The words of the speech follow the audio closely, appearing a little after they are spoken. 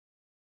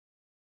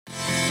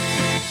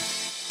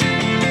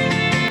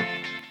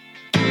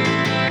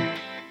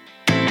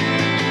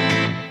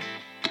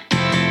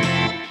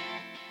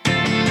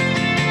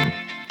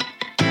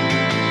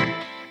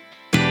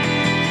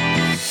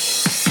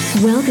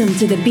Welcome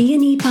to the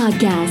B&E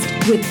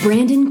Podcast with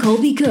Brandon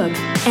Colby Cook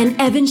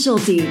and Evan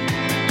Schulte.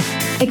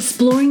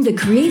 Exploring the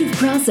creative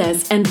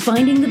process and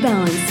finding the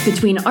balance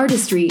between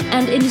artistry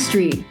and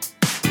industry.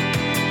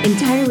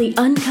 Entirely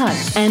uncut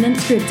and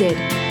unscripted.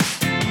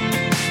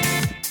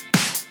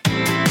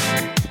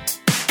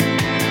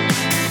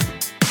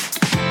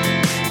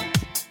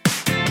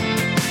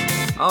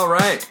 All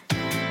right.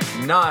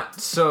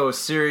 Not So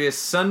Serious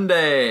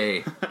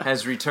Sunday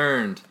has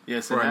returned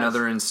for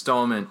another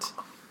installment.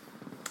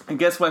 And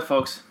guess what,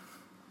 folks?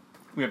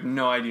 We have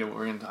no idea what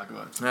we're going to talk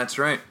about. That's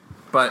right.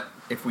 But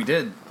if we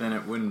did, then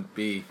it wouldn't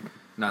be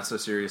Not So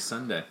Serious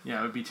Sunday. Yeah,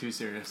 it would be too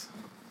serious.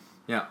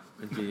 Yeah,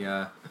 it'd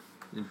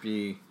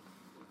be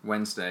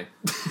Wednesday.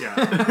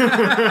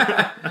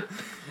 Yeah.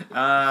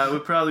 We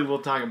probably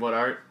will talk about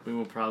art. We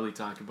will probably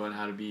talk about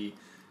how to be,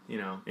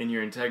 in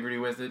your integrity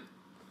with it.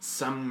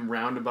 Some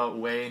roundabout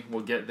way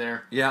we'll get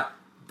there. Yeah.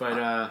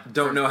 But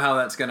don't know how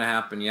that's going to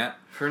happen yet.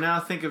 For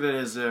now, think of it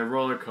as a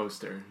roller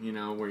coaster,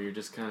 where you're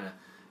just kind of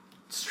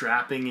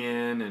strapping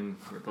in and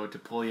we're about to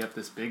pull you up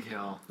this big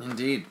hill.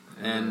 Indeed.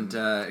 And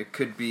it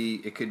could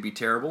be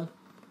terrible.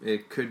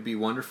 It could be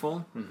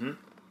wonderful. Mm-hmm.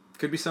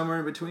 Could be somewhere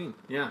in between.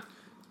 Yeah.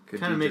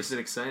 Kind of makes it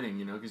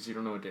exciting, because you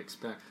don't know what to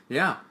expect.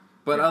 Yeah.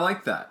 But yeah. I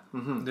like that.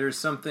 Mm-hmm. There's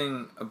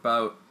something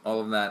about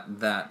all of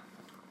that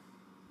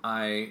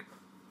I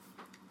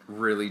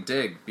really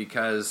dig,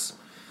 because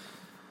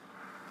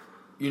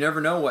you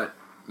never know what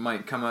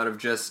might come out of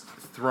just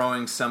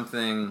throwing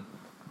something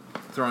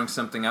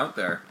out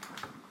there.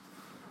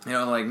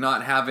 Like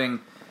not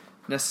having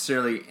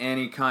necessarily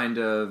any kind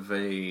of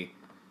a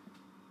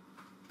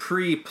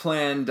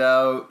pre-planned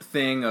out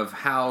thing of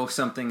how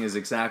something is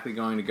exactly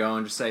going to go,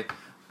 and just say,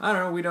 I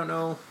don't know, we don't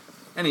know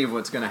any of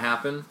what's going to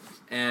happen,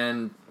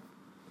 and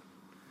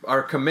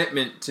our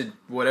commitment to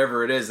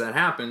whatever it is that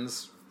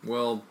happens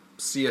will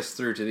see us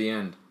through to the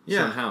end.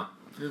 Yeah. Somehow.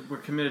 We're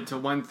committed to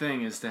one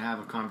thing, is to have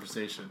a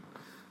conversation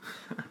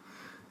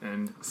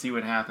and see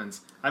what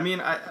happens. I mean,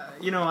 I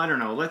don't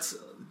know. Let's,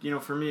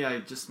 for me, I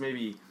just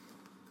maybe,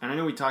 and I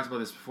know we talked about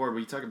this before, but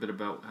we talked a bit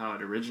about how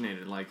it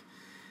originated. Like,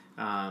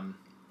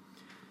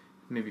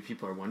 maybe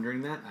people are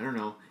wondering that. I don't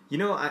know.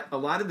 A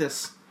lot of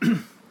this,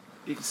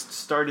 it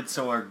started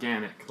so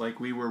organic. Like,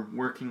 we were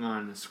working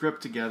on a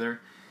script together,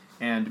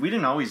 and we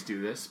didn't always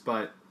do this,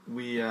 but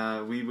we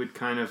would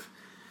kind of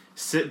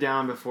sit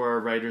down before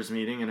our writers'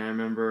 meeting, and I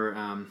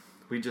remember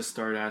we just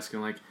started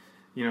asking, like,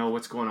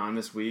 what's going on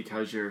this week?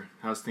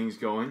 How's things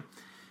going?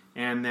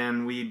 And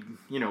then we'd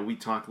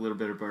talk a little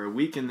bit about our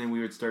week, and then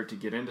we would start to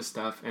get into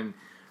stuff, and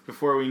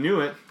before we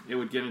knew it, it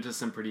would get into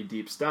some pretty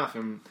deep stuff,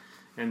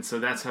 and so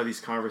that's how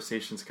these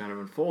conversations kind of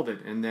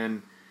unfolded. And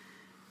then,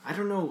 I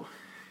don't know,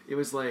 it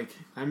was like,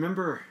 I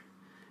remember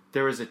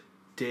there was a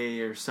day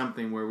or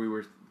something where we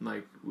were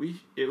like,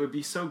 it would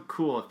be so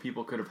cool if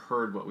people could have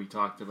heard what we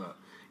talked about.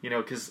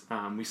 Because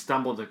we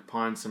stumbled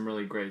upon some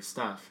really great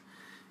stuff.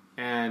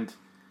 And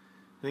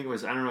I think it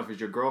was, I don't know if it was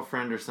your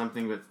girlfriend or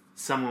something, but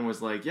someone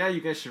was like, yeah, you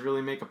guys should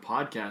really make a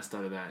podcast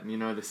out of that.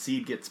 And, the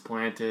seed gets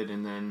planted,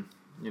 and then,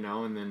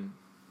 and then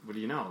what do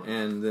you know?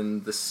 And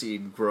then the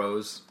seed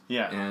grows.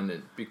 Yeah. And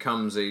it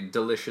becomes a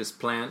delicious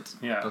plant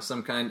of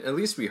some kind. At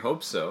least we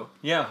hope so.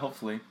 Yeah,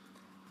 hopefully.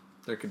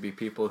 There could be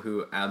people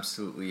who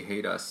absolutely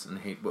hate us and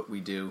hate what we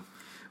do.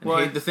 And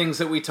hate the things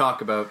that we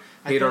talk about.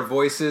 Hate our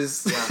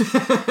voices.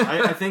 Yeah.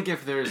 I think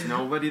if there's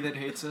nobody that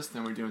hates us,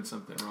 then we're doing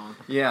something wrong.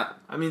 Yeah.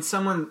 I mean,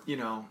 someone,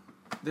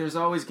 there's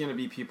always going to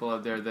be people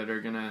out there that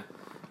are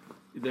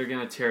they're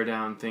going to tear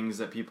down things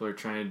that people are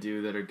trying to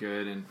do that are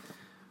good. And,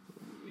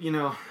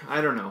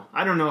 I don't know.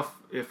 I don't know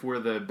if we're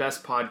the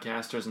best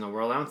podcasters in the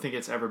world. I don't think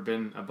it's ever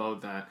been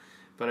about that.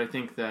 But I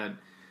think that,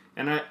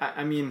 and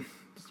I mean,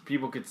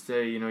 people could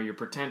say, you're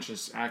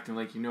pretentious, acting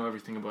like you know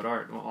everything about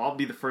art. Well, I'll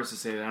be the first to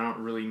say that I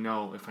don't really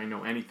know if I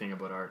know anything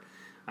about art.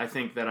 I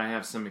think that I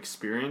have some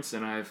experience,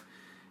 and I've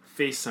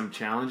faced some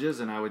challenges,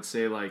 and I would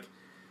say, like,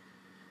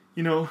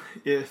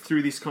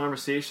 through these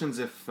conversations,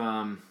 if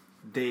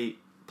they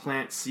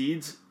plant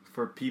seeds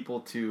for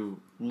people to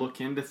look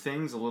into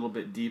things a little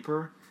bit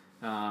deeper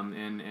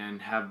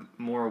and have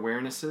more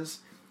awarenesses,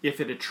 if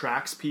it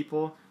attracts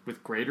people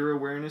with greater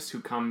awareness who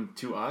come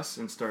to us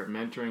and start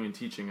mentoring and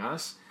teaching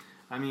us,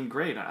 I mean,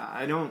 great.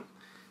 I don't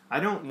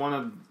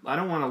want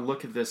to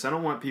look at this. I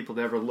don't want people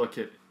to ever look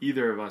at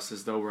either of us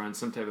as though we're on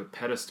some type of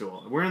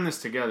pedestal. We're in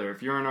this together.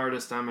 If you're an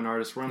artist, I'm an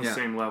artist. We're on the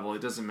same level.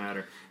 It doesn't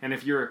matter. And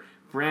if you're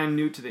brand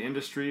new to the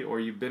industry, or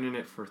you've been in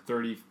it for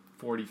 30,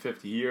 40,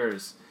 50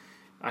 years,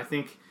 I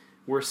think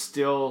we're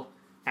still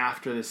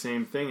after the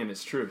same thing, and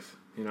it's truth,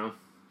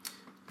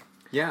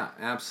 Yeah,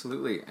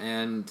 absolutely.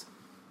 And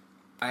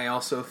I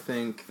also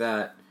think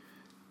that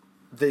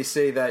they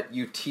say that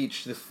you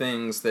teach the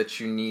things that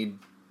you need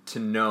to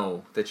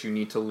know, that you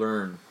need to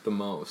learn the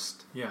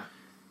most. Yeah.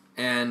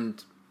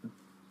 And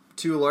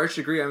to a large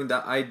degree, I mean,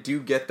 that I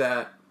do get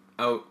that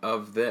out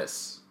of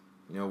this.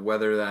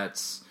 Whether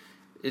that's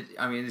it.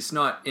 I mean, it's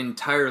not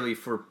entirely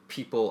for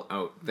people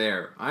out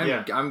there.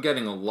 I'm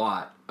getting a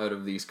lot out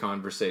of these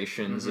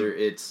conversations.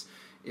 Mm-hmm.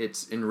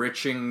 It's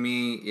enriching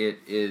me. It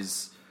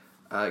is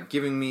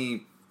giving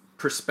me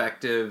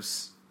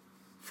perspectives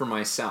for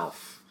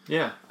myself.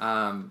 Yeah.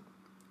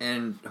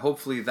 And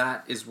hopefully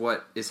that is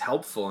what is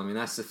helpful. I mean,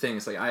 that's the thing.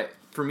 It's like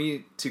for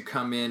me to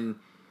come in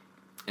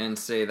and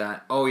say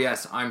that, oh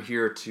yes, I'm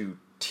here to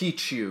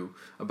teach you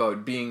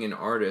about being an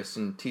artist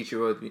and teach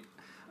you about.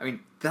 I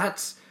mean,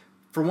 that's,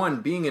 for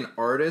one, being an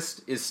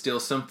artist is still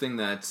something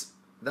that's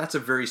a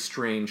very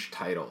strange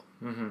title.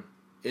 Mm-hmm.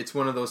 It's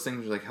one of those things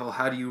where like, hell,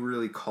 how do you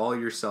really call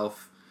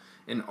yourself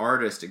an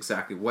artist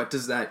exactly? What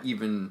does that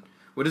even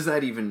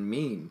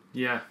mean?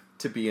 Yeah.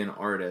 To be an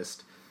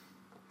artist.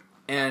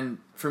 And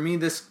for me,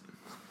 this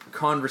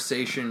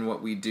conversation,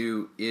 what we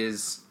do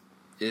is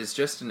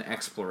just an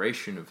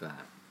exploration of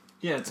that.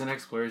 Yeah, it's an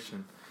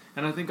exploration.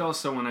 And I think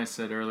also when I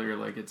said earlier,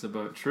 like, it's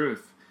about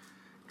truth.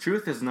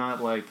 Truth is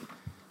not like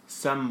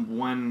some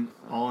one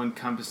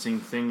all-encompassing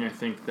thing I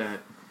think that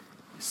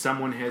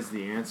someone has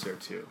the answer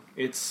to.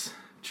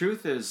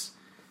 Truth is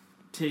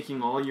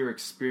taking all your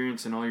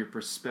experience and all your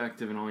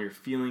perspective and all your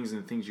feelings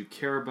and the things you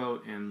care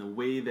about and the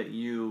way that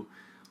you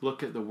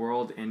look at the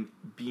world and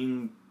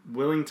being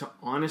willing to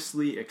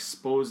honestly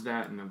expose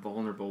that in a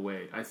vulnerable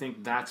way. I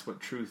think that's what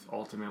truth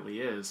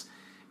ultimately is.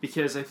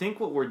 Because I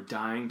think what we're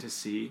dying to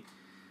see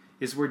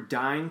is we're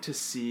dying to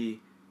see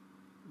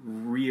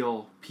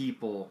real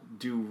people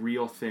do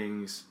real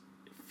things,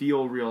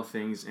 feel real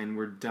things, and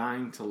we're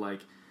dying to,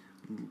 like,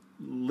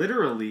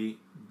 literally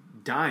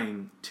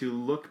dying to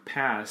look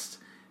past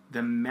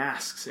the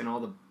masks and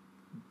all the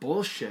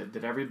bullshit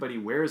that everybody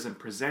wears and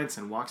presents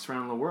and walks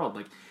around the world.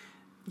 Like,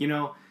 you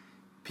know,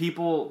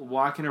 people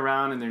walking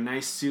around in their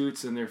nice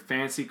suits and their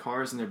fancy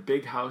cars and their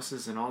big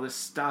houses and all this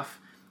stuff,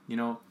 you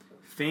know,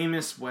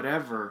 famous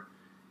whatever,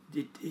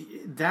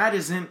 that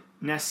isn't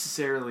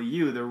necessarily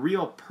you. The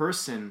real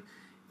person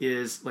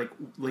is like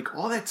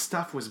all that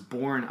stuff was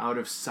born out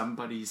of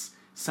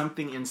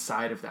something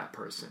inside of that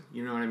person.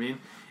 You know what I mean?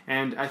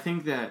 And I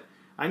think that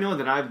I know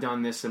that I've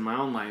done this in my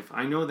own life.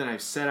 I know that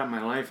I've set up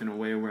my life in a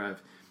way where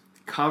I've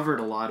covered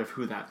a lot of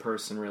who that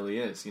person really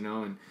is, you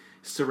know, and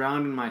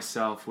surrounded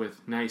myself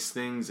with nice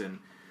things and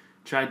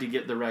tried to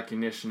get the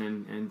recognition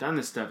and done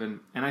this stuff. And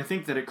I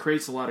think that it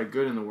creates a lot of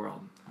good in the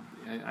world.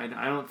 I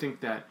don't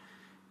think that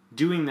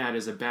doing that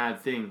is a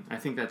bad thing. I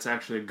think that's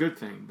actually a good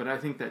thing. But I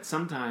think that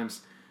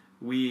sometimes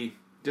we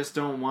just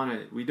don't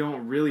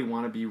really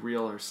want to be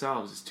real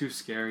ourselves. It's too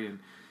scary. And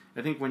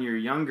I think when you're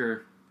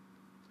younger,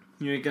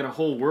 you got a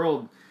whole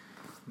world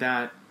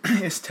that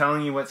is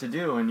telling you what to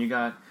do, and you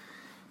got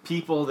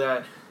people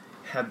that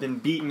have been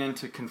beaten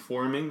into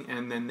conforming,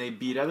 and then they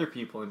beat other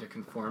people into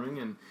conforming,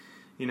 and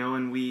you know,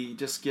 and we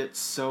just get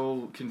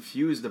so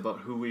confused about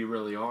who we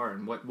really are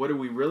and what do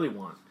we really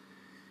want.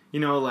 You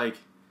know, like,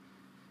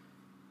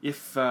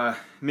 if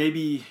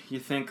maybe you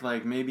think,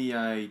 like, maybe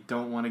I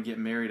don't want to get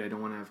married, I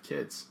don't want to have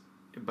kids,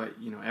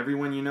 but you know,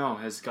 everyone you know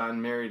has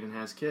gotten married and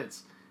has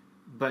kids,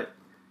 but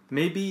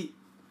maybe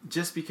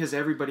just because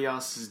everybody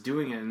else is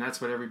doing it and that's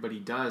what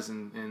everybody does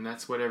and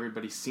that's what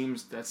everybody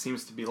seems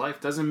to be life,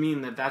 doesn't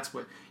mean that that's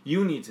what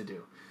you need to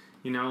do.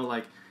 You know,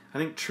 like, I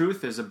think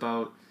truth is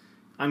about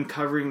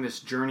uncovering this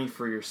journey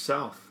for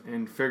yourself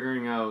and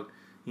figuring out,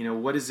 you know,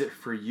 what is it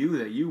for you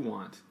that you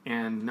want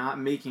and not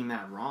making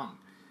that wrong.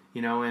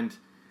 You know, and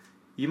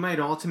you might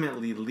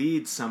ultimately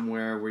lead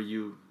somewhere where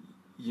you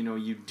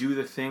do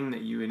the thing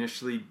that you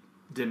initially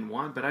didn't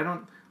want, but I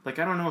don't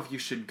know if you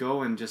should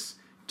go and just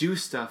do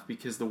stuff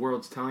because the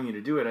world's telling you to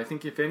do it. I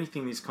think if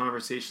anything, these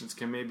conversations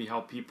can maybe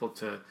help people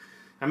to,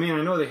 I mean,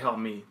 I know they help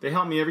me. They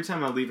help me every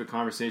time I leave a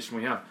conversation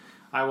we have.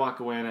 I walk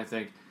away and I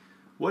think,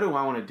 what do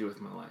I want to do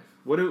with my life?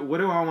 What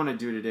do I want to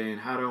do today,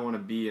 and how do I want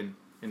to be in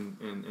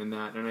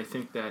that? And I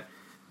think that,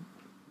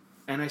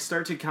 and I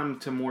start to come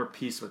to more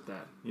peace with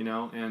that, you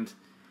know, and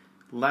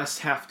less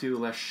have to,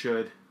 less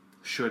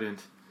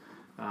shouldn't.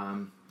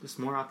 Just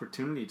more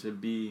opportunity to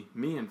be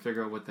me and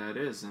figure out what that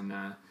is. And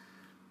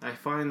I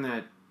find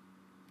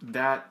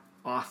that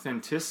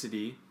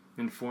authenticity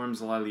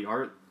informs a lot of the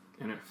art,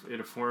 and it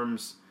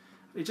afforms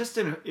a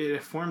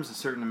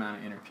certain amount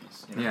of inner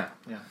peace. You know?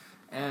 Yeah.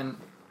 And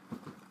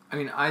I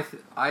mean,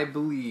 I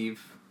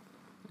believe,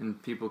 and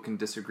people can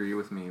disagree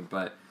with me,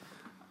 but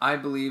I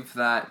believe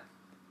that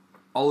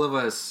all of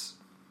us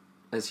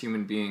as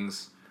human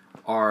beings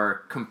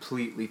are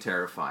completely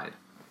terrified.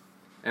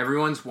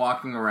 Everyone's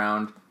walking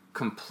around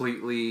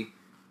completely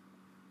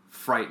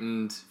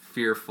frightened,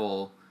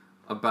 fearful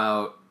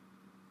about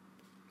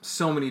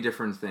so many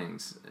different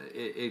things.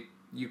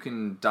 You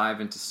can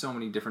dive into so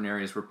many different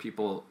areas where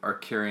people are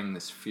carrying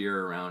this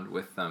fear around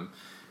with them,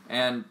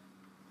 and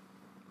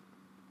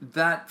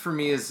that for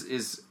me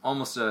is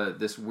almost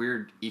this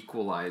weird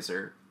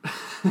equalizer.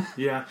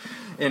 Yeah.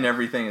 In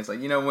everything, it's like,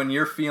 you know, when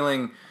you're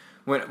feeling,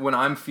 when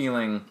I'm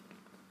feeling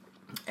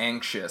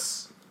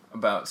anxious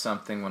about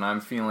something, when I'm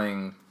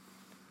feeling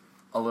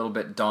a little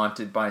bit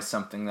daunted by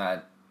something,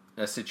 a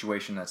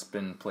situation that's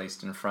been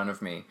placed in front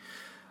of me,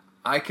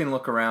 I can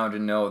look around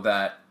and know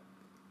that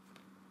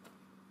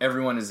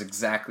everyone is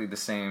exactly the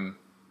same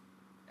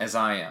as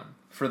I am,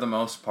 for the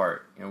most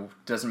part. You know,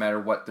 doesn't matter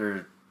what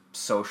their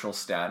social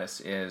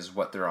status is,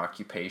 what their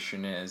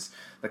occupation is,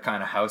 the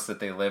kind of house that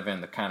they live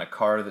in, the kind of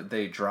car that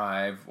they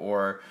drive,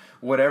 or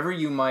whatever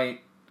you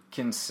might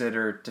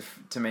consider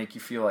to make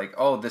you feel like,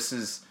 oh, this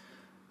is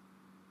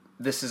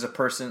a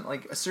person.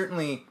 Like,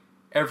 certainly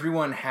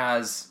everyone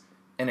has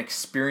an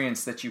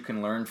experience that you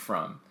can learn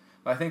from.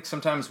 But I think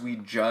sometimes we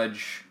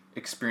judge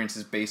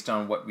experiences based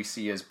on what we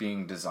see as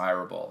being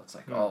desirable. It's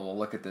like, oh, well,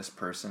 look at this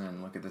person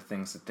and look at the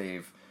things that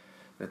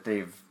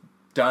they've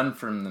done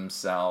from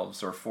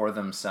themselves or for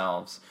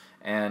themselves.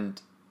 And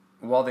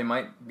while they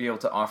might be able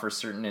to offer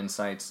certain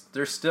insights,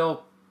 they're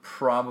still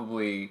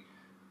probably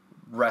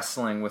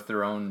wrestling with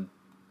their own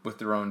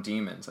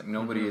demons. Like,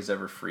 nobody is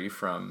ever free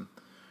from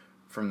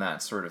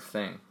that sort of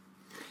thing.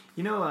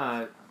 You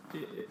know,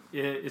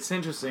 it's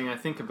interesting. I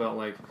think about,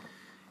 like,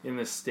 in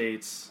the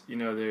States, you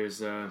know, there's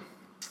the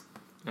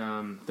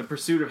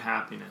pursuit of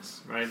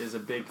happiness, right, is a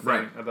big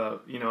thing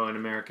about, you know, in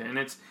America.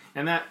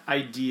 And that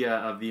idea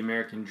of the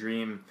American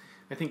dream,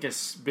 I think,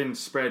 has been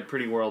spread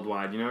pretty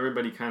worldwide. You know,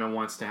 everybody kind of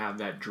wants to have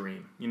that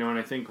dream. You know, and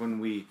I think when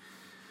we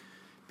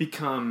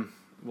become,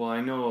 well,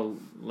 I know,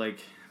 like,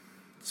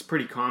 it's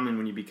pretty common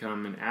when you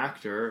become an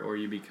actor, or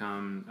you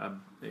become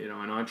an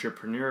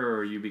entrepreneur,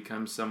 or you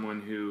become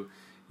someone who,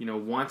 you know,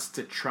 wants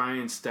to try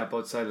and step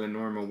outside of the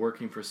norm of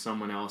working for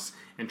someone else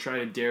and try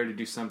to dare to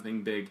do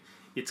something big.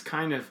 It's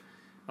kind of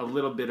a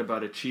little bit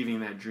about achieving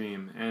that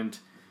dream and,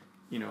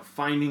 you know,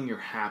 finding your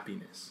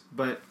happiness.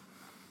 But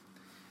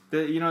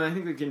I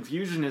think the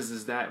confusion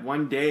is that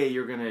one day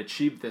you're going to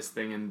achieve this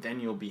thing and then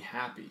you'll be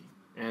happy.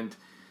 And,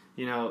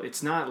 you know,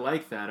 it's not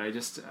like that. I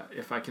just,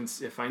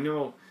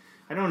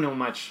 I don't know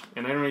much,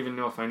 and I don't even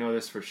know if I know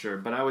this for sure,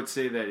 but I would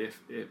say that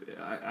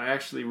I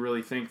actually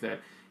really think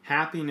that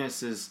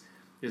happiness is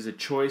a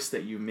choice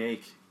that you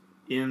make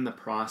in the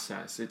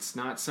process. It's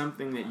not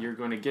something that you're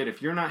going to get.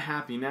 If you're not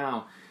happy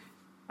now,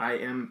 I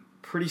am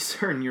pretty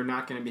certain you're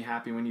not going to be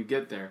happy when you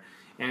get there.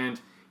 And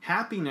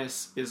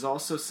happiness is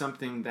also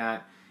something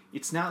that,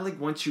 it's not like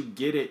once you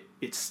get it,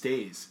 it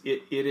stays.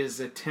 It is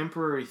a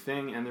temporary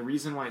thing, and the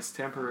reason why it's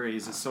temporary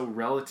is it's so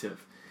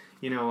relative.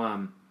 You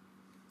know,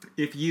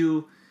 if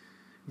you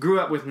grew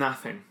up with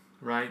nothing,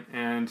 right,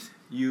 and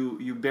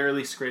you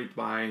barely scraped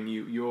by, and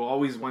you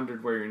always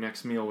wondered where your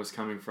next meal was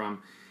coming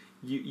from,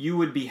 you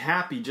would be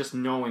happy just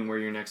knowing where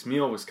your next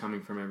meal was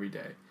coming from every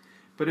day.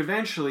 But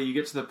eventually you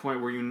get to the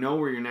point where you know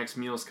where your next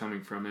meal is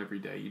coming from every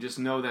day. You just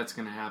know that's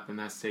going to happen,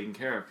 that's taken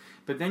care of.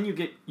 But then you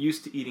get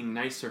used to eating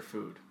nicer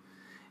food.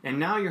 And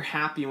now you're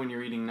happy when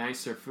you're eating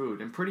nicer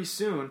food. And pretty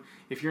soon,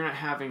 if you're not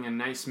having a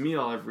nice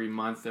meal every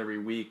month, every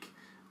week,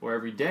 or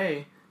every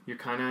day, you're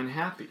kind of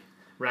unhappy,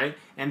 right?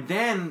 But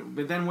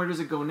then where does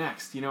it go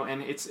next? You know,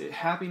 and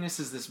happiness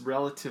is this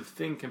relative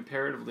thing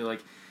comparatively,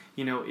 like,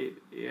 you know,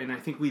 and I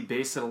think we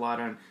base it a lot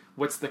on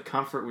what's the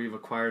comfort we've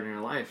acquired in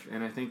our life.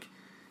 And I think,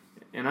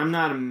 and I'm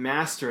not a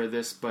master at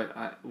this,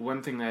 but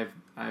one thing that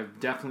I've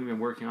definitely been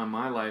working on in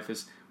my life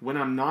is when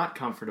I'm not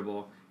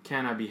comfortable,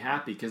 can I be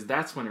happy? Because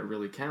that's when it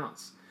really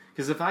counts.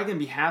 Because if I can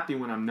be happy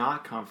when I'm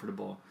not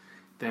comfortable,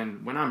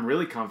 then when I'm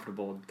really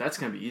comfortable, that's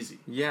going to be easy.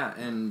 Yeah,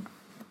 and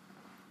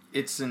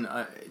it's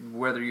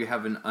whether you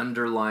have an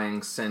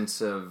underlying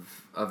sense of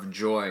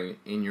joy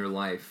in your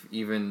life,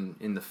 even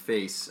in the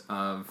face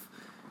of,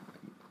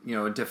 you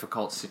know, a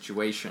difficult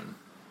situation.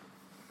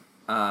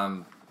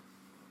 Yeah,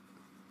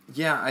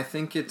 I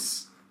think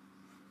it's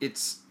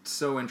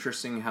so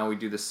interesting how we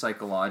do this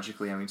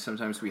psychologically. I mean,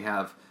 sometimes we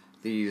have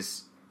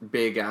these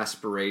big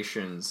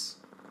aspirations,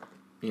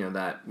 you know,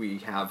 that we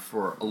have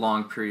for a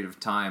long period of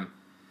time.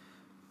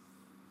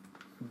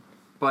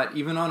 But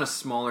even on a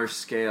smaller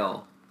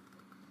scale,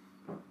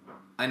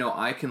 I know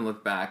I can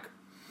look back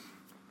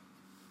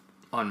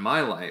on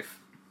my life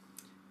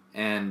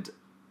and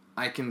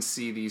I can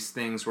see these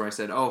things where I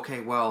said, oh,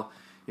 okay, well,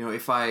 you know,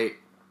 if I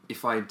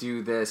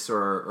do this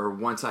or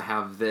once I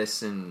have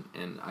this and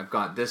I've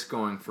got this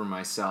going for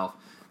myself,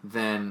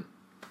 then,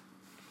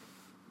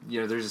 you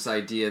know, there's this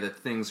idea that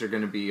things are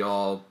going to be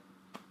all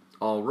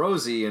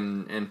rosy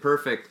and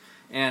perfect,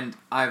 and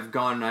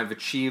I've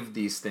achieved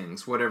these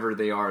things, whatever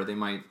they are. They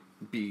might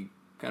be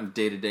kind of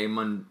day-to-day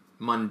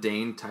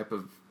mundane type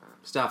of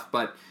stuff,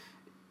 but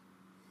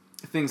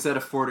things that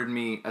afforded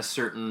me a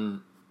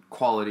certain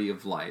quality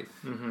of life.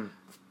 Mm-hmm.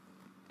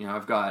 You know,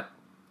 I've got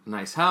a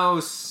nice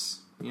house.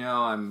 You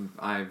know,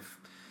 I've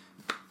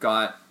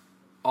got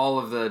all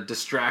of the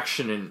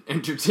distraction and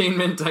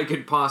entertainment I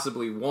could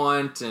possibly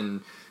want,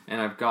 and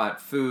I've got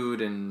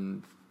food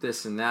and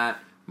this and that.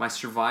 My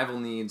survival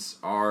needs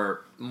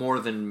are more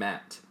than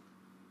met.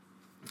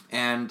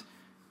 And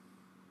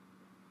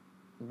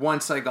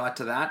once I got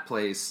to that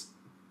place,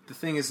 the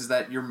thing is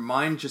that your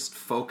mind just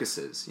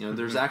focuses. You know,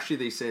 there's actually,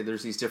 they say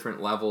there's these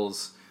different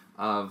levels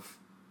of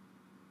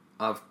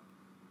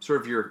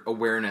sort of your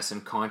awareness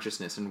and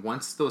consciousness. And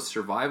once those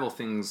survival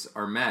things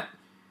are met,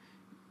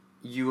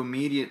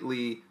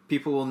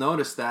 people will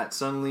notice that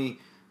suddenly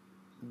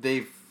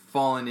they've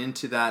fallen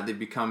into that, they've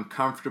become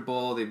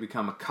comfortable, they've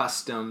become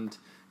accustomed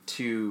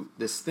to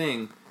this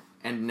thing,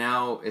 and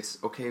now it's,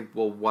 okay,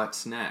 well,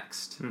 what's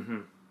next?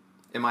 Mm-hmm.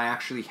 am I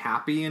actually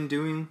happy in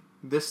doing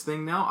this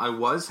thing now? I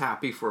was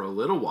happy for a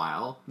little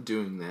while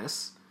doing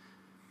this,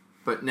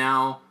 but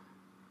now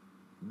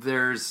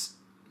there's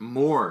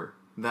more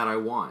that I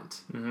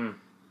want. Mm-hmm.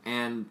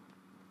 And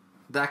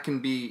that can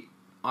be,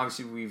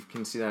 obviously we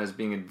can see that as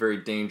being a very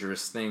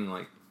dangerous thing,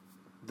 like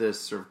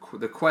this sort of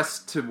the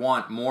quest to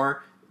want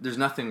more. There's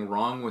nothing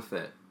wrong with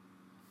it.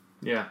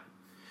 Yeah.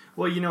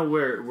 Well, you know,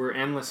 we're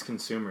endless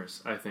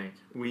consumers, I think.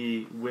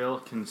 We will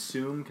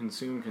consume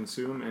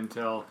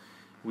until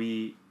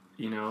we,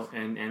 you know,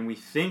 and we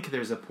think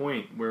there's a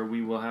point where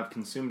we will have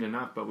consumed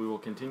enough, but we will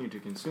continue to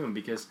consume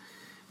because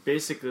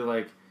basically,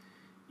 like,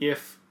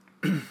 if,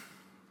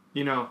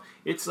 you know,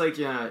 it's like,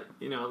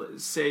 you know,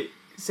 say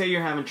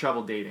you're having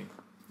trouble dating.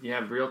 You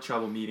have real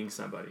trouble meeting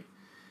somebody,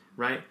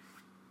 right?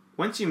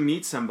 Once you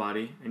meet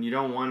somebody and you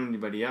don't want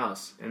anybody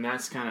else, and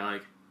that's kind of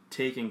like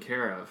taken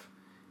care of,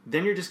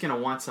 then you're just going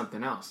to want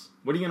something else.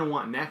 What are you going to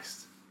want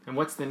next? And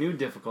what's the new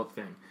difficult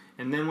thing?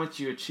 And then once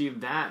you achieve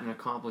that and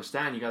accomplish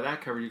that and you got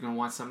that covered, you're going to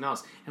want something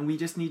else. And we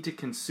just need to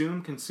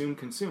consume.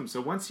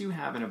 So once you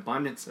have an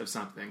abundance of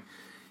something,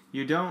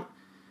 you don't,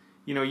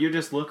 you know, you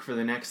just look for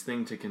the next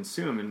thing to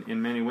consume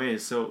in many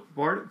ways. So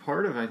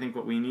part of, I think,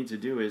 what we need to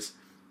do is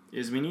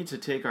we need to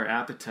take our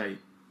appetite,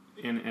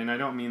 and I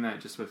don't mean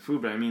that just with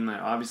food, but I mean that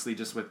obviously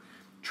just with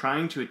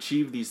trying to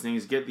achieve these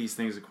things, get these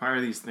things, acquire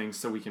these things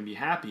so we can be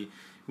happy.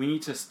 We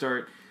need to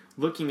start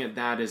looking at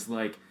that as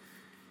like,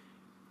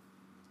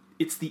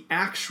 it's the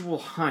actual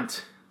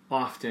hunt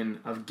often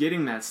of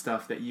getting that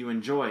stuff that you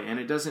enjoy. And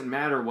it doesn't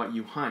matter what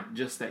you hunt,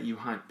 just that you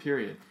hunt,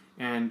 period.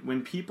 And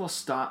when people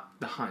stop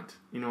the hunt,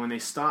 you know, when they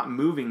stop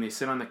moving, they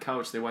sit on the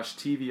couch, they watch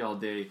TV all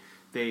day,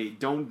 they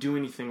don't do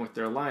anything with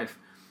their life,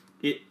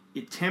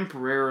 it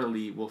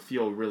temporarily will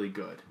feel really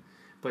good.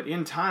 But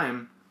in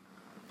time,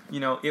 you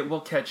know, it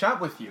will catch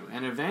up with you.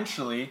 And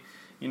eventually,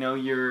 you know,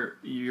 your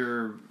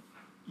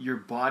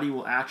body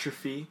will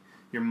atrophy,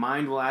 your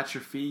mind will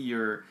atrophy,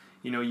 you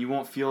know, you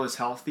won't feel as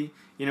healthy.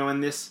 You know,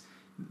 and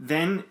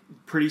then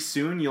pretty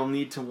soon you'll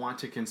need to want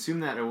to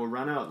consume that. It will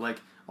run out.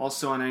 Like,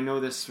 also, and I know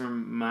this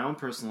from my own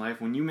personal life,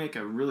 when you make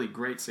a really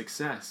great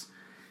success,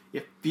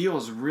 it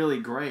feels really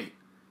great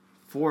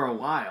for a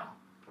while.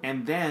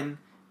 And then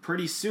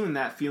pretty soon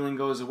that feeling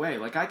goes away.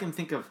 Like, I can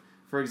think of,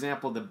 for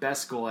example, the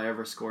best goal I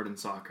ever scored in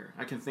soccer.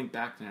 I can think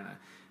back to that.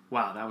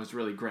 Wow, that was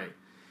really great.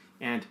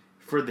 And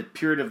for the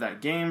period of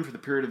that game, for the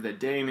period of that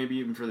day, maybe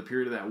even for the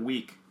period of that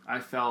week, I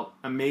felt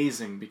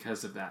amazing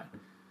because of that.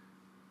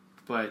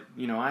 But,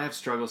 you know, I have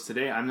struggles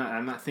today. I'm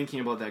not thinking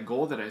about that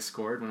goal that I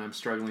scored when I'm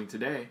struggling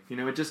today. You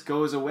know, it just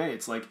goes away.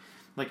 It's like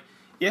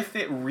if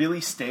it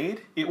really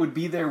stayed, it would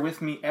be there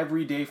with me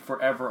every day,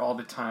 forever, all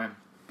the time.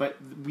 But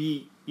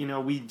we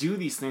do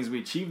these things, we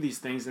achieve these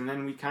things, and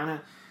then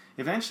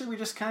eventually we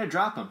just kind of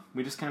drop them.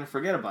 We just kind of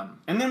forget about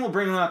them. And then we'll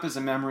bring them up as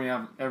a memory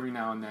of every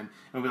now and then.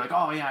 And we'll be like,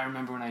 oh yeah, I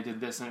remember when I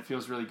did this, and it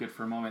feels really good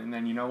for a moment. And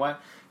then, you know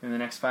what? In the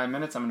next 5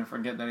 minutes, I'm going to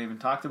forget that I even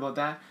talked about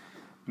that.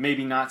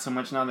 Maybe not so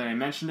much now that I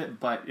mentioned it,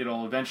 but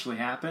it'll eventually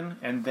happen.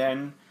 And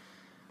then,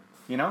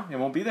 you know, it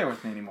won't be there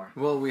with me anymore.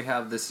 Well, we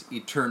have this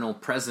eternal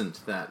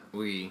present that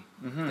we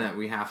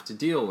have to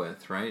deal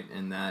with, right?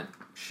 And that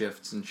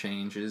shifts and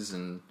changes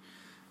and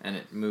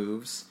it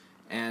moves.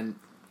 And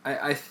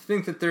I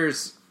think that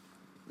there's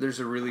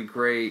a really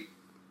great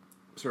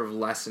sort of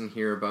lesson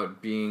here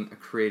about being a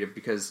creative,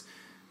 because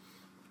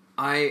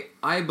I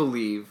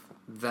believe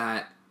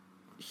that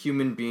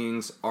human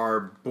beings are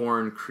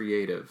born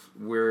creative,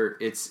 where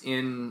it's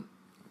in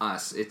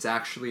us. It's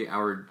actually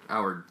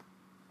our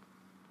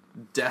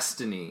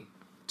destiny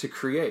to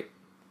create.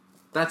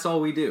 That's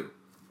all we do.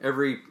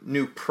 Every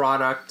new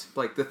product,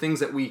 like the things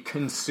that we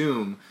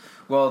consume,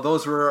 well,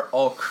 those were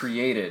all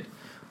created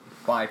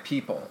by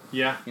people.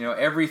 Yeah. You know,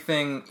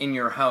 everything in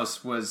your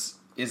house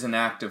is an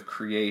act of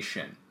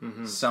creation.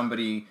 Mm-hmm.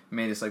 Somebody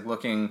made this, like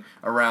looking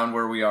around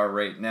where we are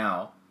right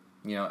now.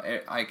 You know,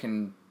 I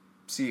can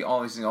see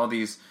all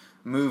these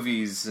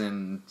movies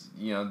and,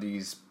 you know,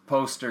 these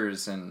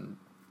posters, and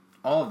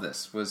all of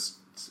this was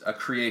a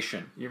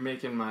creation. You're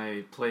making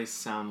my place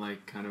sound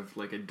like kind of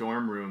like a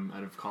dorm room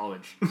out of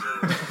college.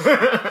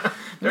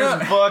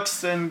 There's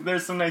books and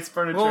there's some nice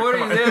furniture. Well, what are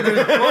you,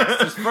 there's books,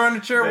 there's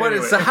furniture. What?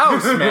 It's a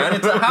house, man.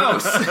 It's a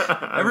house.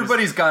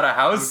 Everybody's got a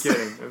house.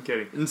 I'm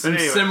kidding. And some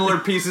similar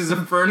pieces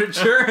of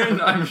furniture,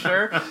 and I'm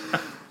sure.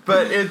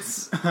 But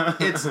it's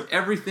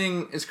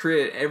everything is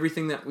created.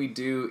 Everything that we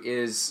do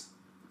is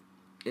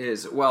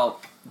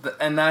well,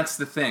 and that's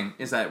the thing,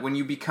 is that when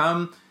you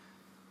become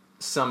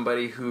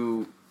somebody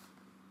who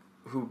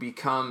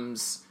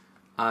becomes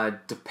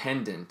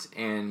dependent,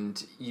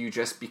 and you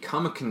just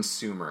become a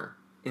consumer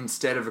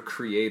instead of a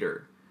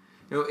creator.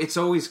 You know,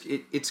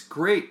 it's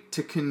great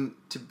to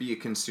be a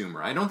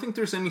consumer. I don't think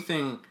there's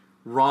anything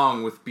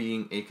wrong with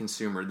being a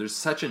consumer. There's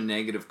such a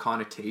negative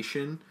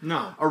connotation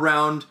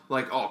around,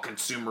 like, oh,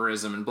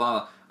 consumerism and blah,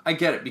 blah. I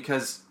get it,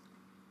 because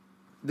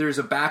there's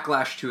a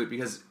backlash to it,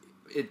 because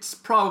it's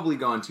probably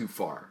gone too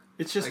far.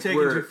 It's just taken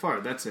too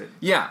far. That's it.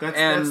 Yeah,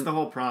 that's the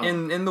whole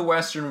problem. In the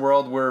Western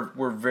world,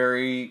 we're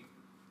very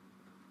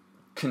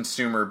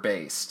consumer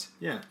based.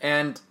 Yeah.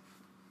 And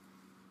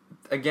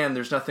again,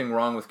 there's nothing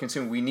wrong with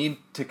consuming. We need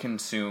to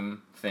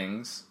consume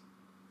things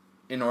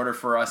in order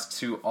for us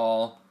to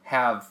all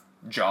have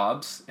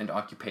jobs and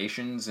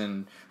occupations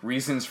and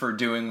reasons for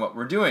doing what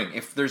we're doing.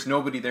 If there's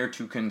nobody there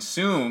to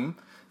consume,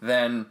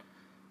 then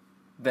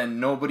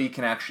nobody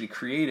can actually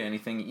create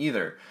anything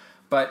either.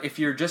 But if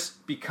you're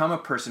just become a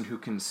person who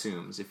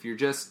consumes, if you're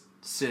just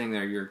sitting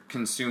there, you're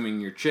consuming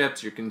your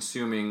chips, you're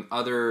consuming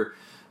other,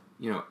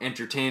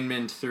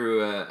 entertainment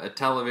through a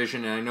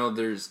television, and I know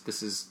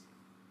this is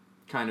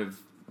kind of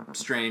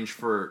strange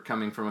for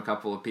coming from a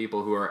couple of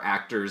people who are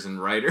actors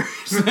and writers,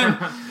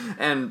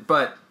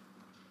 but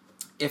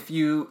if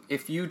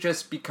you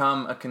just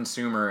become a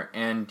consumer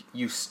and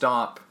you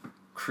stop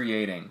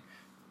creating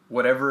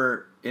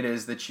whatever it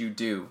is that you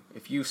do,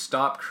 if you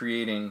stop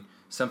creating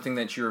something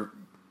that you're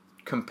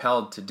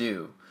compelled to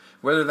do,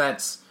 whether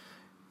that's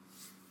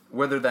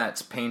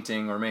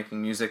painting or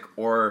making music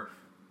or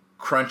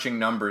crunching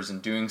numbers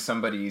and doing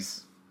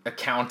somebody's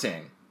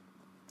accounting,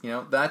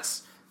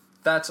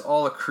 that's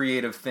all a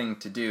creative thing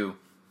to do,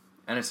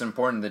 and it's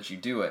important that you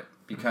do it,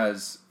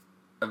 because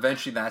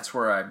eventually that's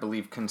where I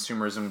believe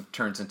consumerism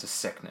turns into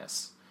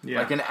sickness. Yeah.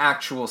 Like an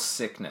actual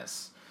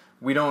sickness.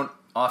 We don't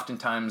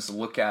oftentimes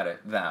look at it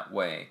that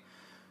way,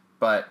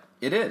 but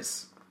it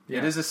is. Yeah.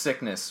 It is a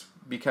sickness,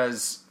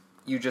 because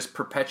you just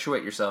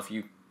perpetuate yourself.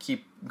 You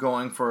keep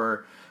going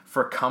for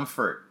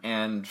comfort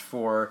and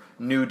for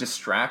new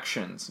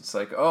distractions. It's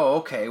like, oh,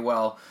 okay,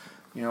 well,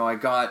 I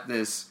got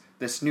this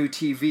new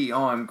TV.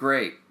 Oh, I'm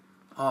great.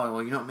 Oh,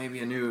 well, maybe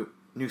a new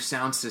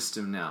sound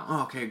system now.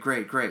 Oh, okay,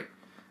 great.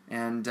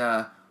 And,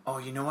 oh,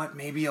 you know what?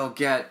 Maybe I'll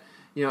get,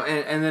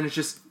 and then it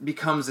just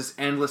becomes this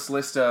endless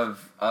list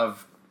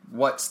of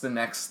what's the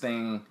next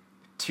thing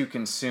to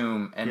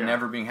consume and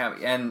never being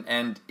happy.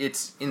 And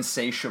it's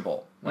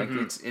insatiable. Like,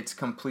 it's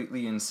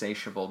completely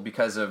insatiable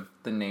because of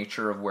the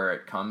nature of where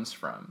it comes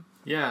from.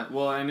 Yeah,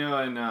 well, I know,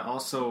 and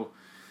also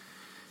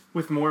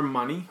with more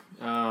money,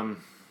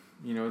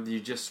 you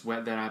just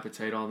whet that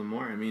appetite all the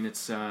more. I mean,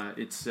 it's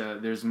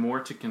there's more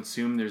to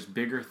consume. There's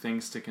bigger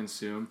things to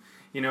consume.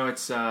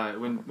 It's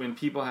when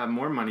people have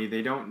more money,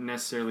 they don't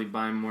necessarily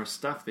buy more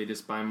stuff. They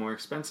just buy more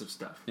expensive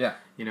stuff. Yeah.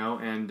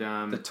 And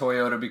the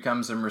Toyota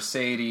becomes a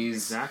Mercedes.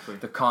 Exactly.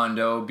 The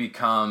condo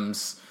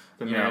becomes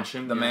the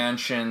mansion. The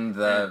mansion.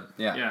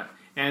 Yeah.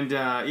 And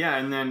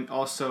and then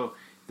also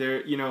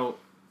there,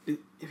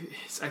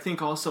 I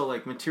think also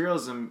like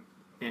materialism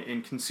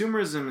and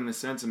consumerism in the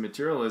sense of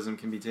materialism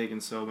can be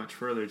taken so much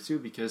further too,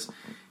 because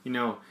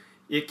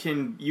you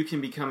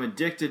can become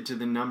addicted to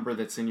the number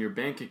that's in your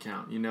bank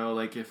account.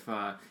 Like if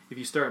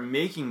you start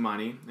making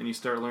money and you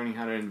start learning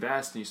how to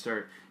invest and you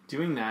start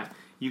doing that,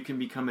 you can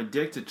become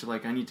addicted to,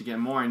 like, I need to get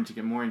more, I need to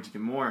get more, I need to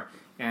get more.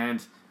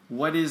 And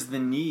what is the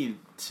need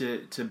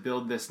to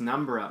build this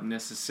number up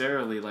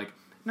necessarily? Like,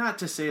 not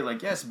to say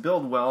like, yes,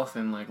 build wealth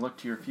and like look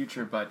to your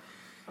future, but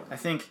I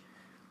think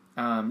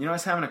I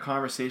was having a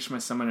conversation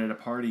with someone at a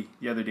party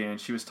the other day, and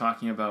she was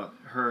talking about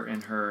her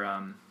and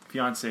her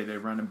fiance. They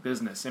run a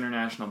business,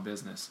 international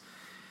business,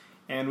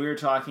 and we were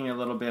talking a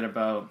little bit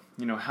about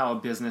how a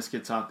business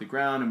gets off the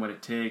ground and what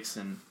it takes,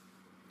 and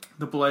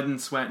the blood and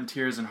sweat and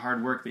tears and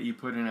hard work that you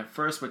put in at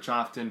first, which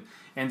often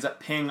ends up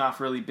paying off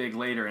really big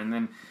later. And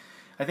then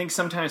I think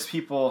sometimes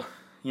people,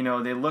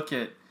 they look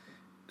at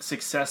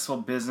successful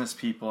business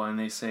people and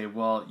they say,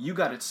 well, you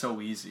got it so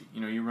easy.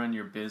 You run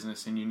your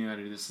business and you knew how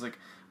to do this. It's like,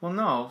 well,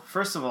 no.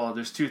 First of all,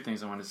 there's two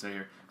things I want to say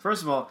here.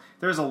 First of all,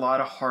 there's a lot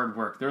of hard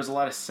work. There's a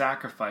lot of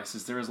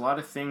sacrifices. There was a lot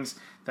of things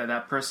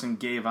that person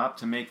gave up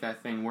to make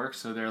that thing work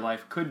so their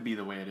life could be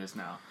the way it is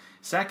now.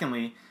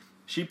 Secondly,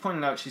 she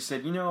pointed out, she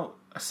said,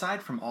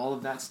 aside from all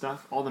of that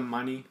stuff, all the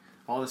money,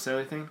 all this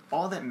other thing,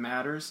 all that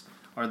matters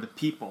are the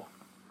people.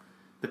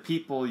 The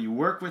people you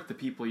work with, the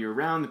people you're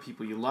around, the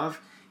people you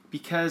love,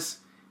 because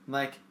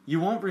like you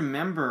won't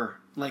remember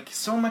like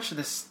so much of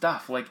this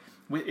stuff. Like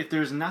if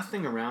there's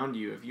nothing around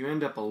you, if you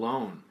end up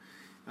alone,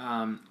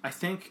 I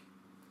think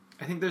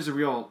there's a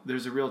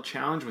real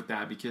challenge with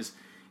that, because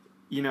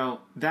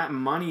that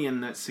money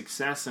and that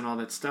success and all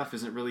that stuff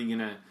isn't really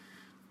gonna.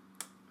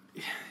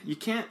 You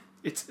can't.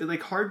 It's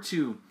like hard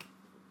to.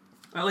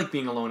 I like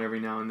being alone every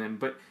now and then,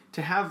 but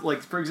to have,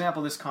 like, for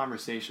example, this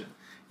conversation.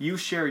 You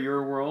share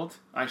your world,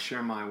 I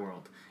share my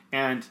world.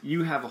 And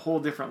you have a whole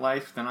different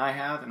life than I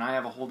have, and I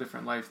have a whole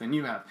different life than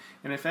you have.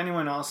 And if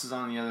anyone else is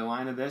on the other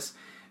line of this,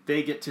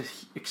 they get to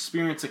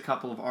experience a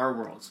couple of our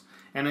worlds.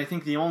 And I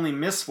think the only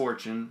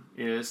misfortune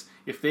is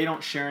if they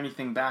don't share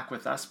anything back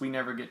with us, we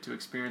never get to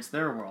experience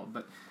their world.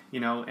 But,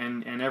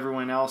 and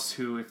everyone else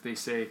who, if they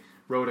say,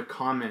 wrote a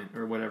comment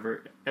or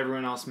whatever,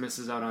 everyone else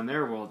misses out on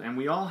their world. And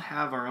we all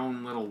have our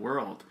own little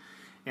world.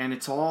 And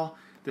it's all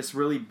this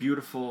really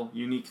beautiful,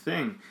 unique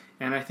thing.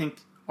 And I think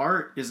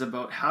art is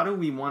about how do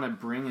we want to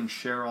bring and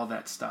share all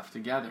that stuff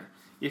together.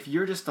 If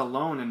you're just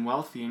alone and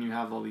wealthy and you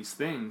have all these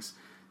things,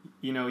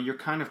 you're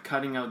kind of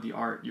cutting out the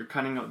art. You're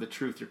cutting out the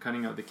truth. You're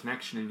cutting out the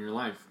connection in your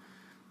life.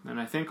 And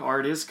I think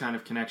art is kind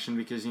of connection,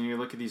 because you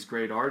look at these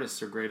great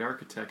artists or great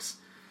architects,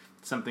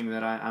 something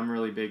that I'm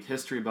really big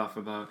history buff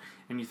about.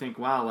 And you think,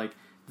 wow, like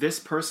this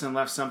person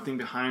left something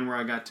behind where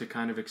I got to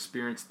kind of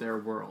experience their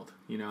world,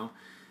 you know?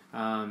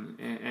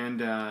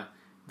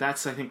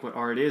 That's, I think, what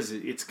art is.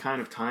 It's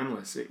kind of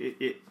timeless.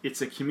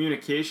 It's a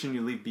communication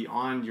you leave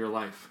beyond your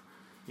life,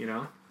 you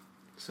know?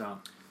 So...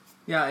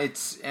 Yeah,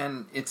 it's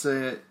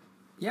a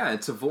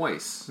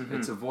voice. Mm-hmm.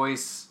 It's a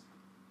voice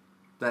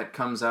that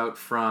comes out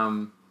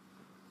from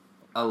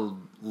a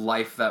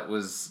life that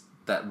was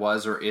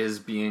or is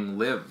being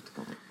lived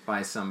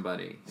by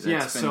somebody.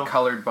 That's been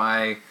colored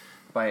by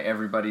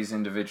everybody's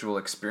individual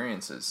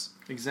experiences.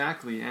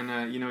 Exactly,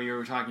 and you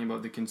were talking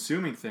about the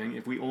consuming thing.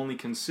 If we only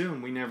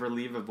consume, we never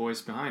leave a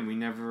voice behind. We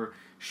never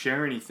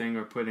share anything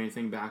or put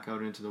anything back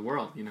out into the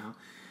world, you know.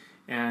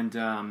 And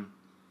I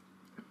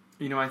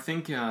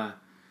think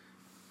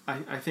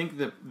I think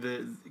the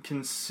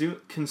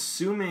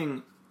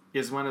consuming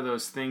is one of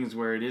those things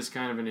where it is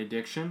kind of an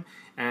addiction,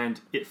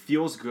 and it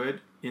feels good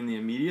in the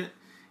immediate.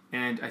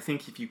 And I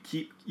think if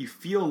you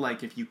feel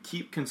like if you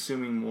keep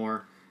consuming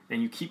more,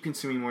 and you keep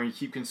consuming more, and you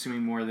keep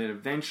consuming more, that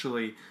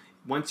eventually,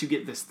 once you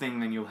get this thing,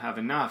 then you'll have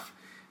enough.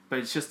 But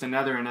it's just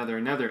another. And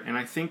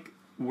I think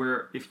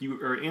if you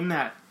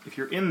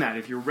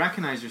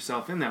recognize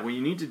yourself in that, what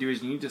you need to do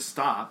is you need to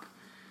stop,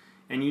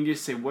 and you need to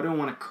say, what do I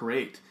want to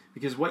create?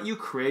 Because what you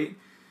create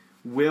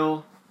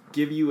will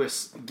give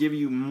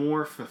you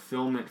more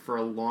fulfillment for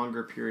a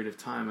longer period of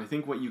time. I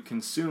think what you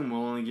consume will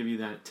only give you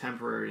that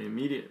temporary,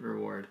 immediate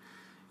reward.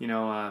 You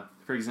know,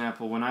 for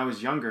example, when I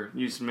was younger,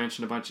 you just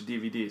mentioned a bunch of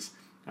DVDs.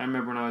 I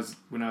remember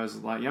when I was a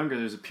lot younger,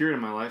 there was a period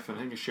in my life, and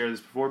I think I shared this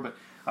before, but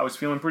I was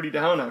feeling pretty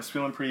down. I was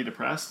feeling pretty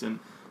depressed, and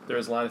there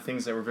was a lot of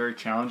things that were very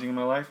challenging in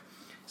my life.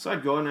 So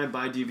I'd go and I'd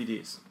buy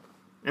DVDs.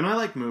 And I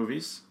like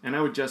movies, and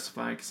I would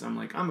justify it because I'm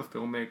like, I'm a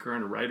filmmaker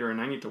and a writer, and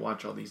I need to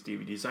watch all these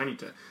DVDs. I need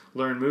to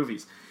learn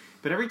movies.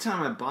 But every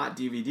time I bought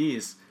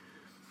DVDs,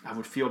 I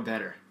would feel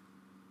better.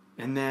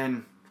 And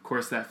then, of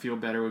course, that feel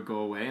better would go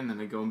away, and then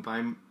I'd go and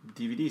buy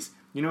DVDs.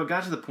 You know, it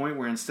got to the point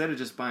where instead of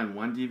just buying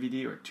one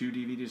DVD or two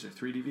DVDs or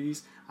three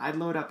DVDs, I'd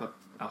load up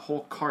a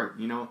whole cart,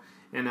 you know.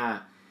 And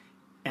I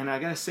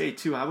gotta say,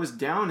 too, I was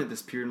down at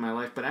this period in my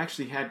life, but I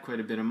actually had quite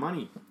a bit of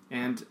money.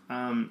 And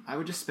I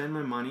would just spend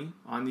my money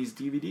on these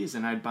DVDs,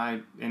 and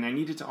I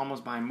needed to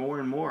almost buy more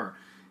and more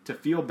to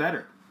feel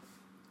better.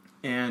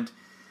 And,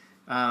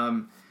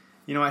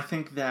 I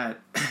think that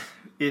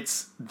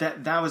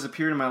that was a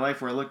period in my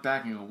life where I look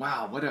back and go,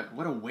 wow, what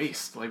a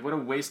waste. Like, what a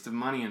waste of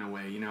money in a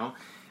way, you know?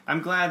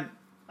 I'm glad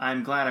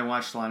I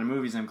watched a lot of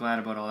movies. I'm glad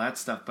about all that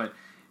stuff. But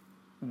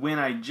when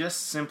I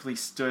just simply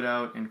stood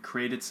out and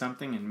created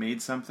something and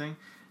made something,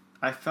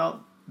 I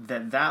felt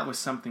that was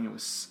something that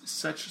was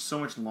so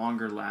much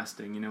longer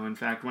lasting. You know, in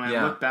fact, when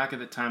I look back at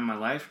the time in my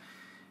life,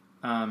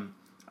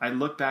 I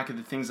look back at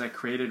the things I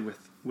created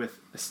with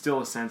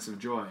still a sense of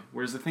joy.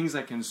 Whereas the things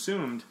I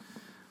consumed,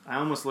 I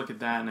almost look at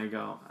that and I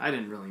go, I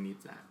didn't really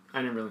need that.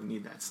 I didn't really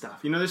need that stuff.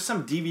 You know, there's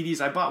some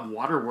DVDs. I bought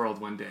Waterworld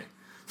one day.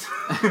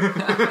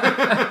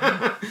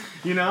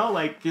 You know,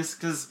 like just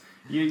because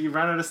you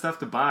run out of stuff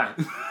to buy.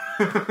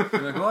 You're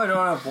like, well, I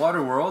don't have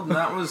Waterworld, and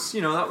that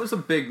was a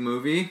big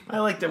movie. I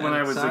liked it when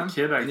I was a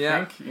kid, I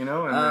think, you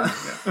know.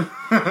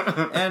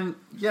 And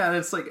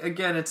it's like,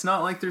 again, it's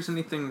not like there's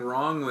anything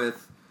wrong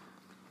with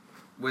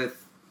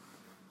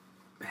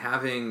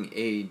having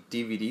a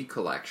DVD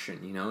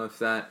collection, you know,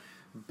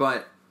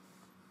 but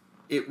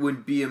it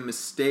would be a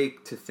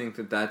mistake to think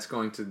that that's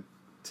going to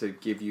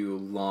give you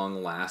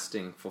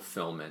long-lasting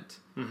fulfillment.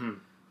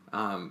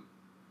 Mm-hmm.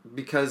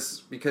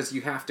 Because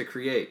you have to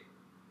create.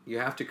 You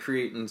have to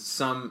create in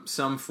some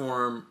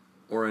form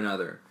or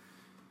another.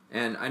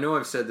 And I know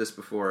I've said this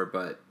before,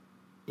 but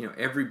you know,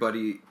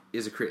 everybody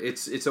is a creative.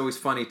 It's always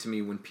funny to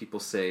me when people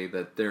say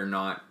that they're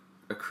not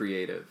a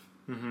creative.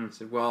 Mm-hmm. I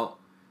say, well,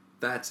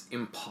 that's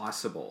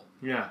impossible.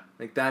 Yeah.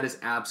 Like, that is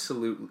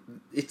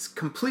it's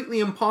completely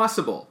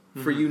impossible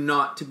for you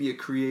not to be a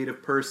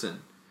creative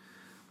person.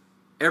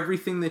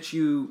 Everything that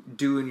you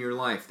do in your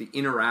life, the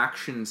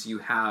interactions you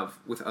have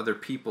with other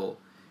people,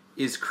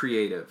 is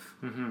creative.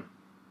 Mm-hmm.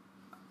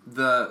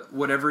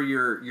 Whatever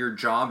your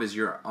job is,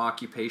 your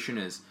occupation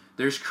is,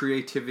 there's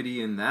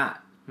creativity in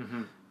that.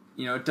 Mm-hmm.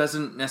 You know, it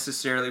doesn't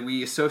necessarily,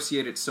 we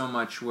associate it so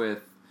much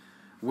with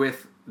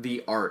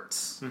the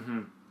arts.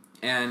 Mm-hmm.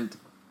 And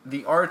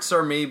the arts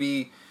are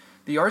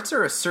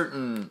a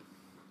certain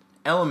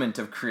element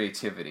of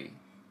creativity.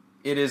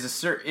 It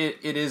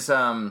is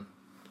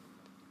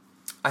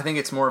I think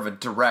it's more of a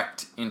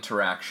direct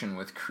interaction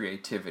with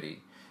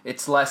creativity.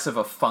 It's less of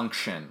a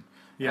function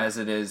as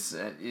it is,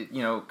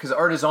 you know, because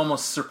art is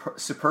almost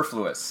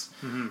superfluous.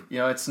 Mm-hmm. You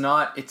know, it's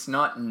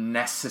not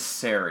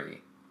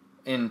necessary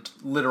in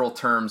literal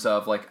terms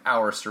of like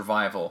our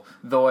survival.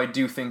 Though I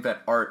do think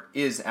that art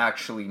is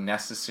actually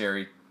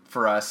necessary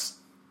for us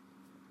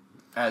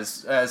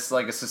as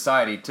like a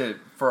society,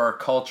 for our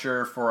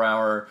culture, for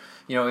our,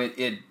 you know,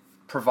 it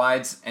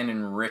provides an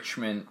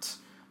enrichment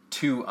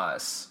to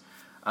us.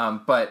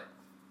 But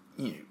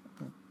you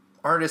know,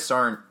 artists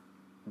aren't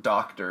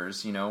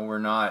doctors, you know, we're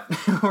not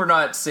we're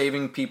not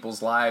saving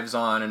people's lives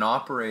on an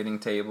operating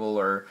table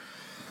or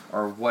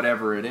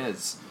whatever it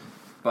is.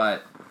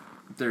 But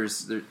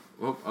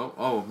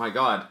oh my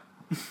God.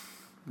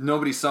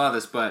 Nobody saw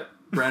this, but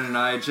Brandon and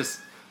I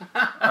just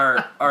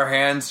our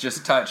hands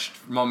just touched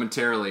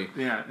momentarily.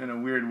 Yeah, in a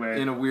weird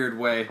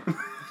way.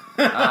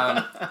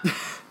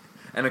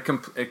 And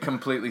it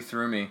completely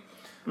threw me.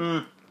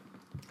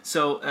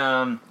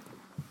 So,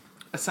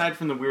 aside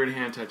from the weird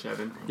hand touch,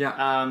 Evan.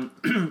 Yeah.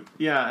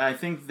 Yeah, I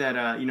think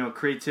that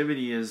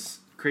creativity is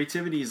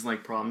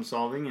like problem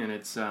solving, and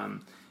it's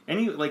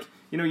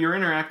you're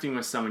interacting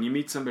with someone, you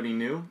meet somebody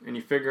new, and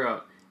you figure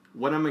out,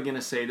 what am I going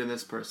to say to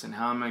this person?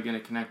 How am I going to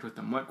connect with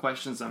them? What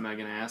questions am I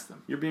going to ask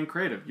them? You're being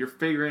creative. You're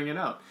figuring it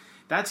out.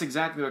 That's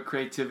exactly what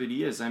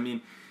creativity is. I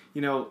mean,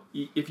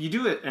 if you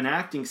do an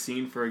acting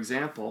scene, for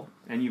example,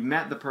 and you've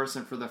met the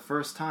person for the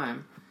first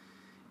time,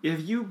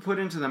 if you put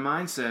into the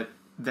mindset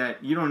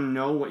that you don't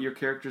know what your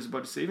character is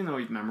about to say, even though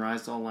you've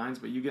memorized all lines,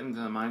 but you get into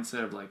the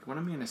mindset of like, what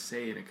am I going to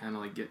say to kind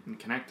of like get and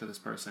connect to this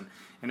person?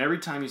 And every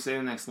time you say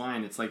the next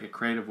line, it's like a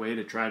creative way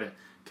to try to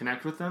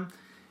connect with them.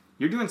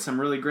 You're doing some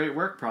really great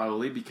work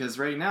probably, because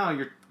right now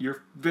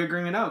you're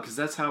figuring it out, because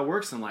that's how it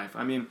works in life.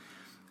 I mean,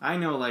 I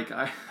know like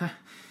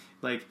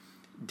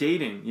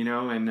dating,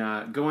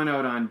 and going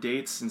out on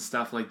dates and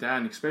stuff like that,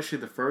 and especially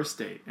the first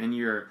date, and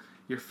you're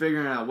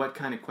figuring out what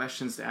kind of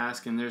questions to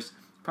ask, and there's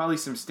probably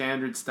some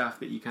standard stuff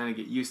that you kind of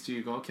get used to.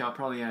 You go, okay, I'll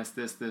probably ask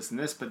this, this, and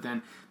this, but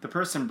then the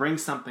person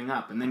brings something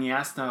up, and then you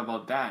ask them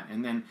about that,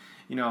 and then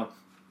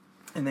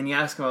and then you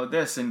ask about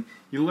this, and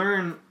you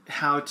learn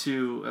how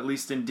to, at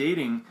least in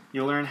dating,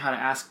 you learn how to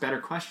ask better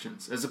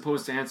questions. As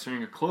opposed to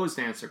answering a closed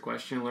answer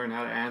question, you learn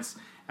how to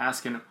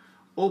ask an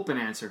open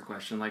answer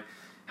question. Like,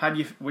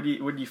 what do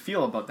you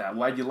feel about that?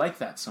 Why do you like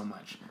that so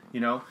much?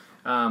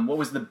 What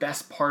was the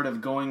best part of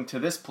going to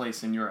this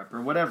place in Europe,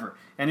 or whatever?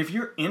 And if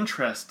you're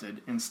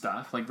interested in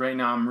stuff, like right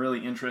now I'm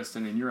really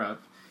interested in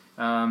Europe,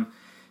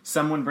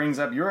 someone brings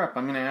up Europe,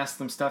 I'm going to ask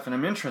them stuff and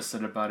I'm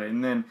interested about it.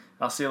 And then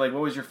I'll say, like,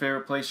 what was your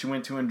favorite place you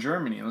went to in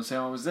Germany? And they'll say,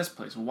 oh, it was this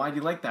place. Well, why do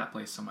you like that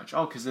place so much?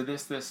 Oh, because of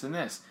this, this, and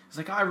this. It's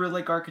like, oh, I really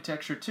like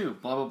architecture too,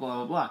 blah, blah, blah,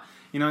 blah, blah.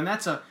 And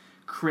that's a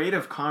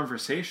creative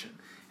conversation.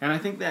 And I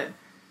think that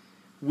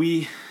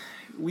we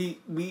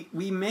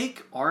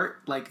make art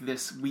like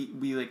this, we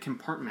like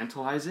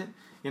compartmentalize it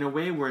in a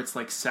way where it's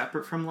like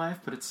separate from life,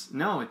 but it's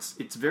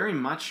very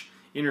much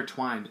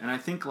intertwined. And I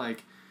think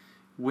like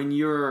when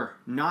you're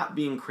not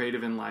being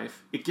creative in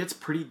life, it gets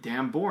pretty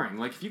damn boring.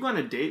 Like if you go on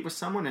a date with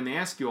someone and they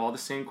ask you all the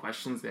same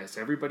questions they ask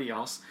everybody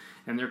else,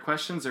 and their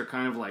questions are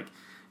kind of like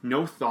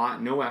no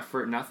thought, no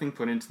effort, nothing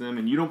put into them,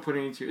 and you don't put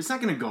any into it, it's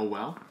not going to go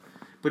well.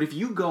 But if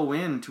you go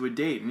into a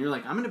date and you're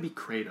like, I'm going to be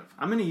creative,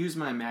 I'm going to use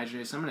my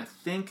imagination, I'm going to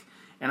think,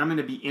 and I'm going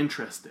to be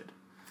interested.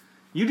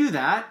 You do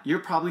that, you're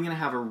probably going to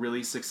have a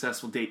really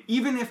successful date,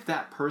 even if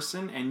that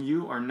person and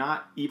you are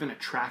not even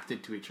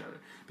attracted to each other.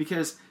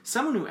 Because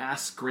someone who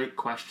asks great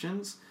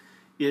questions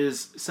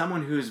is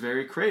someone who is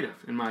very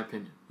creative, in my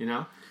opinion,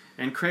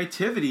 And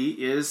creativity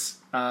is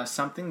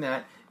something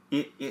that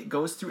it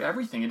goes through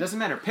everything. It doesn't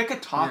matter. Pick a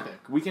topic.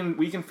 Yeah.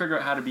 We can figure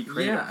out how to be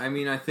creative. Yeah, I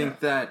mean, I think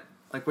that,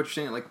 like what you're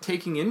saying, like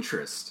taking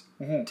interest.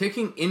 Mm-hmm.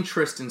 Taking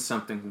interest in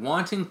something,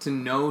 wanting to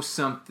know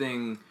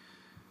something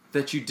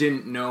that you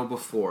didn't know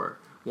before.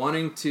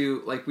 Wanting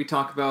to, like we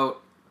talk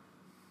about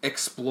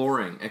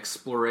exploration.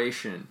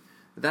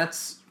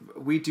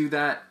 We do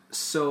that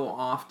so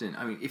often.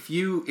 I mean, if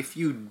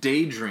you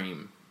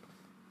daydream,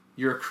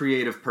 you're a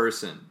creative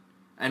person.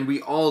 And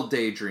we all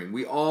daydream.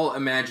 We all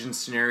imagine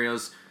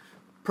scenarios,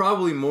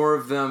 probably more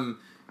of them,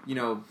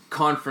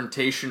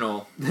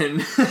 confrontational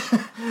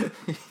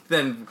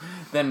than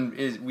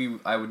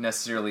I would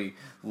necessarily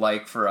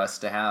like for us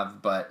to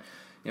have. But,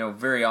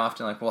 very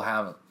often, like, we'll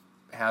have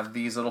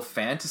these little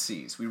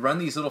fantasies. We run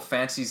these little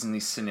fantasies in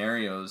these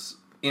scenarios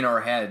in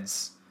our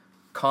heads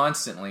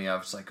constantly. I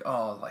was like,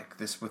 oh, like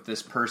this with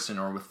this person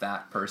or with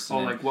that person. Oh,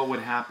 like what would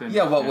happen?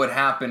 Yeah, what would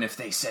happen if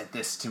they said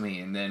this to me?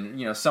 And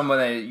then, someone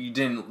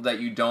that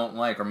you don't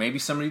like, or maybe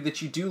somebody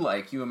that you do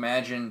like, you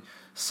imagine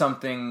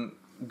something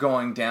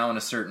going down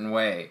a certain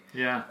way.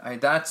 Yeah.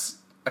 That's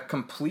a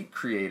complete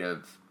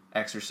creative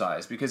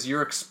exercise, because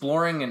you're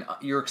exploring an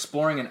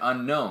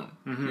unknown.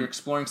 Mm-hmm. You're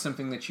exploring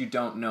something that you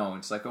don't know.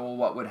 It's like, oh, well,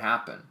 what would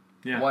happen?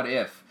 Yeah. What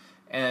if?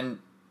 And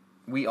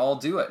we all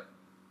do it.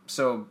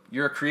 So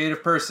you're a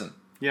creative person.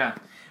 Yeah.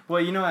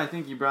 Well, I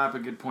think you brought up a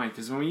good point,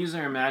 because when we use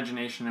our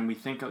imagination and we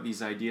think of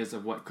these ideas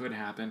of what could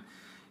happen,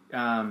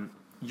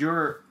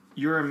 your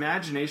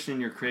imagination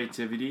and your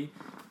creativity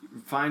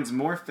finds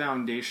more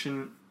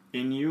foundation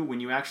in you when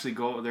you actually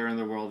go out there in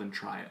the world and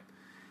try it.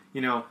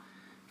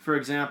 For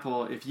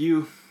example, if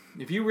you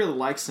really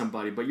like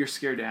somebody, but you're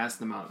scared to ask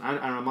them out.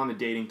 I'm on the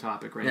dating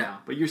topic right now,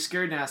 but you're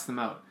scared to ask them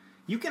out.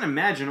 You can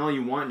imagine all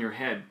you want in your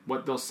head,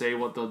 what they'll say,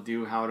 what they'll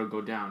do, how it'll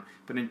go down.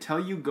 But until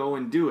you go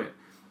and do it,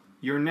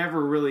 you're never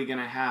really going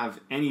to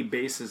have any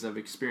basis of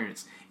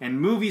experience.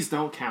 And movies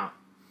don't count.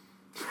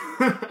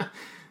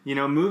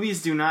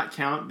 Movies do not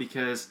count,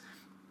 because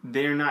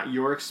they're not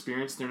your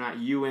experience, they're not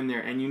you in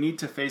there, and you need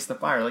to face the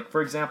fire. Like,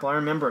 for example, I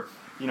remember,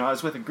 I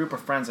was with a group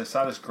of friends, I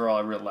saw this girl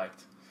I really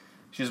liked.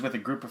 She was with a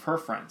group of her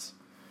friends.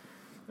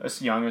 I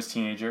was young, I was a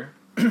teenager,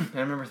 and I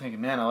remember thinking,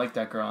 man, I like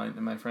that girl, and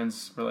my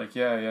friends were like,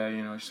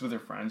 yeah, she's with her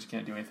friends, you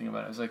can't do anything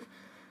about it. I was like,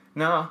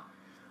 no,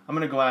 I'm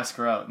going to go ask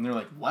her out. And they're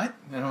like, what?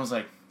 And I was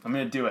like, I'm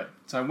going to do it.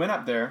 So I went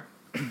up there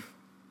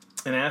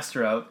and asked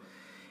her out,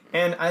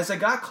 and as I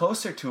got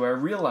closer to her, I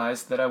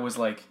realized that I was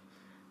like,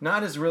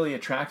 not as really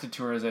attracted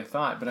to her as I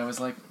thought, but I was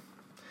like,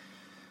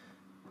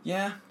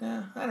 yeah,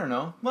 I don't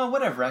know. Well,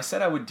 whatever. I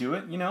said I would do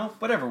it,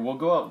 whatever. We'll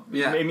go out.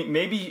 Yeah.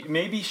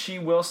 Maybe she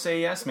will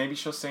say yes. Maybe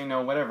she'll say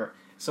no, whatever.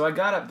 So I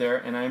got up there,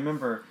 and I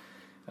remember,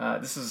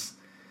 this is,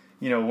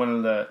 one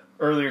of the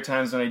earlier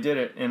times when I did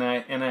it, and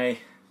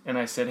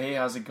I said, hey,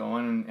 how's it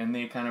going? And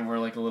they kind of were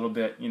like a little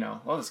bit,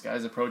 well, this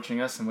guy's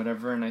approaching us and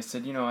whatever. And I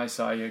said, I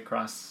saw you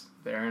across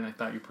there, and I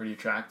thought you're pretty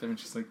attractive. And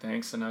she's like,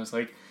 thanks. And I was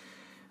like,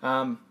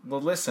 well,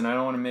 listen, I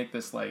don't want to make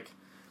this, like,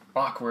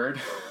 awkward.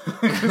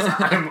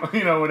 I'm,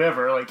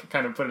 whatever, like,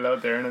 kind of put it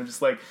out there. And I'm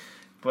just like,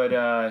 but,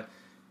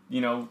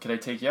 could I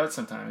take you out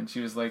sometime? And she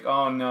was like,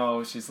 oh,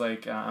 no. She's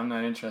like, I'm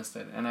not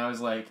interested. And I was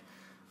like,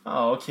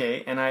 oh,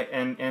 okay. And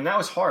and that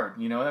was hard,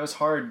 that was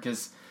hard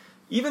because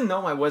even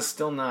though I was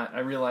still not, I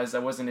realized I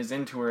wasn't as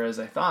into her as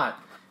I thought,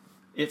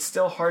 it's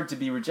still hard to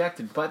be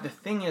rejected. But the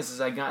thing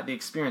is I got the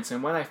experience.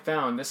 And what I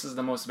found, this is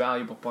the most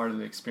valuable part of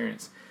the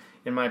experience,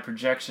 in my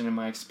projection, in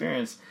my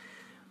experience,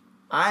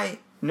 I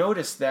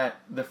noticed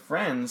that the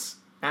friends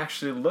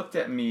actually looked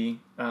at me,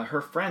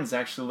 her friends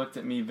actually looked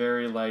at me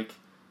very like,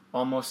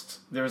 almost,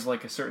 there was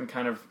like a certain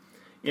kind of,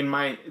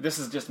 this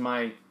is just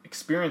my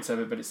experience of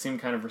it, but it seemed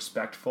kind of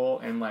respectful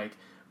and like,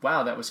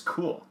 wow, that was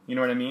cool. You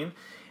know what I mean?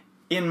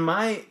 In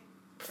my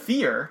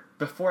fear,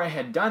 before I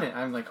had done it,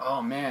 I'm like,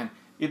 oh man,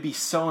 it'd be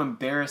so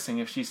embarrassing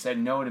if she said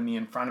no to me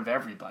in front of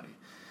everybody.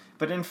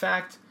 But in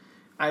fact,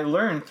 I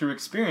learned through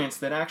experience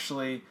that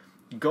actually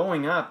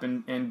going up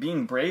and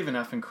being brave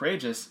enough and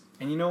courageous,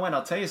 and you know what,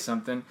 I'll tell you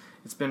something,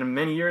 it's been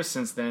many years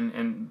since then,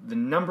 and the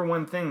number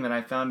one thing that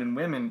I found in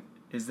women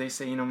is they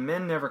say,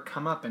 men never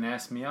come up and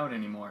ask me out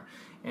anymore.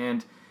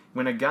 And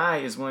when a guy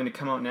is willing to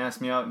come out and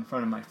ask me out in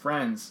front of my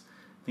friends,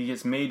 he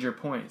gets major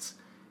points.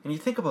 And you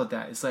think about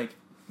that, it's like,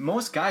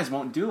 most guys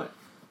won't do it,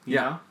 you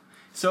know?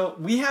 So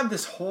we have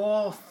this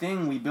whole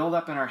thing we build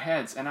up in our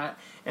heads, and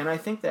I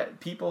think that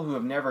people who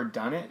have never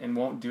done it and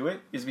won't do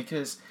it is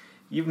because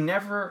you've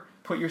never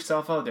put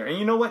yourself out there. And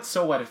you know what?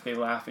 So what if they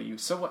laugh at you?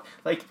 So what?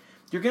 Like,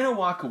 you're going to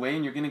walk away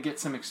and you're going to get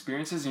some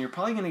experiences, and you're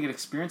probably going to get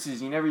experiences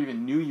you never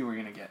even knew you were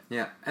going to get.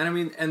 Yeah,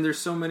 and there's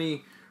so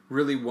many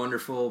really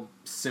wonderful,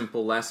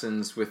 simple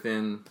lessons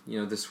within,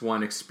 this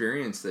one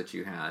experience that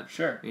you had.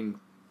 Sure.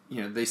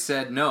 They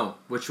said no,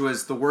 which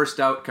was the worst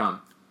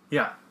outcome.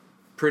 Yeah.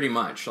 Pretty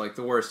much, like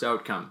the worst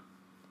outcome.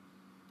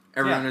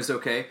 Everyone is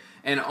okay.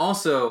 And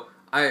also,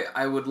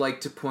 I would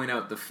like to point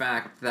out the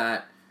fact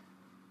that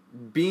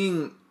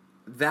being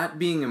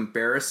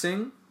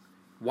embarrassing,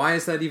 why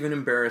is that even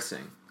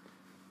embarrassing?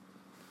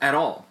 At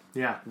all.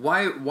 Yeah.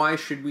 Why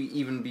should we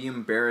even be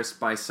embarrassed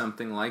by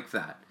something like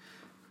that?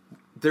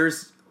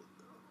 There's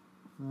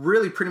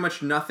really pretty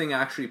much nothing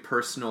actually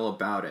personal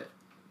about it.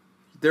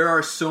 There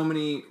are so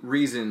many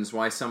reasons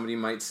why somebody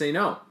might say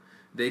no.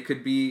 They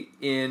could be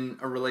in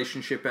a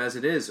relationship as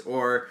it is,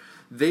 or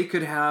they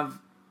could have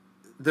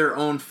their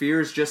own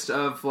fears just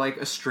of like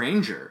a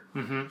stranger.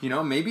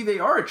 Mm-hmm. Maybe they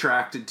are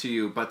attracted to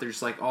you, but they're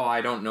just like, oh,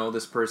 I don't know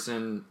this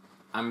person,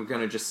 I'm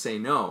gonna just say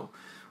no.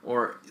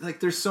 Or like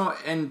there's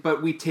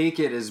but we take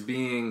it as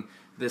being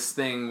this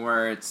thing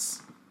where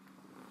it's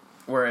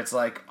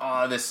like,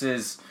 oh, this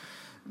is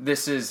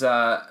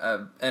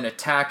an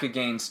attack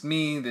against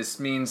me. This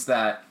means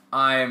that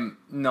I'm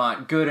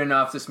not good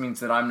enough. This means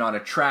that I'm not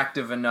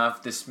attractive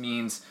enough. This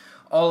means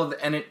all of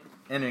and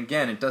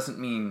again, it doesn't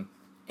mean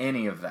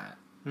any of that.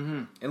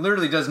 Mm-hmm. It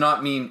literally does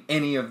not mean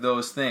any of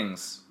those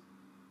things,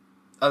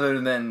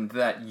 other than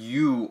that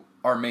you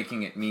are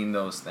making it mean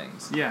those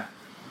things. Yeah.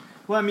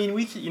 Well,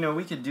 we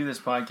could do this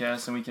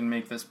podcast and we can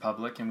make this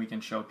public and we can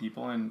show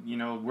people, and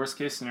worst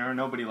case scenario,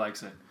 nobody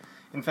likes it.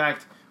 In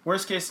fact,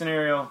 worst case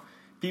scenario,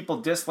 people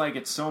dislike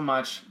it so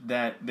much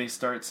that they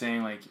start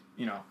saying like,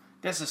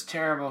 this is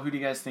terrible, who do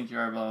you guys think you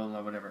are, blah, blah,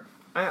 blah, whatever.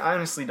 I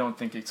honestly don't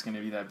think it's going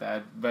to be that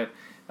bad, but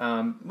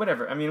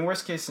whatever.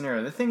 Worst case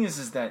scenario. The thing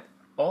is that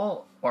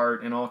all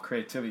art and all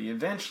creativity,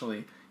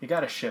 eventually, you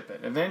got to ship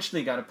it.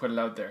 Eventually, you got to put it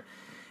out there.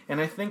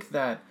 And I think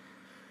that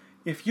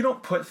if you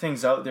don't put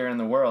things out there in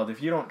the world,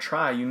 if you don't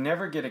try, you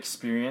never get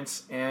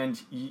experience,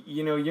 and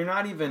you're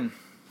not even,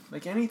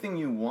 like, anything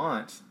you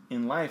want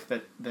in life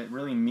that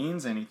really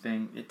means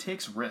anything, it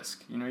takes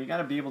risk. You got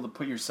to be able to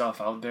put yourself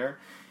out there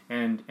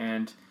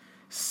and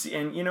see,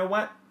 and you know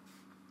what?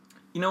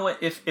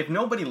 If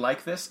nobody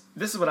liked this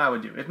is what I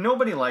would do. If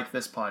nobody liked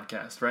this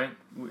podcast, right?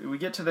 We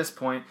get to this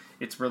point,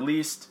 it's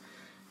released,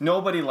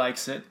 nobody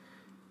likes it,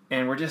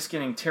 and we're just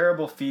getting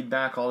terrible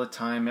feedback all the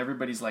time.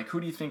 Everybody's like,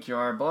 who do you think you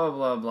are? Blah,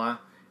 blah, blah.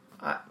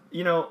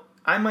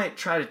 I might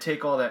try to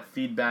take all that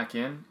feedback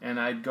in, and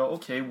I'd go,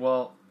 okay,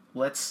 well,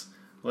 let's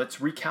let's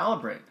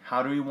recalibrate.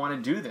 How do we want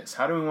to do this?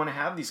 How do we want to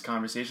have these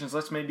conversations?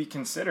 Let's maybe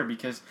consider,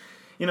 because,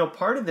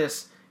 part of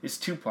this is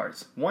two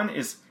parts. One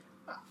is,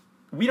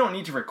 we don't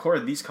need to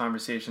record these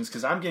conversations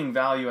because I'm getting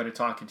value out of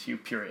talking to you,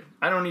 period.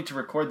 I don't need to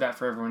record that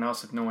for everyone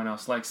else if no one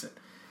else likes it.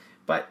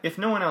 But if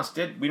no one else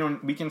did,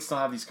 we can still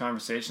have these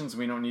conversations.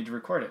 We don't need to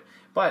record it.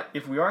 But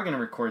if we are going to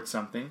record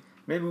something,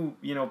 maybe,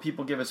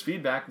 people give us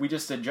feedback, we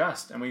just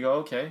adjust and we go,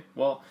 okay,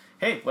 well,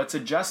 hey, let's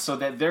adjust so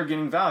that they're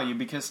getting value,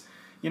 because,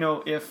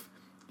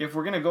 if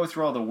we're going to go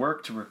through all the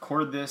work to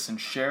record this and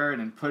share it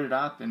and put it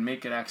up and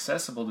make it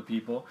accessible to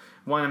people,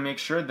 we want to make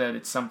sure that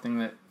it's something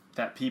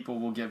that people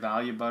will get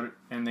value about it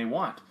and they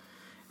want.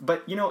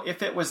 But,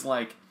 if it was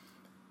like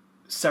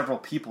several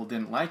people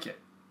didn't like it,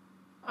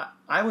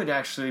 I would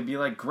actually be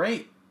like,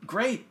 great,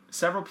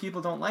 several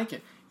people don't like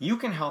it. You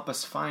can help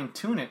us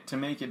fine-tune it to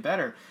make it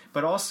better.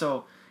 But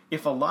also,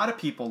 if a lot of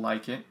people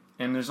like it,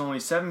 and there's only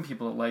 7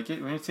 people that like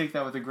it, we're going to take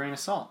that with a grain of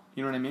salt.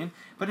 You know what I mean?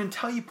 But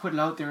until you put it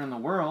out there in the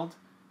world,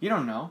 you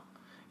don't know.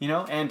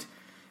 And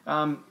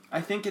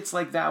I think it's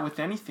like that with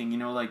anything,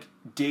 like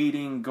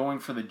dating, going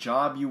for the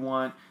job you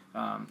want,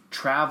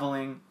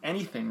 traveling,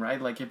 anything,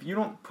 right? Like if you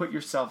don't put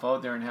yourself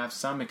out there and have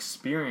some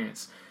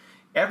experience,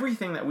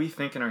 everything that we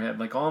think in our head,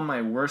 like all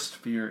my worst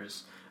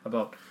fears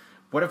about,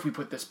 what if we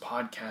put this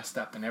podcast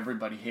up and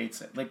everybody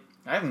hates it? Like,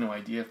 I have no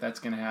idea if that's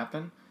going to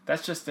happen.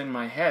 That's just in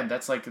my head.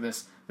 That's like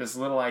this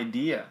little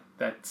idea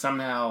that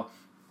somehow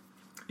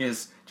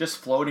is just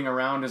floating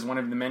around as one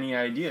of the many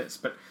ideas.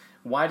 But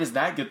why does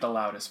that get the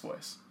loudest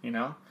voice,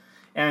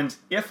 And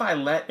if I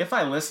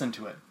listen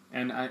to it,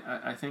 and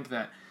I think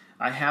that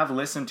I have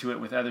listened to it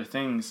with other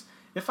things,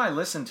 if I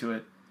listen to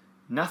it,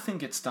 nothing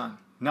gets done.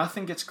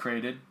 Nothing gets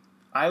created.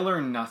 I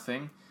learn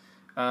nothing.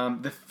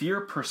 The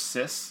fear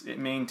persists. It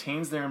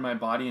maintains there in my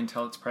body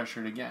until it's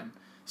pressured again.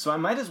 So I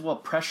might as well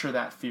pressure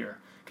that fear,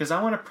 because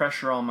I want to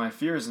pressure all my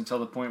fears until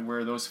the point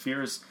where those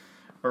fears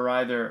are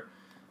either,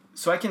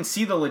 so I can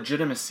see the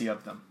legitimacy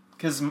of them.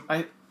 Because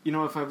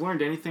if I've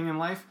learned anything in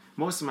life,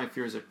 most of my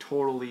fears are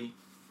totally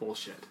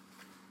bullshit.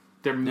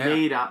 They're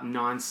made up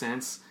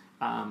nonsense.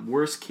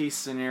 Worst case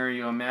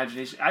scenario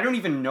imagination. I don't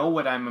even know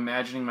what I'm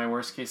imagining my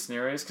worst case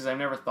scenario is, because I've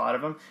never thought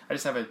of them. I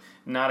just have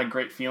not a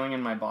great feeling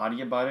in my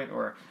body about it,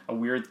 or a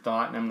weird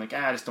thought, and I'm like,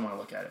 I just don't want to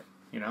look at it,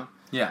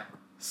 Yeah.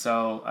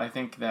 So I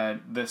think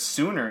that the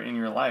sooner in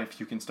your life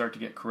you can start to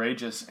get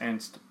courageous,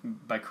 and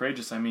by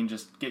courageous I mean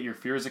just get your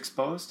fears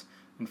exposed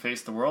and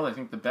face the world, I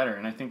think the better.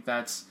 And I think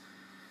that's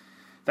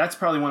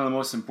probably one of the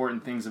most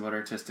important things about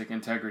artistic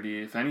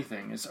integrity, if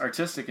anything, is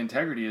artistic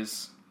integrity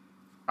is,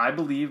 I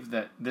believe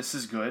that this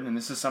is good and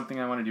this is something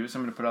I want to do, so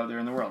I'm going to put out there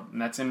in the world. And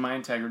that's in my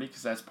integrity,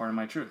 because that's part of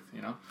my truth,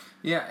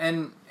 Yeah,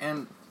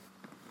 and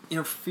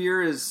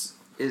fear is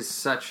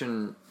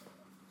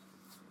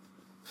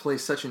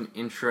plays such an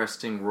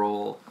interesting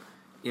role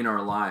in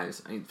our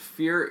lives. I mean,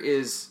 fear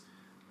is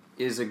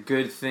a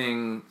good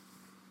thing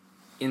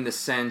in the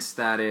sense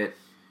that it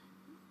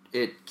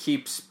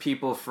keeps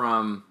people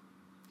from,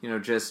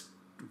 just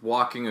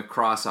walking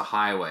across a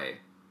highway.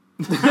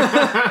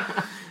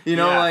 You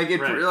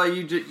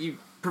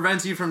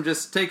prevents you from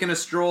just taking a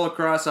stroll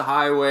across a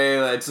highway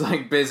that's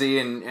like busy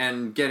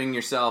and getting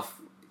yourself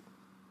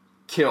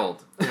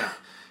killed.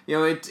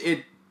 Yeah.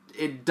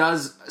 It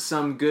does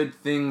some good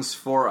things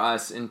for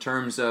us in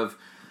terms of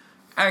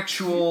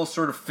actual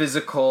sort of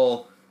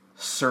physical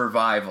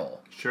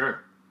survival.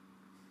 Sure.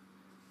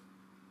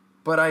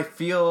 But I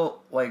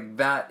feel like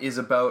that is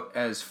about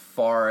as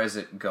far as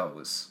it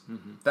goes.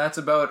 Mm-hmm. That's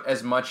about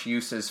as much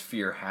use as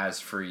fear has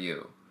for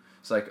you.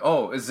 It's like,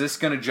 oh, is this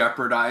going to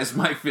jeopardize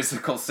my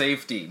physical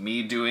safety,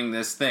 me doing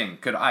this thing?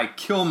 Could I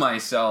kill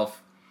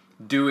myself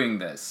doing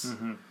this?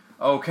 Mm-hmm.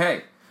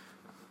 Okay,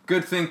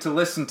 good thing to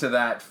listen to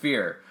that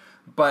fear.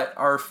 But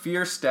our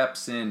fear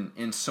steps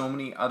in so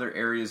many other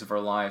areas of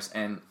our lives,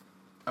 and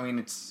I mean,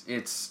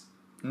 it's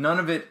none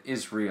of it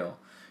is real.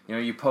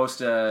 You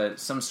post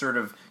some sort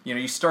of,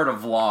 you start a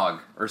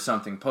vlog or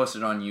something, post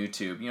it on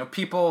YouTube.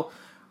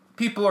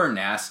 People are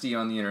nasty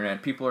on the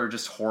internet. People are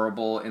just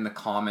horrible in the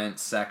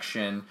comments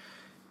section.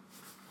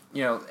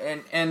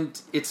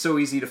 And it's so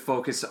easy to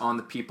focus on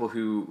the people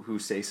who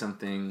say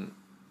something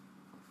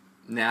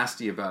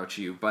nasty about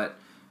you, but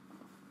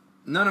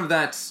none of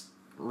that's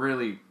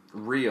really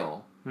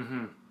real.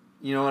 Mm-hmm.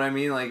 You know what I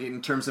mean? Like, in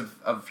terms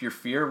of your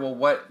fear,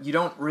 well, you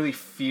don't really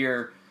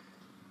fear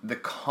the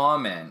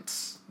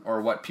comments or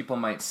what people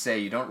might say.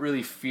 You don't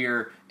really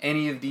fear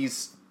any of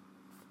these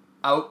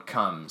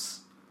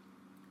outcomes,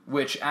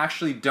 which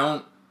actually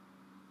don't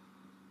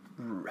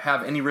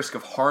have any risk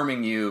of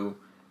harming you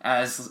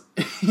as,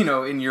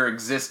 in your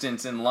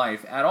existence in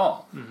life at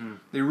all. Mm-hmm.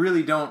 They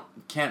really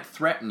can't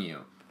threaten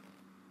you.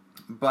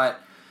 But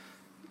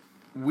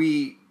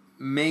we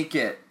make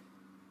it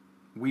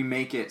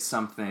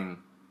something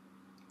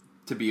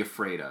to be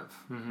afraid of.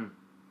 Mm-hmm.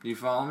 Do you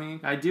follow me?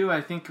 I do.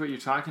 I think what you're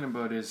talking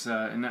about is,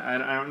 and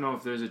I don't know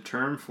if there's a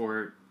term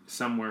for it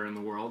somewhere in the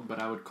world, but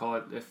I would call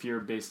it a fear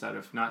based out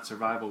of, not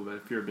survival, but a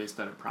fear based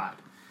out of pride.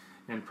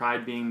 And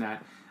pride being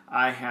that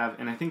I have,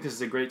 and I think this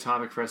is a great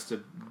topic for us to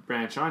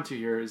branch onto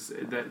here, is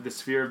that the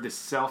sphere of this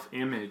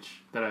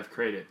self-image that I've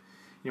created.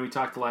 We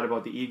talked a lot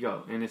about the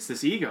ego, and it's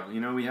this ego.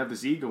 We have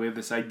this ego, we have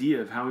this idea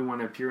of how we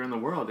want to appear in the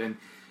world, and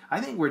I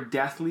think we're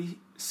deathly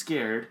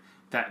scared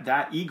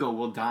that ego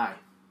will die.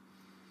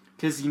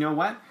 Because you know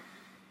what?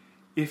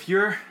 If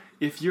you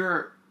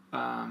appear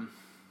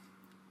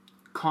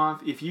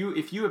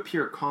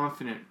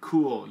confident,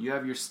 cool, you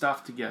have your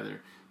stuff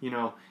together,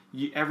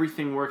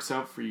 everything works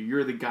out for you,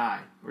 you're the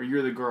guy or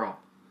you're the girl,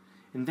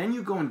 and then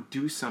you go and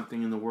do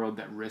something in the world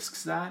that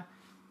risks that,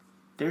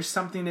 there's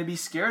something to be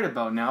scared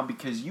about now,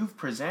 because you've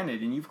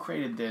presented and you've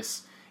created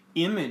this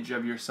image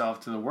of yourself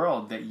to the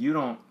world that you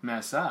don't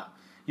mess up,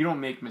 you don't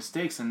make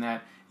mistakes, and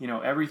that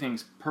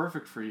everything's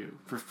perfect for you.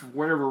 For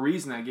whatever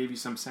reason, that gave you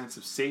some sense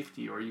of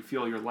safety, or you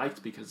feel you're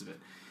liked because of it.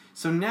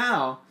 So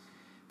now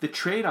the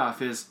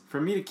trade-off is,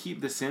 for me to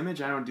keep this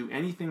image, I don't do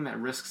anything that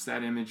risks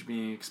that image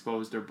being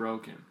exposed or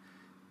broken.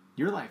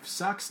 Your life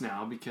sucks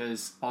now,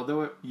 because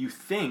although you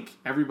think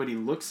everybody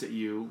looks at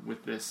you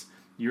with this,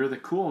 you're the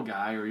cool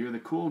guy or you're the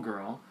cool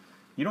girl,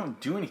 you don't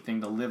do anything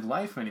to live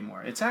life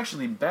anymore. It's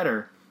actually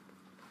better.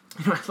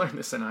 I learned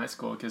this in high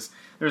school, because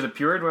there's a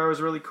period where I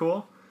was really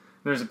cool,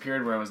 there's a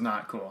period where I was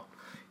not cool.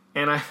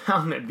 And I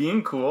found that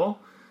being cool,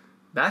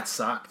 that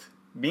sucked.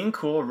 Being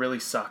cool really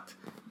sucked.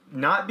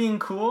 Not being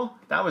cool,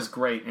 that was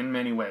great in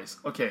many ways.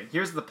 Okay,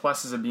 here's the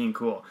pluses of being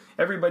cool.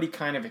 Everybody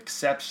kind of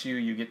accepts you.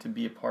 You get to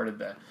be a part of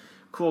the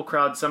cool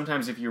crowd.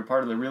 Sometimes if you're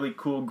part of the really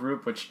cool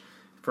group, which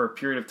for a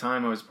period of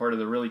time I was part of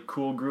the really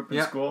cool group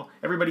in school,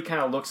 everybody kind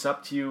of looks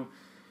up to you.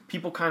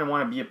 People kind of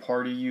want to be a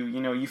part of you.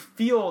 You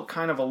feel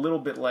kind of a little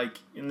bit like,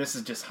 and this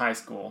is just high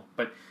school,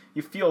 but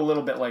you feel a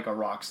little bit like a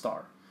rock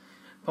star.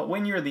 But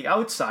when you're the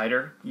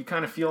outsider, you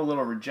kind of feel a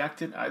little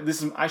rejected.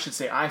 I should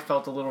say I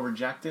felt a little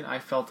rejected. I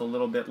felt a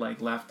little bit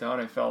like left out.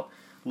 I felt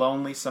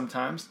lonely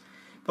sometimes.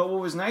 But what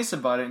was nice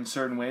about it in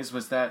certain ways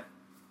was that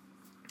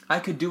I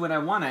could do what I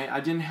want. I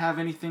didn't have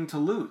anything to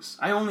lose.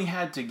 I only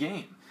had to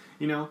gain.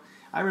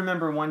 I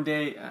remember one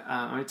day,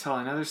 I'm going to tell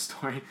another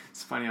story.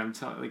 It's funny, I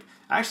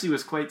actually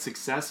was quite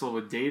successful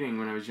with dating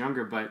when I was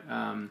younger, but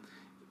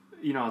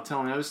I'll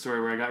tell another story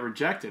where I got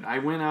rejected. I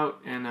went out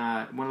and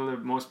one of the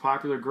most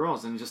popular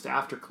girls, and just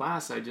after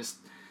class, I just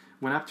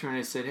went up to her and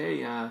I said,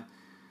 "Hey, I'd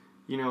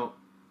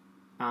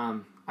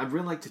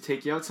really like to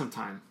take you out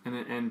sometime."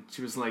 And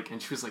she was like,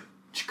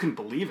 she couldn't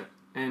believe it.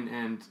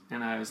 And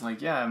I was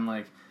like, "Yeah." I'm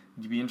like,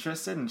 "Would you be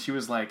interested?" And she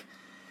was like,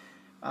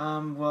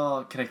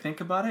 "Well, can I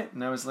think about it?"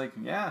 And I was like,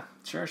 "Yeah,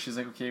 sure." She's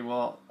like, "Okay,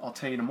 well, I'll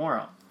tell you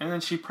tomorrow." And then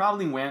she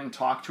probably went and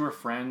talked to her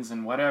friends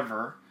and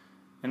whatever.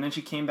 And then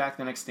she came back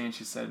the next day and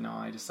she said, "No,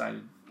 I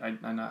decided I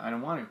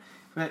don't want to."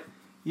 But,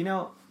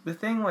 the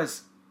thing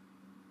was,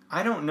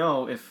 I don't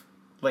know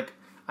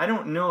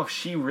if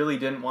she really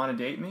didn't want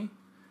to date me.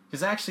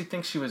 Because I actually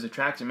think she was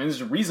attractive. And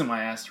there's a reason why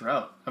I asked her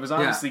out. I was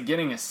obviously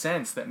getting a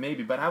sense that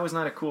maybe, but I was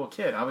not a cool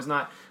kid. I was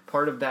not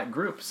part of that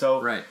group.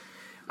 So right.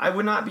 I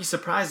would not be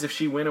surprised if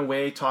she went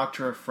away, talked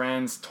to her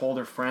friends, told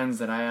her friends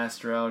that I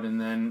asked her out,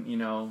 and then,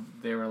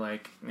 they were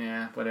like,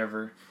 "Yeah,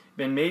 whatever."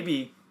 Then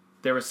maybe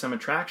there was some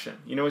attraction.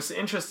 It's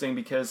interesting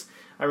because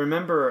I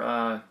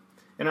remember,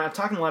 and I'm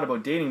talking a lot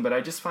about dating, but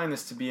I just find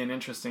this to be an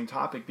interesting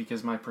topic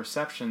because my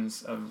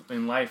perceptions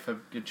in life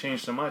have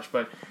changed so much.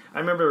 But I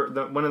remember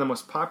one of the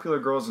most popular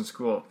girls in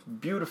school,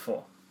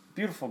 beautiful,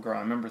 beautiful girl.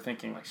 I remember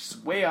thinking, like,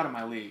 she's way out of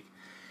my league.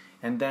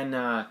 And then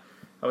I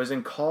was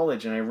in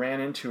college and I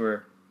ran into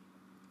her,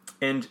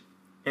 and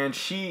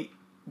she,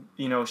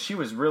 she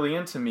was really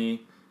into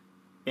me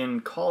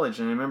in college.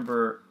 And I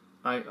remember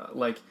I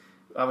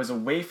was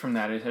away from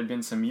that. It had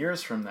been some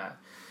years from that.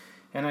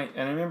 And I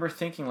remember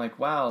thinking, like,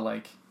 wow,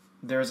 like,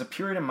 there's a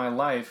period in my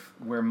life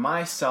where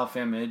my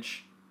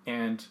self-image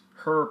and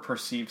her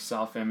perceived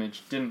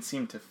self-image didn't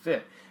seem to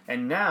fit.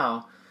 And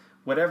now,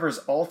 whatever's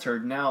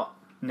altered, now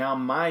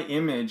my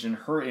image and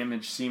her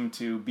image seem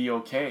to be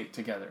okay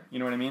together. You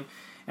know what I mean?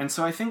 And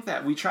so I think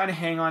that we try to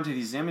hang on to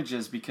these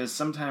images because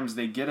sometimes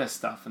they get us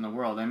stuff in the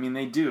world. I mean,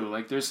 they do.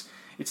 Like,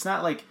 it's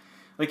not like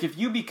if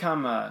you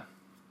become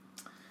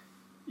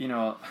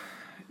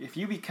if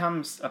you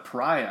become a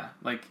pariah,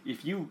 like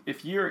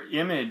if your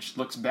image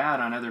looks bad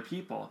on other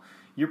people,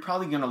 you're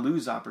probably going to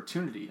lose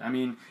opportunity. I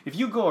mean, if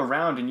you go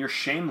around and you're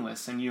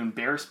shameless and you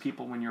embarrass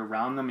people when you're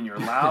around them and you're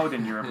loud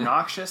and you're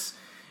obnoxious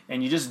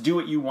and you just do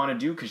what you want to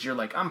do because you're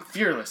like, "I'm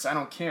fearless, I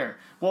don't care."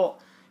 Well,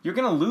 you're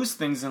going to lose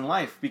things in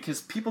life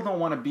because people don't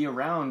want to be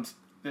around.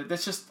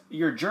 That's just,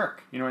 you're a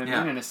jerk, you know what I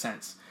mean, in a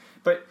sense.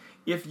 But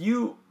if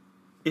you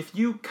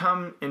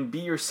come and be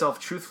yourself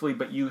truthfully,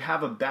 but you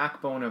have a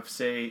backbone of,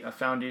 say, a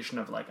foundation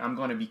of, like, I'm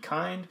going to be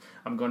kind,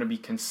 I'm going to be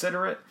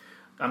considerate,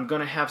 I'm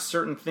going to have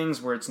certain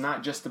things where it's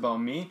not just about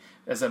me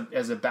as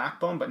a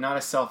backbone, but not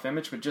a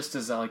self-image, but just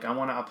as I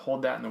want to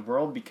uphold that in the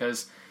world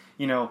because,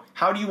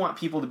 how do you want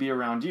people to be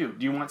around you?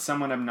 Do you want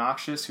someone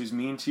obnoxious who's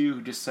mean to you,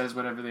 who just says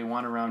whatever they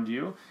want around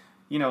you?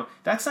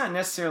 That's not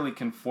necessarily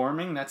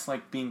conforming. That's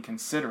like being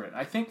considerate.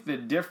 I think the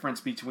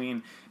difference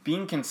between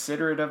being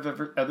considerate of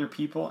other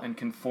people and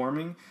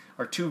conforming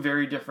are two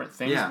very different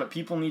things. Yeah. But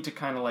people need to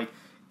kind of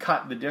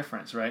cut the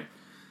difference, right?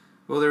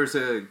 Well, there's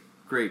a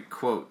great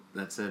quote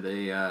that said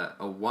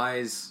a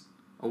wise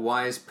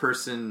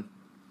person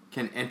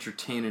can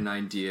entertain an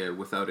idea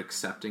without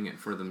accepting it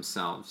for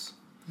themselves.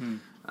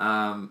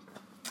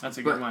 That's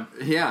a good one.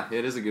 Yeah,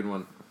 it is a good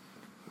one.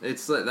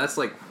 That's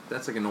like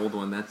an old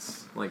one.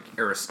 That's like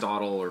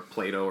Aristotle or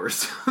Plato or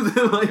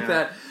something like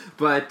that.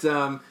 But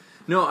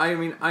no, I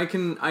mean I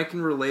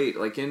can relate.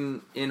 Like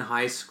in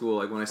high school,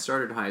 like when I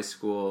started high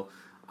school,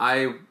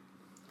 I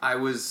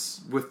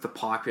was with the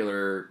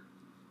popular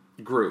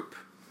group,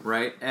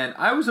 right? And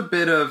I was a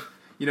bit of,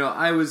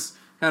 I was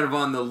kind of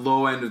on the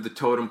low end of the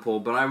totem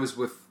pole, but I was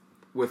with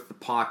the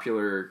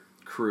popular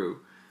crew,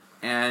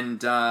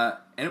 and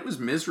it was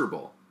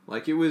miserable.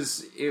 Like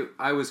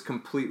I was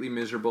completely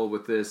miserable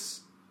with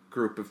this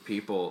group of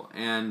people,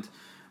 and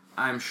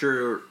I'm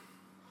sure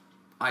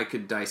I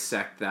could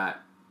dissect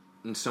that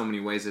in so many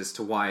ways as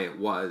to why it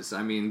was.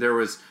 I mean, there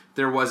was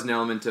an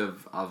element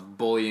of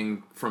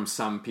bullying from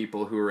some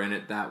people who were in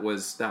it. That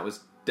was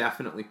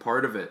definitely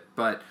part of it,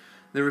 but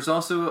there was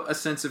also a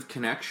sense of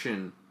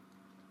connection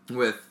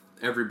with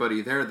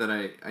everybody there that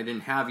I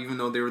didn't have, even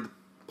though they were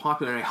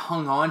popular. And I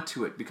hung on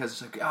to it because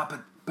it's like,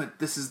 but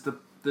this is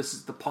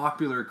the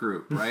popular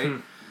group, right?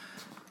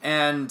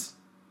 and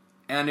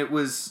it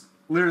was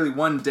literally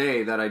one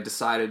day that I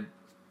decided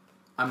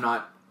I'm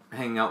not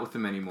hanging out with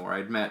them anymore.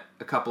 I'd met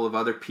a couple of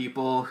other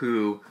people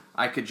who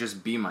I could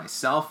just be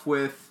myself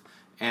with,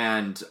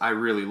 and I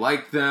really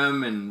liked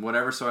them and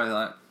whatever. So I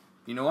thought,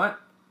 you know what?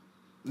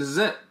 This is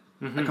it.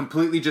 I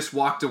completely just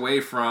walked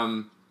away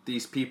from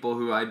these people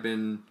who I'd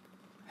been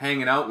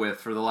hanging out with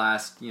for the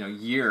last,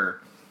 year,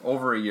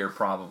 over a year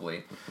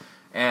probably,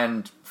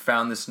 and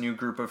found this new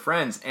group of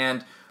friends.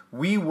 And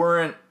we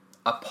weren't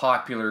a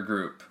popular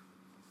group.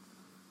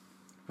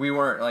 We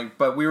weren't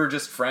but we were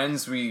just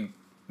friends. We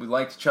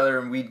liked each other,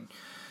 and we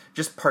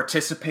just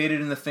participated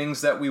in the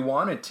things that we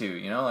wanted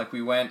to. Like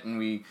we went and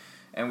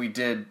we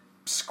did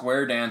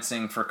square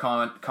dancing for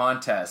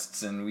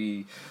contests, and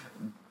we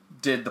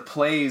did the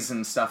plays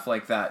and stuff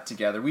like that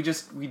together. We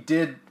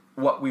did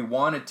what we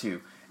wanted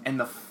to. And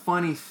the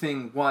funny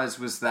thing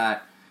was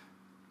that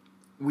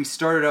we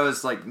started out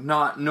as like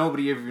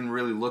nobody even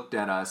really looked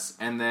at us,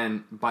 and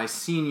then by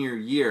senior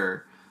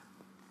year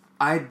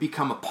I'd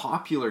become a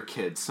popular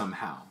kid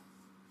somehow.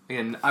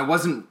 And I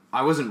wasn't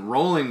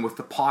rolling with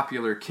the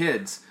popular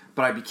kids,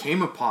 but I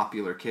became a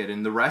popular kid,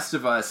 and the rest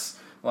of us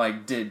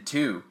did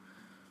too.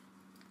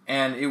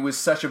 And it was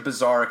such a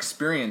bizarre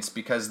experience,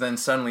 because then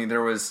suddenly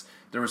there was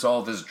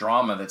all this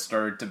drama that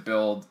started to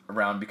build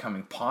around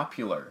becoming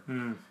popular.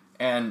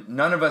 And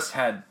none of us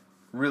had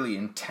really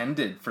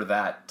intended for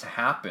that to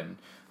happen,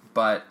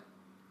 but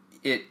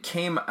it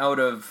came out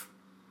of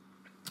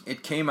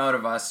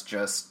us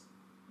just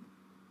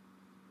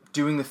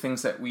doing the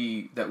things that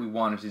we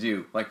wanted to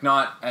do. Like,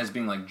 not as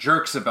being like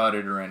jerks about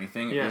it or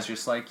anything. It was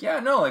just like,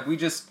 we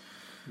just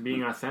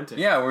being authentic.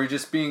 Yeah, we're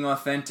just being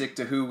authentic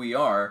to who we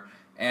are,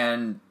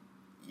 and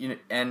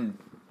and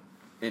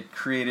it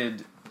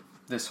created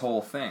this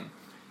whole thing.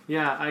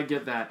 Yeah, I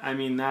get that. I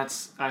mean,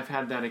 I've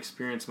had that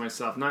experience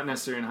myself, not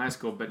necessarily in high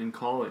school, but in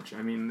college.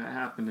 I mean, that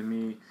happened to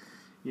me.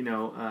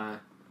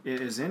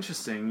 It is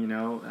interesting,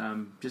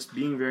 just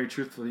being very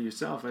truthful to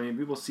yourself. I mean,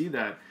 people see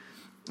that.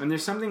 And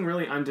there's something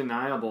really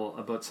undeniable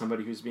about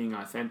somebody who's being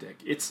authentic.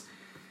 It's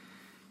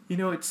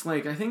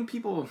like, I think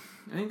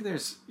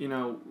there's,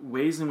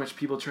 ways in which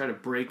people try to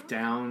break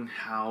down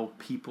how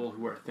people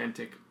who are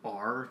authentic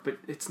are, but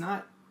it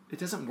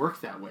doesn't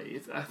work that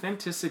way.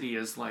 Authenticity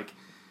is like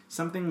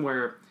something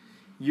where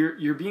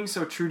you're being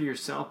so true to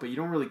yourself, but you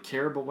don't really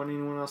care about what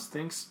anyone else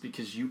thinks,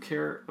 because you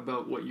care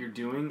about what you're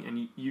doing,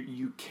 and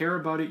you care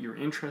about it, you're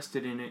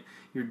interested in it,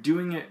 you're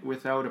doing it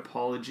without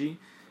apology.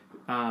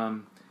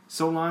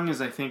 So long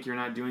as I think you're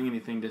not doing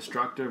anything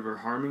destructive or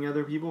harming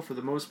other people, for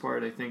the most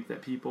part, I think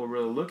that people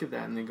really look at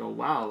that and they go,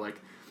 wow,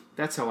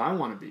 that's how I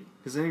want to be.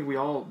 Because I think we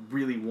all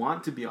really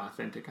want to be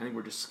authentic. I think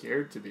we're just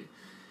scared to be.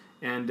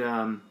 And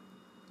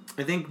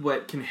I think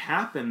what can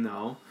happen,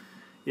 though,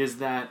 is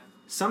that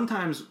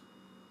sometimes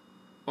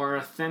our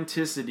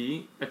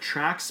authenticity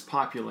attracts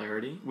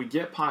popularity. We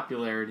get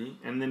popularity,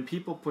 and then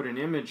people put an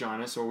image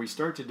on us, or we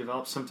start to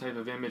develop some type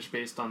of image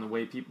based on the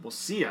way people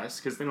see us,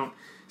 because they don't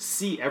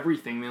see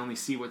everything, they only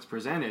see what's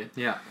presented.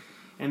 Yeah.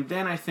 And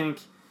then I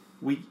think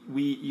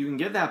you can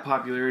get that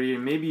popularity,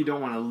 and maybe you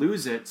don't want to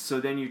lose it, so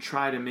then you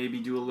try to maybe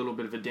do a little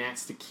bit of a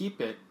dance to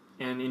keep it,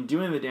 and in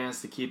doing the dance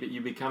to keep it,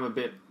 you become a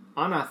bit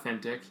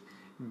unauthentic,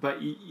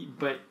 but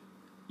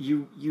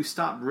you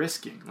stop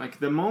risking. Like,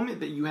 the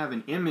moment that you have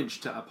an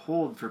image to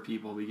uphold for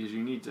people, because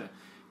you need to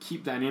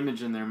keep that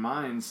image in their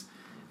minds,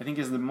 I think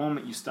is the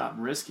moment you stop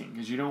risking,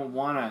 because you don't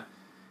want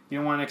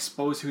to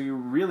expose who you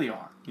really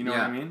are. You know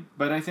what I mean?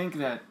 But I think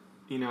that,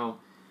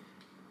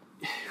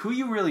 who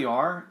you really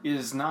are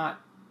is not,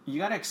 you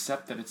got to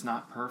accept that it's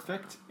not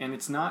perfect, and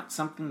it's not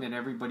something that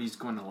everybody's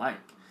going to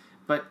like.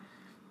 But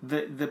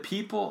the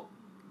people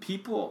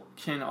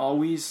can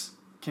always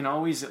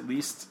at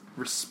least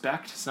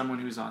respect someone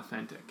who's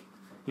authentic.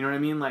 You know what I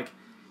mean? Like,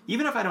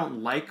 even if I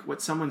don't like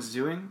what someone's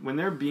doing, when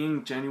they're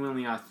being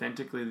genuinely,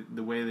 authentically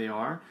the way they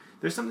are,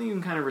 there's something you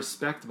can kind of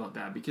respect about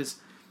that, because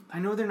I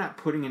know they're not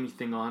putting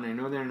anything on. I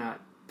know they're not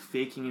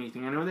faking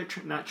anything. I know they're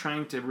not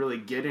trying to really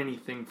get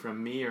anything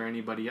from me or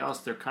anybody else.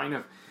 They're kind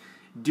of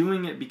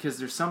doing it because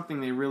there's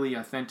something they really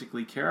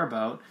authentically care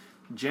about,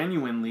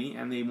 genuinely,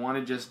 and they want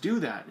to just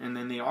do that. And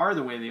then they are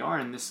the way they are,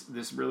 and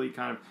this really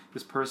kind of,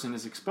 this person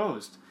is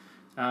exposed.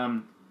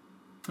 And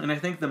I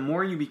think the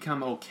more you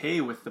become okay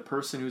with the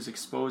person who's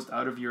exposed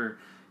out of your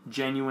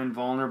genuine,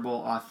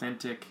 vulnerable,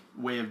 authentic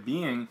way of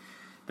being,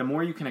 the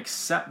more you can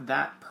accept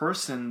that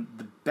person,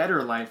 the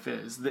better life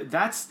is.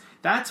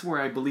 That's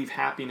where I believe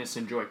happiness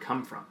and joy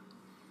come from.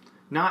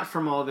 Not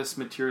from all this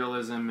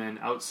materialism and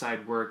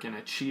outside work and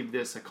achieve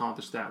this,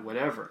 accomplish that,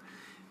 whatever.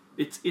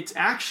 It's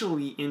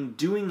actually in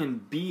doing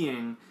and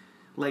being,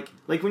 like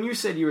when you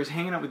said you were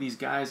hanging out with these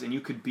guys and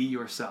you could be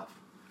yourself.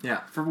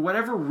 Yeah. For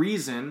whatever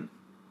reason,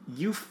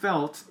 you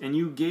felt and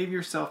you gave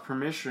yourself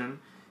permission.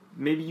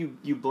 Maybe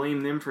you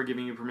blame them for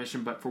giving you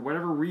permission, but for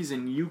whatever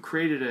reason, you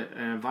created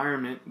an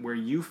environment where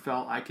you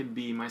felt I could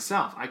be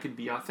myself. I could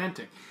be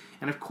authentic.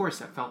 And of course,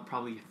 that felt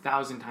probably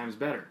 1,000 times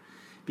better.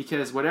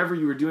 Because whatever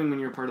you were doing when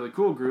you were part of the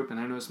cool group, and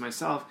I noticed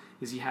myself,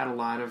 is you had a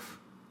lot of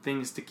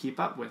things to keep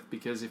up with.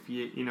 Because if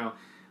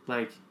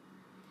I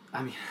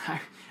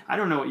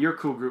don't know what your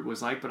cool group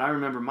was like, but I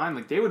remember mine,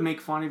 like, they would make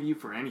fun of you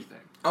for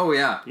anything. Oh,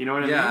 yeah. You know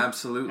what I mean? Yeah,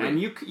 absolutely.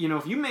 And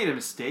if you made a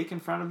mistake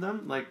in front of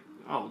them, like,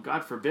 oh,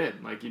 God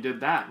forbid, like, you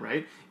did that,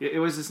 right? It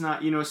was just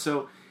not,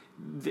 so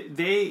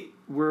they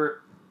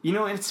were, and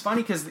it's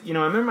funny because, I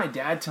remember my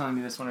dad telling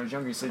me this when I was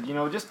younger. He said,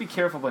 just be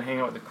careful to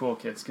hang out with the cool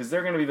kids, because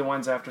they're going to be the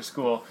ones after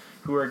school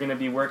who are going to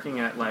be working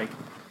at, like,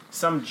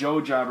 some Joe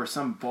job or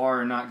some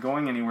bar and not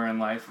going anywhere in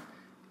life.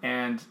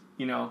 And,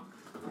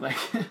 like,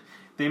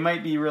 they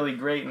might be really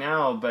great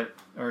now,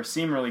 or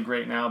seem really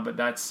great now, but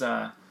that's,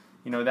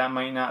 that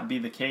might not be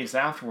the case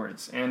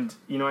afterwards. And,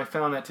 I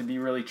found that to be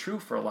really true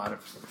for a lot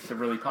of the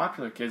really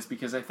popular kids,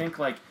 because I think,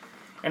 like,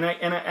 and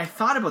I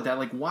thought about that,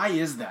 like, why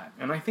is that?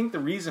 And I think the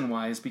reason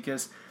why is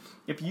because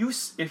if you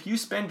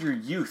spend your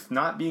youth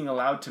not being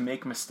allowed to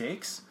make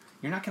mistakes,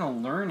 you're not going to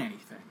learn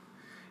anything.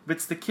 If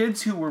it's the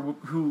kids who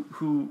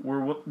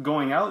were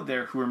going out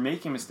there who are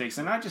making mistakes,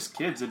 and not just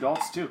kids,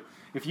 adults too.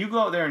 If you go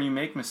out there and you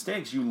make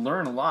mistakes, you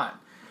learn a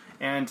lot.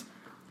 And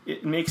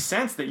it makes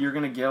sense that you're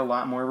going to get a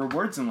lot more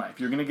rewards in life.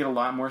 You're going to get a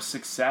lot more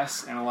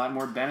success and a lot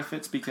more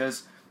benefits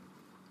because,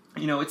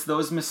 it's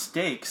those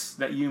mistakes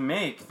that you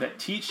make that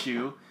teach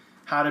you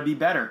how to be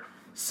better.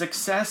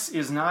 Success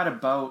is not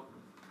about,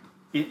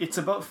 it's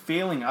about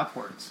failing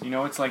upwards.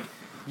 It's like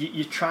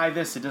you try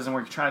this, it doesn't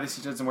work, you try this,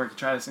 it doesn't work, you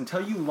try this,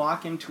 until you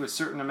lock into a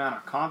certain amount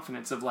of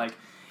confidence of, like,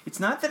 it's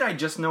not that I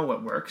just know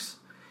what works,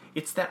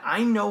 it's that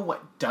I know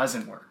what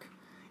doesn't work.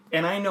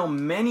 And I know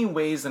many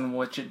ways in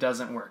which it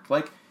doesn't work.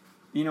 Like,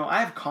 I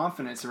have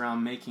confidence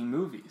around making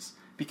movies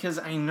because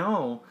I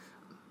know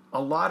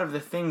a lot of the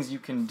things you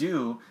can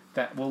do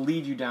that will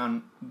lead you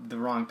down the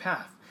wrong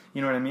path.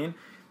 You know what I mean?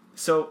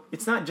 So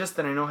it's not just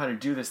that I know how to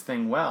do this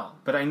thing well,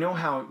 but I know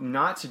how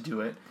not to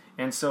do it.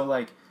 And so,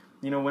 like,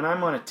 when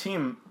I'm on a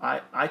team,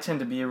 I tend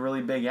to be a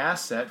really big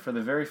asset for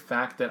the very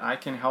fact that I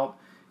can help,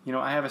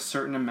 I have a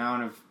certain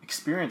amount of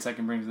experience I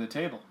can bring to the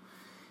table.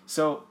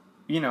 So,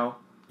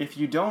 if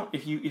you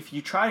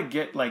try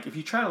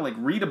to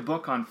read a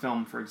book on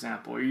film, for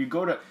example, or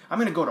I'm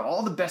going to go to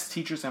all the best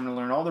teachers, I'm going to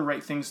learn all the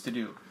right things to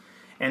do.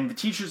 And the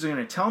teachers are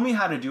going to tell me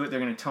how to do it, they're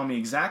going to tell me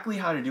exactly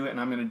how to do it, and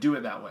I'm going to do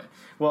it that way.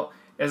 Well,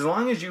 as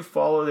long as you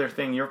follow their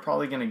thing, you're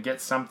probably going to get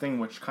something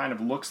which kind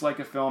of looks like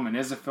a film and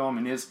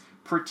is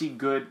pretty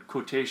good,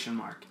 quotation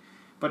mark.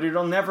 But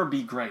it'll never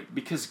be great,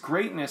 because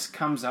greatness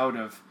comes out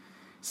of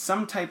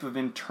some type of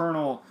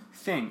internal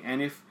thing.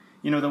 And if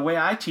the way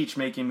I teach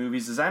making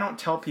movies is I don't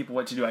tell people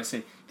what to do. I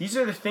say, these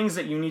are the things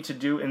that you need to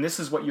do, and this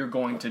is what you're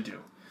going to do.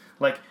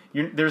 Like,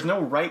 there's no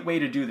right way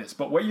to do this.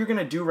 But what you're going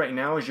to do right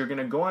now is you're going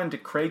to go on to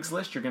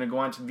Craigslist, you're going to go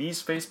on to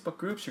these Facebook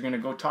groups, you're going to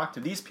go talk to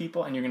these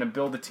people, and you're going to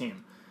build a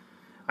team.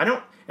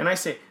 I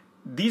say,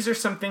 these are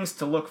some things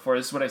to look for.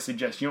 This is what I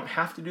suggest. You don't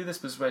have to do this,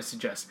 but this is what I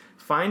suggest.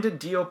 Find a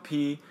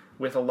DOP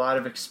with a lot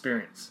of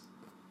experience.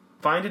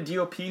 Find a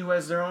DOP who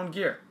has their own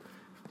gear.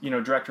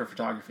 Director of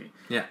photography.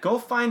 Yeah. Go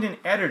find an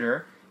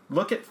editor.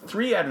 Look at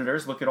 3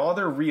 editors, look at all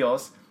their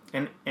reels,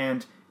 and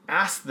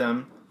ask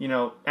them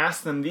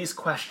these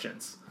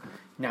questions.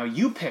 Now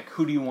you pick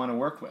who do you want to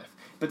work with.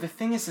 But the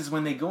thing is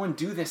when they go and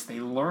do this, they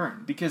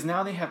learn, because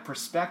now they have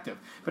perspective.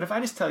 But if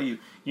I just tell you,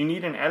 you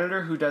need an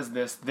editor who does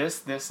this,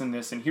 and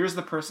this, and here's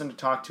the person to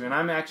talk to, and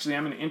I'm going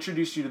to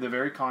introduce you to the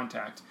very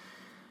contact,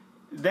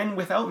 then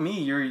without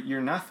me, you're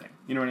nothing.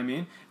 You know what I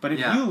mean? But if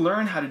you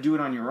learn how to do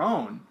it on your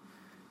own,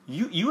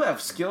 you have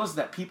skills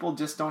that people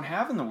just don't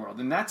have in the world,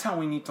 and that's how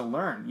we need to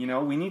learn.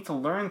 We need to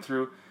learn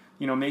through,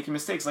 making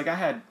mistakes. Like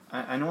I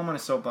know I'm on a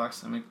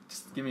soapbox.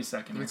 Just give me a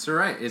second here. It's all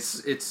right.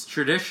 It's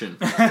tradition.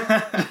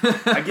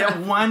 I get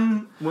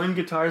one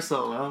guitar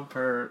solo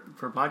per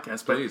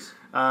podcast. But, please.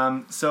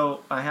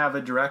 So I have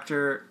a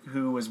director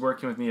who was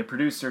working with me, a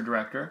producer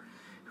director,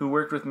 who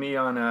worked with me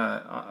on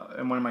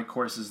in one of my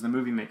courses, the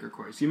Movie Maker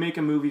course. You make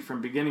a movie from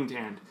beginning to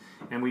end,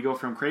 and we go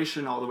from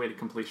creation all the way to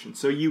completion.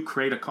 So you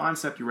create a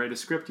concept, you write a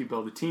script, you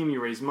build a team,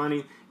 you raise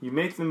money, you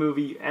make the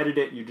movie, you edit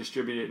it, you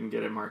distribute it, and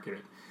get it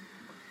marketed.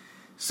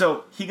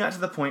 So he got to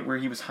the point where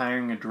he was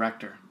hiring a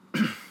director.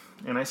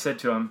 And I said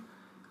to him,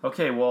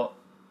 okay, well,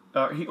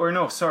 he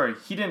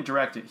didn't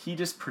direct it. He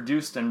just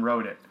produced and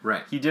wrote it.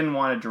 Right. He didn't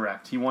want to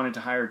direct. He wanted to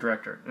hire a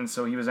director. And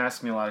so he was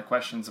asking me a lot of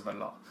questions about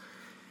it all.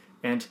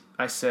 And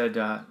I said,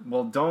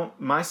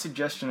 my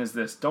suggestion is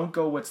this. Don't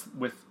go with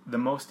the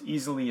most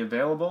easily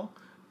available.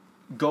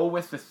 Go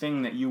with the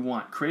thing that you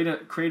want. Create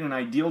an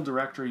ideal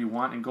director you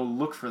want and go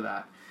look for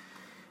that.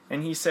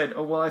 And he said,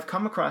 oh, well, I've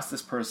come across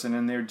this person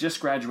and they're just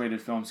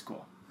graduated film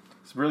school.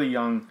 It's a really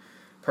young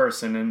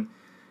person. And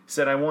he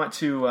said, I want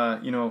to,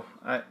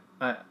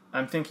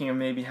 I'm thinking of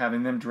maybe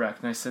having them direct.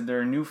 And I said,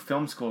 they're a new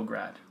film school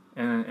grad.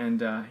 And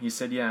he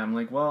said, yeah. I'm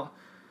like, well,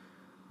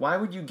 why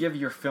would you give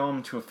your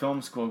film to a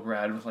film school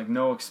grad with, like,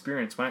 no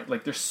experience?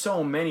 Like, there's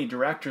so many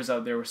directors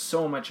out there with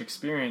so much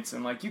experience.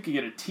 And, like, you could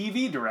get a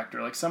TV director,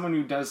 like someone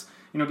who does,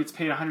 gets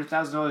paid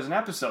 $100,000 an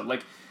episode.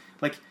 Like,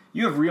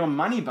 you have real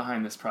money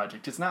behind this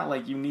project. It's not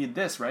like you need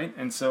this, right?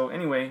 And so,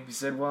 anyway, he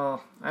said,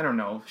 well, I don't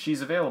know.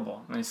 She's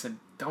available. And I said,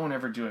 don't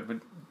ever do it, but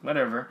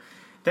whatever.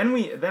 Then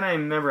I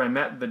remember I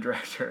met the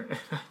director, and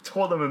I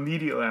told him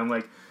immediately, I'm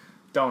like,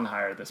 don't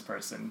hire this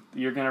person.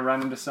 You're going to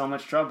run into so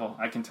much trouble.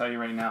 I can tell you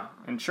right now.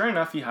 And sure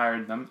enough, he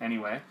hired them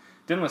anyway.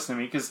 Didn't listen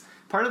to me, because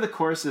part of the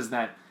course is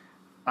that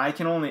I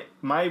can only,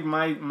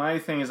 my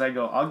thing is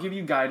I'll give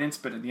you guidance,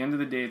 but at the end of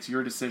the day, it's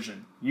your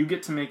decision. You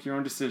get to make your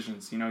own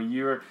decisions.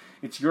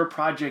 It's your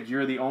project.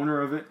 You're the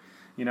owner of it,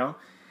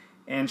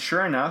 And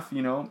sure enough,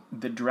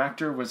 the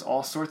director was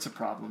all sorts of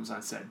problems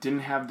on set. Didn't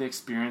have the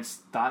experience,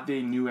 thought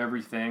they knew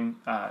everything.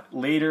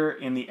 Later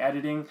in the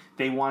editing,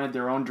 they wanted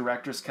their own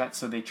director's cut,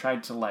 so they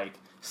tried to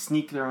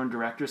sneak their own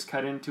director's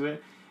cut into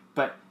it.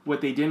 But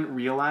what they didn't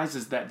realize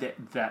is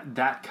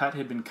that cut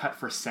had been cut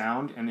for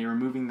sound, and they were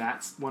moving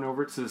that one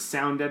over. So the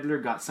sound editor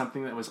got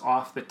something that was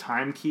off the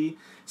time key,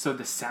 so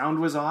the sound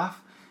was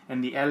off,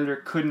 and the editor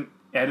couldn't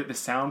edit the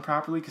sound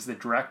properly because the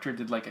director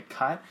did a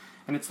cut.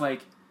 And it's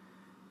like,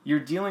 you're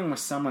dealing with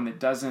someone that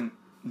doesn't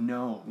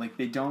know.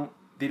 They don't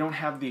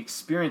have the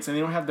experience, and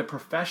they don't have the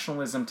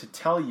professionalism to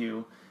tell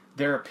you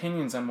their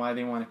opinions on why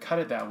they want to cut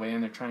it that way,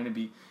 and they're trying to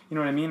be, you know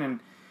what I mean? And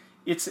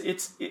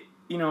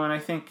and I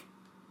think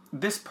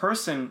this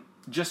person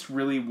just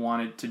really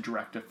wanted to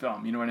direct a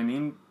film, you know what I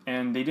mean?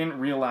 And they didn't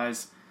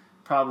realize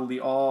probably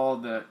all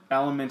the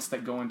elements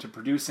that go into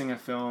producing a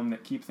film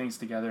that keep things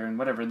together and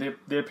whatever.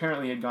 They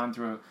apparently had gone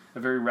through a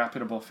very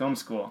reputable film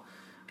school,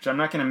 which I'm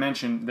not going to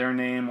mention their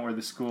name or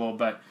the school,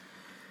 but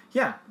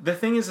yeah, the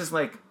thing is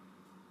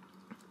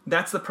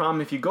that's the problem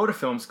if you go to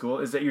film school,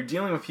 is that you're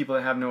dealing with people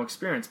that have no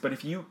experience. But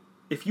if you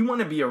want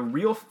to be a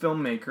real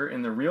filmmaker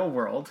in the real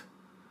world,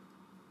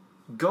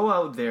 go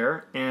out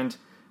there and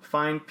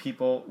find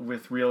people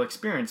with real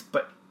experience.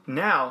 But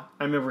now,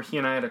 I remember he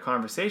and I had a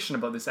conversation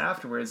about this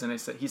afterwards, and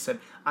he said,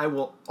 I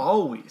will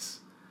always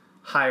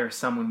hire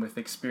someone with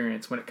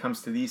experience when it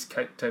comes to these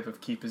type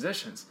of key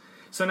positions.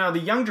 So now the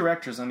young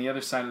directors on the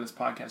other side of this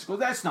podcast go,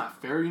 that's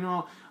not fair,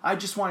 I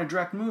just want to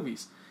direct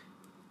movies.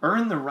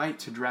 Earn the right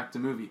to direct a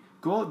movie.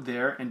 Go out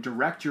there and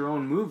direct your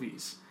own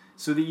movies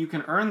so that you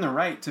can earn the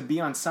right to be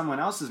on someone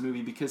else's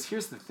movie, because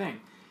here's the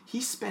thing.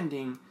 He's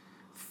spending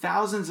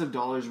thousands of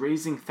dollars,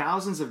 raising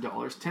thousands of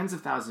dollars, tens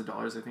of thousands of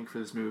dollars, I think, for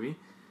this movie.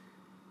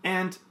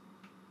 And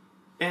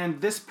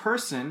this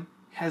person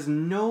has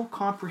no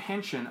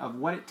comprehension of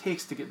what it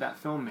takes to get that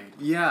film made.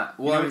 Yeah,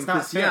 well, it's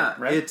not fair,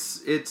 right?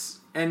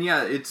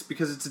 It's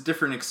because it's a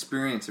different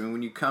experience. I mean,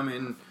 when you come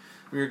in,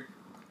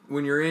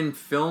 when you're in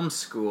film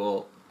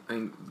school,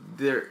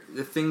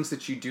 the things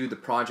that you do, the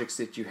projects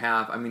that you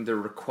have, they're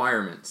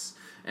requirements,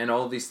 and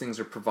all of these things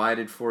are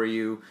provided for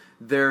you.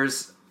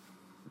 There's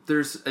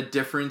a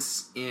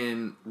difference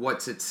in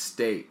what's at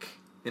stake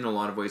in a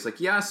lot of ways.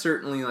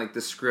 Certainly,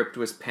 the script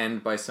was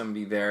penned by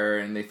somebody there,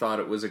 and they thought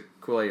it was a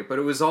cool idea, but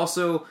it was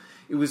also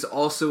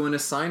an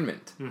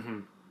assignment, mm-hmm.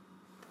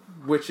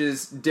 which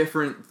is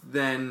different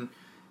than.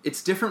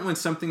 It's different when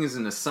something is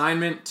an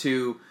assignment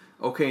to,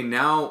 okay,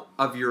 now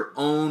of your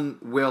own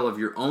will, of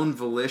your own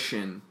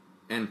volition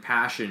and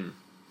passion,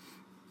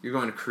 you're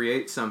going to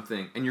create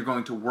something, and you're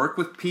going to work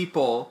with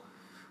people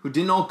who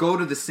didn't all go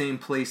to the same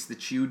place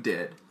that you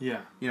did.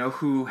 Yeah.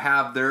 Who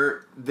have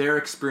their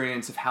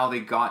experience of how they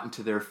got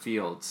into their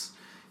fields.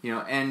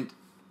 And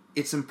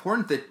it's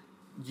important that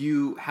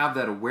you have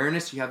that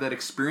awareness, you have that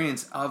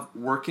experience of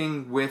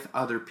working with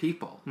other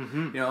people.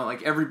 Mm-hmm.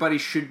 Everybody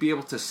should be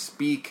able to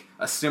speak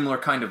a similar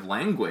kind of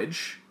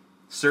language,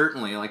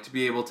 certainly, to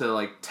be able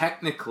to,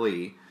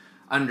 technically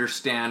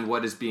understand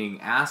what is being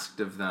asked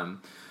of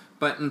them.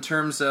 But in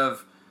terms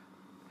of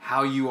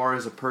how you are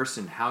as a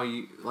person, how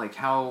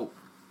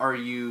are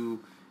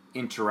you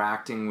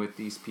interacting with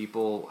these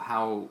people?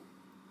 How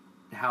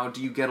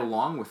do you get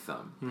along with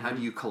them? Mm-hmm. How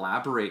do you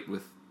collaborate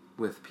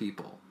with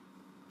people?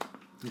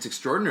 It's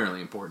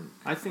extraordinarily important.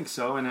 I think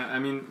so, and I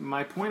mean,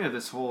 my point of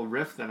this whole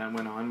riff that I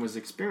went on was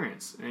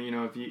experience. And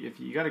if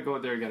you got to go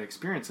out there, you got to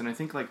experience. And I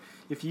think like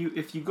if you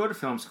go to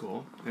film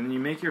school and then you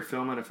make your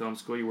film out of film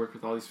school, you work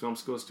with all these film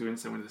school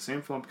students that went to the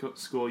same film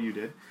school you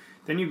did.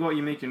 Then you go out,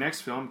 you make your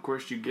next film. Of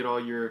course, you get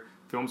all your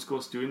film school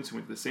students who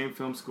went to the same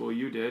film school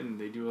you did, and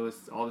they do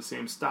all the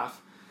same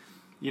stuff.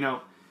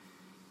 You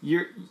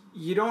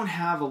don't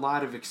have a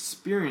lot of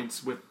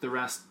experience with the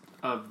rest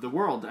of the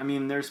world. I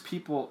mean, there's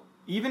people.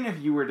 Even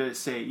if you were to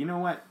say, you know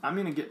what, I'm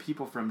going to get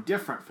people from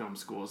different film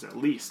schools at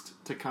least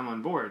to come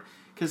on board,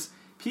 because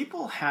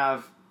people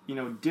have,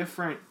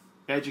 different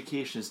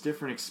educations,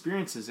 different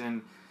experiences,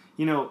 and,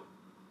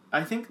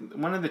 I think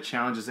one of the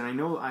challenges, and I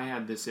know I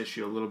had this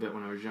issue a little bit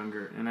when I was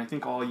younger, and I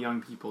think all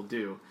young people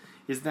do,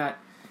 is that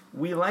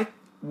we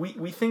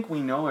think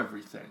we know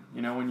everything.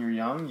 When you're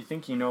young, you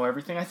think you know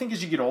everything. I think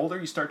as you get older,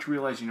 you start to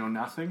realize you know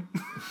nothing.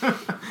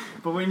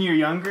 But when you're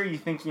younger, you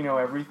think you know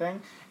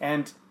everything.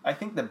 And I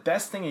think the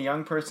best thing a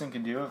young person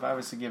can do, if I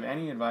was to give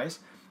any advice,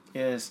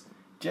 is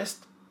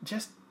just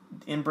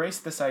embrace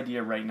this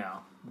idea right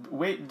now.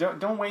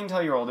 Don't wait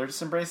until you're older.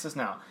 Just embrace this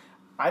now.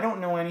 I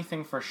don't know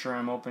anything for sure.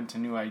 I'm open to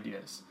new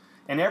ideas.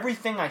 And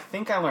everything I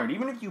think I learned,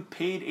 even if you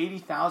paid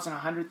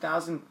 $80,000,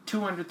 $100,000,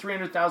 $200,000,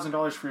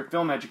 $300,000 for your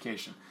film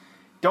education,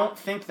 don't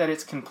think that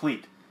it's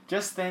complete.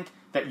 Just think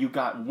that you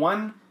got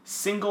one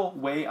single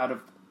way out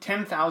of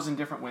 10,000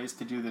 different ways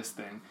to do this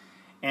thing.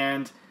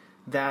 And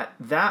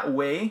that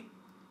way,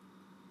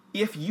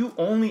 if you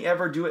only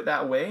ever do it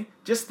that way,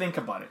 just think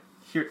about it.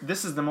 Here,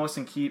 this is the most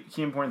key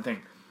important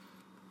thing.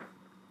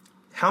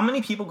 How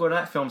many people go to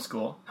that film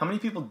school? How many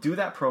people do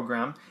that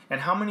program?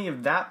 And how many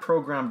of that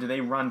program do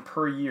they run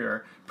per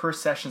year, per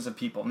sessions of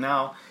people?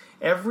 Now,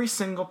 every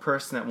single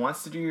person that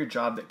wants to do your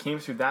job that came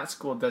through that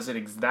school does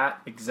it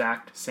that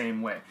exact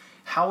same way.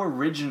 How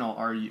original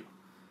are you?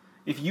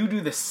 If you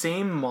do the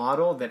same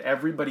model that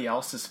everybody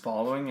else is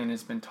following and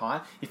has been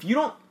taught, if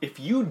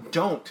you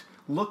don't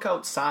look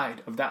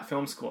outside of that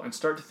film school and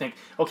start to think,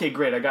 okay,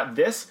 great, I got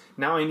this,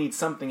 now I need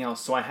something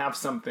else, so I have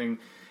something,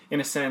 in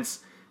a sense,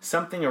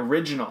 something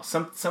original,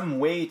 some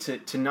way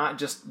to not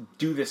just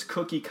do this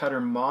cookie cutter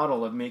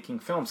model of making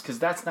films, because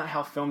that's not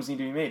how films need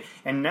to be made.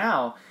 And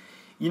now,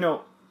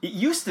 it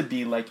used to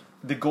be like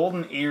the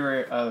golden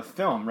era of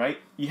film, right?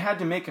 You had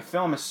to make a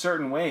film a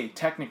certain way,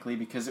 technically,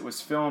 because it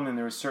was film and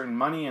there was certain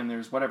money and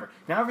there's whatever.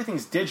 Now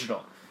everything's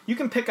digital. You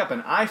can pick up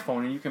an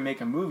iPhone and you can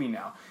make a movie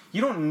now.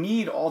 You don't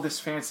need all this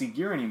fancy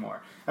gear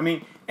anymore. I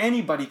mean,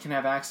 anybody can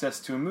have access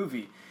to a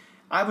movie.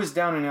 I was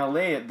down in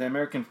LA at the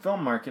American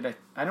Film Market.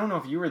 I don't know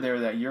if you were there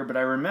that year, but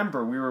I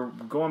remember we were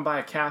going by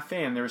a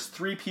cafe and there was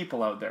 3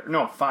 people out there.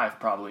 No, 5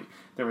 probably.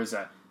 There was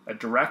a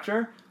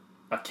director,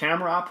 a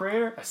camera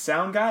operator, a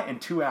sound guy,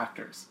 and 2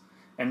 actors.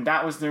 And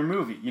that was their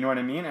movie, you know what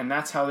I mean? And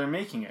that's how they're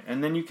making it.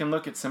 And then you can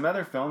look at some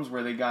other films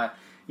where they got,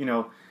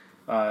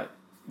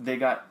 they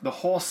got the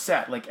whole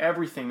set, like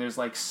everything. There's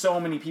like so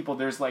many people.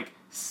 There's like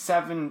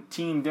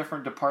 17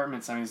 different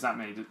departments. I mean, there's not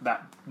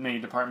that many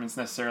departments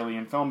necessarily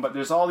in film, but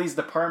there's all these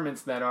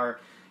departments that are,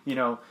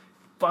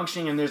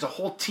 functioning, and there's a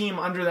whole team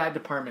under that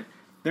department.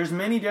 There's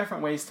many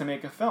different ways to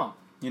make a film,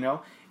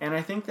 And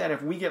I think that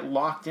if we get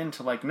locked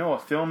into like, no, a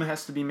film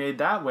has to be made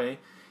that way,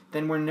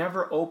 then we're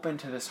never open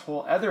to this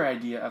whole other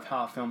idea of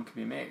how a film can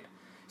be made.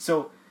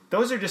 So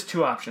those are just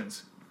 2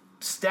 options.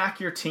 Stack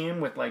your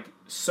team with like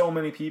so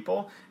many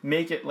people,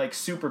 make it like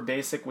super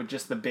basic with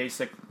just the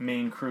basic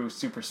main crew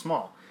super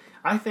small.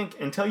 I think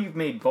until you've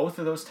made both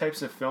of those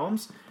types of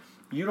films,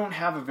 you don't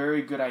have a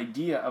very good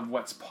idea of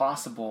what's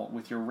possible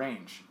with your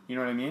range. You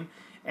know what I mean?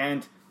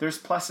 And there's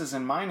pluses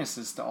and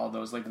minuses to all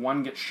those. Like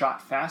one gets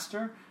shot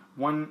faster,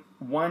 one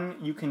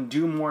you can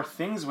do more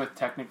things with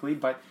technically,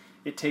 but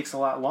it takes a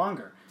lot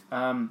longer.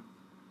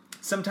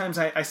 Sometimes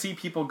I see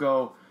people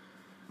go,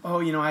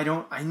 oh,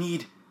 I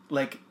need,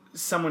 like,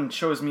 someone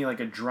shows me like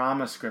a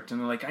drama script and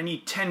they're like, I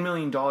need $10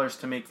 million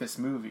to make this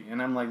movie.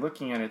 And I'm like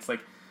looking at it, it's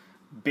like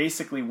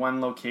basically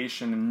one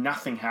location and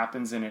nothing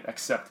happens in it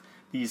except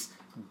these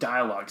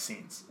dialogue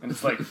scenes. And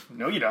it's like,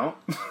 no, you don't.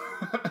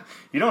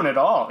 You don't at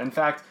all. In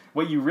fact,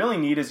 what you really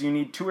need is you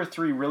need 2 or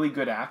 3 really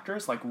good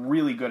actors, like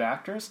really good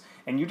actors,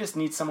 and you just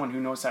need someone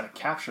who knows how to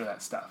capture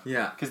that stuff.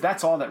 Yeah. Because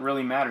that's all that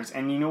really matters.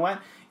 And you know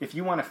what? If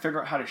you want to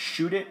figure out how to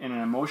shoot it in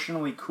an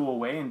emotionally cool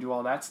way and do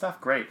all that stuff,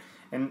 great.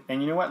 And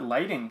you know what?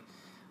 Lighting,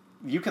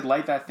 you could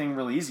light that thing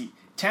really easy.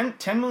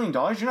 $10 million,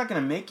 you're not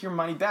going to make your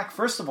money back.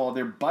 First of all,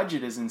 their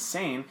budget is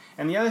insane.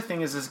 And the other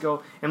thing is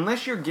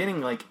unless you're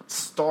getting like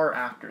star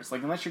actors,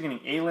 like unless you're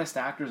getting A-list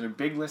actors or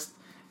big list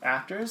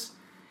actors,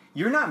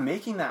 you're not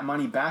making that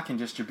money back in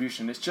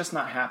distribution. It's just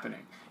not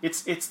happening.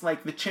 It's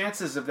like the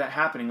chances of that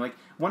happening. Like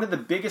one of the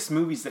biggest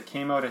movies that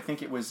came out, I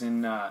think it was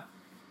in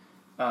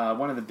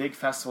one of the big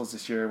festivals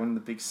this year, one of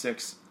the big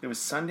 6. It was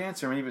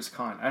Sundance or maybe it was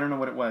Cannes. I don't know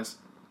what it was.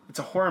 It's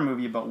a horror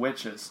movie about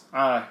witches.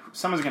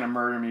 Someone's going to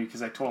murder me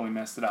because I totally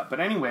messed it up. But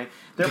anyway,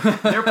 they're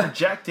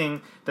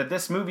projecting that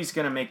this movie's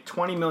going to make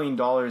 $20 million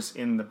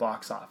in the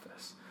box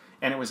office.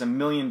 And it was $1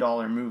 million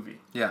movie.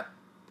 Yeah.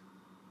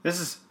 this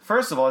is,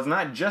 first of all, it's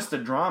not just a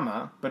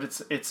drama, but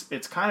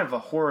it's kind of a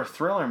horror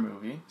thriller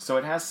movie. So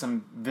it has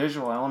some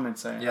visual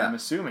elements, I'm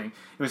assuming.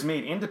 It was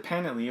made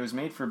independently. It was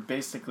made for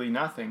basically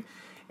nothing.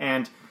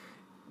 And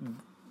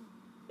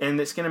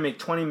it's going to make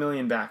 $20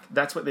 million back.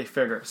 That's what they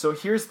figure. So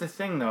here's the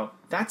thing, though.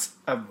 That's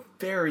a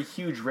very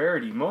huge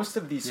rarity. Most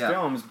of these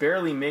films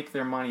barely make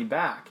their money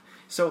back.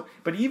 So,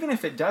 but even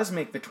if it does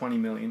make the $20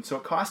 million, so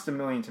it costs $1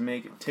 million to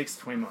make it, takes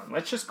 $20 million.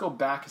 Let's just go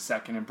back a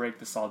second and break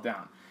this all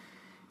down.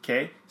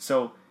 Okay,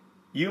 so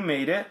you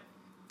made it.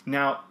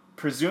 Now,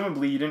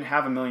 presumably you didn't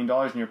have $1 million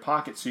in your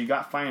pocket, so you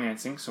got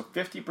financing. So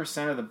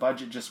 50% of the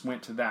budget just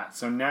went to that.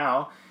 So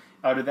now,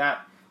 out of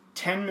that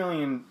 $10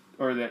 million,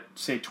 or that,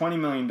 say, $20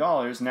 million,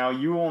 now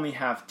you only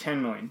have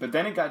 $10 million. But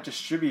then it got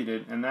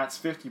distributed, and that's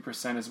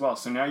 50% as well.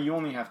 So now you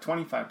only have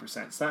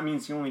 25%. So that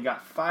means you only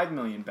got $5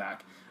 million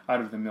back out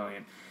of the $1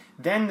 million.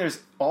 Then there's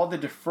all the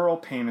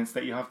deferral payments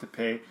that you have to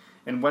pay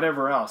and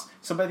whatever else.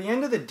 So by the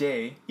end of the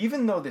day,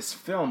 even though this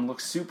film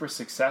looks super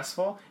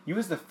successful, you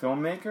as the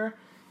filmmaker,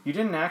 you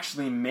didn't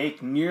actually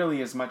make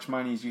nearly as much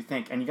money as you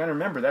think. And you got to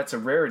remember, that's a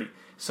rarity.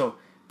 So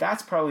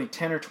that's probably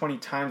 10 or 20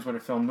 times what a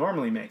film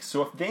normally makes.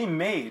 So if they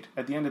made,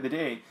 at the end of the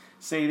day,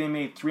 say they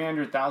made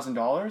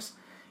 $300,000,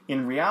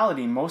 in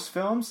reality, most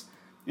films,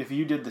 if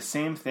you did the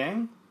same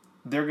thing,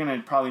 they're going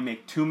to probably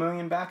make $2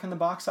 million back in the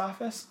box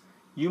office.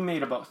 You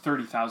made about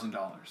 $30,000.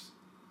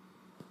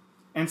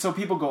 And so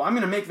people go, I'm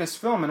going to make this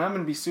film and I'm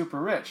going to be super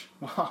rich.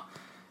 Well,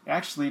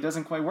 actually, it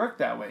doesn't quite work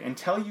that way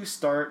until you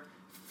start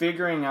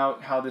figuring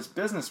out how this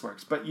business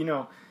works. But, you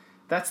know,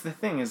 that's the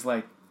thing is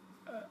like,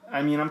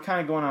 I mean, I'm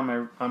kind of going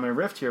on my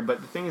riff here,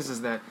 but the thing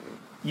is that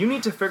you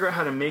need to figure out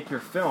how to make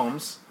your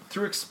films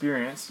through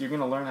experience. You're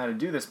going to learn how to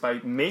do this by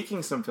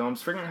making some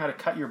films, figuring out how to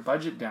cut your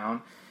budget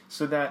down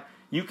so that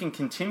you can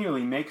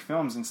continually make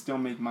films and still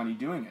make money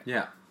doing it.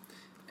 Yeah.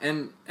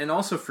 And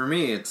also for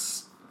me,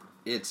 it's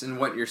in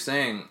what you're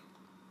saying.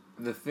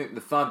 The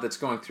thought that's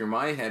going through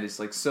my head is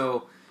like,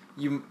 so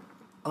you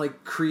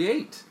like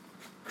create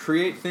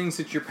things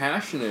that you're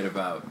passionate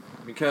about,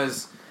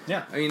 because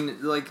I mean,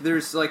 like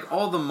there's like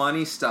all the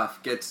money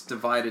stuff gets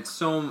divided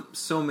so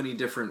many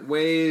different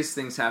ways.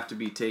 Things have to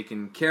be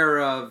taken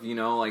care of. You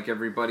know, like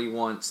everybody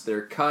wants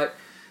their cut,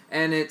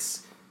 and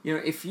it's, you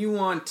know, if you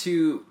want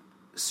to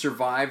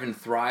survive and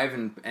thrive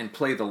and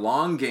play the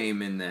long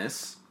game in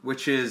this,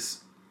 which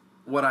is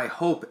what I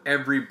hope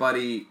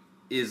everybody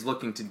is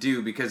looking to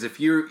do, because if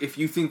you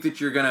think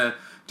that you're gonna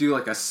do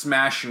like a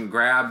smash and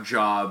grab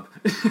job,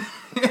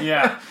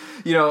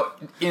 you know,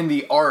 in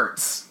the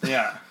arts,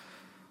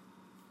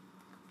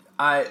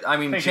 I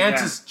mean,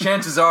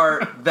 chances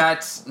are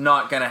that's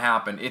not gonna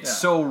happen. It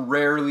so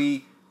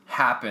rarely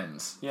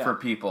happens for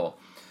people.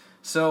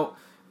 So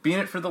be in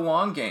it for the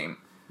long game,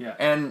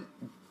 and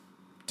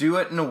do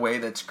it in a way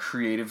that's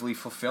creatively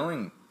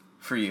fulfilling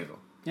for you.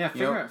 Yeah,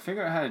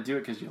 figure out how to do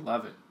it because you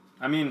love it.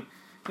 I mean,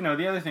 you know,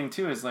 the other thing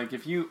too is like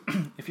if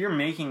you're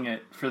making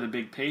it for the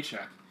big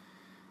paycheck,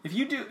 if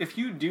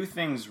you do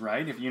things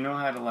right, if you know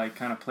how to like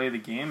kind of play the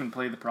game and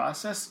play the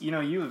process, you know,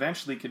 you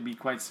eventually could be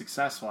quite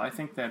successful. I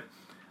think that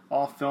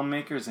all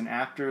filmmakers and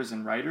actors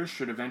and writers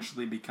should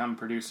eventually become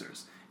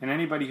producers. And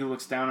anybody who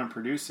looks down on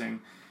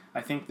producing,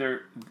 I think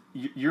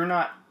you're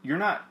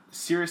not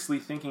seriously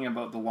thinking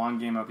about the long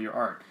game of your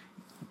art.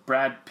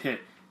 Brad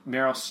Pitt,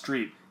 Meryl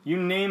Streep, you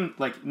name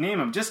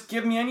them. Just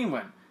give me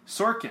anyone.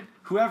 Sorkin,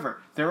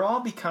 whoever, they're all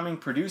becoming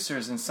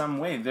producers in some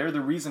way. They're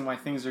the reason why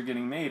things are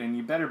getting made, and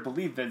you better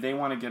believe that they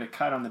want to get a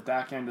cut on the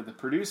back end of the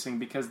producing,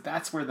 because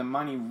that's where the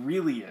money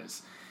really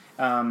is.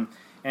 And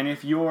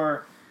if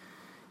you're,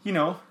 you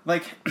know,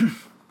 like,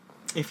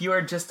 if you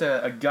are just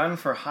a gun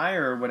for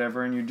hire or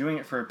whatever, and you're doing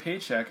it for a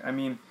paycheck, I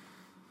mean,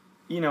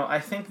 you know, I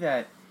think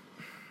that,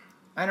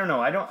 I don't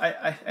know,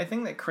 I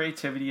think that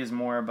creativity is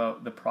more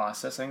about the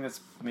process. I think that's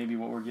maybe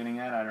what we're getting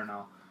at. I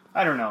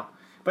don't know.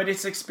 But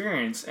it's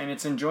experience, and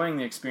it's enjoying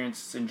the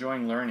experience, it's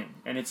enjoying learning,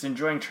 and it's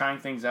enjoying trying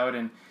things out.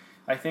 And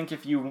I think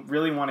if you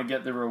really want to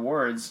get the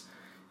rewards,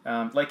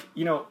 like,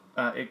 you know,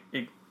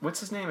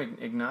 what's his name,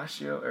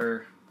 Ignacio,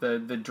 or the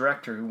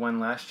director who won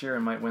last year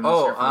and might win this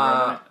year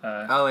for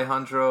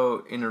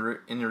Alejandro Inarritu.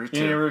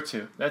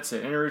 Inarritu, that's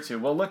it,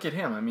 Inarritu. Well, look at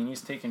him. I mean, he's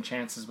taking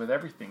chances with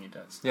everything he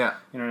does. Yeah.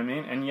 You know what I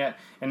mean?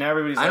 And now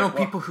everybody's I know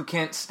people who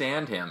can't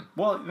stand him.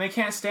 Well, they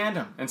can't stand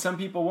him, and some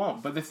people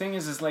won't. But the thing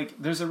is like,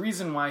 there's a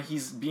reason why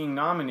he's being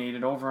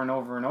nominated over and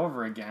over and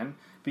over again,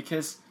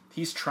 because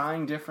he's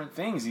trying different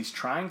things. He's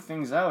trying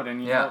things out,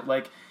 and you know,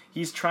 like,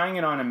 he's trying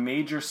it on a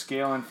major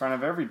scale in front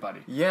of everybody.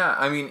 Yeah,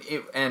 I mean,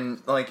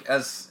 and like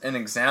as an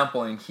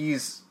example, and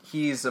he's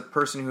a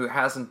person who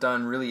hasn't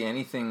done really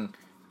anything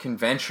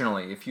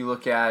conventionally. If you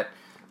look at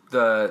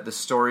the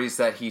stories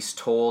that he's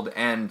told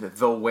and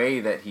the way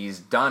that he's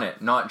done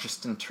it, not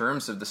just in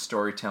terms of the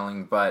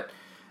storytelling, but,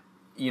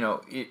 you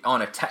know,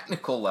 on a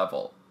technical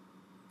level,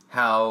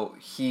 how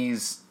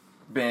he's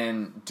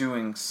been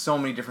doing so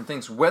many different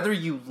things, whether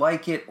you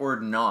like it or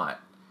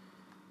not.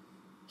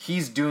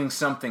 He's doing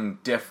something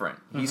different.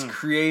 He's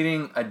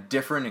creating a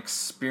different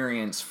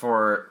experience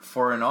for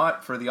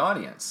the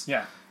audience.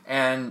 Yeah.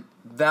 and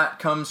that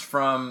comes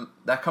from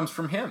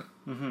him.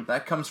 Mm-hmm.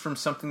 That comes from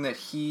something that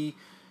he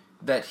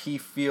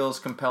feels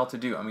compelled to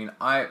do. I mean,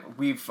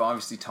 we've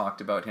obviously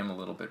talked about him a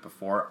little bit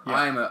before.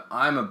 Yeah.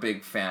 I'm a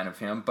big fan of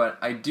him, but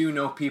I do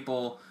know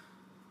people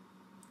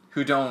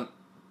who don't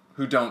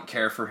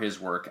care for his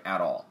work at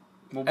all.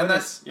 Well,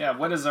 And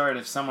what is art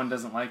if someone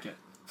doesn't like it?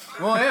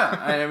 Well, yeah.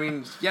 I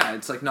mean, yeah,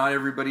 it's like not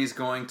everybody's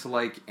going to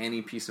like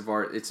any piece of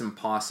art. It's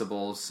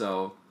impossible,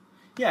 so...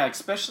 Yeah,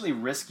 especially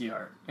risky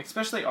art.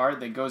 Especially art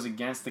that goes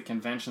against the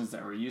conventions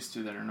that we're used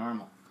to that are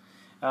normal.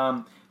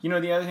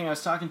 The other thing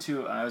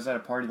I was at a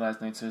party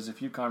last night, so there's a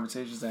few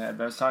conversations I had,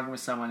 but I was talking with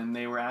someone and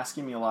they were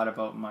asking me a lot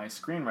about my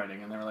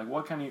screenwriting, and they were like,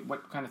 what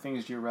kind of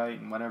things do you write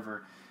and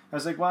whatever. I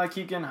was like, well, I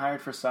keep getting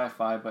hired for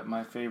sci-fi, but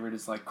my favorite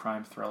is like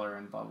crime thriller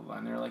and blah, blah, blah.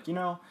 And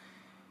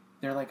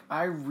they're like,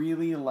 I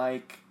really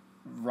like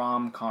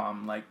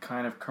rom-com, like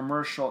kind of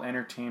commercial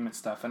entertainment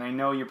stuff. And I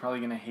know you're probably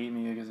going to hate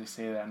me because I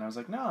say that. And I was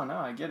like, no,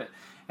 I get it.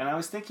 And I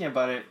was thinking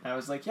about it. And I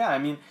was like, yeah, I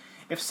mean,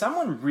 if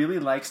someone really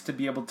likes to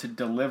be able to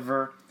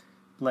deliver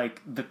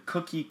like the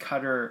cookie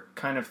cutter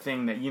kind of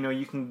thing that,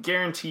 you can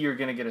guarantee you're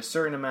going to get a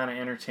certain amount of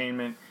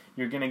entertainment,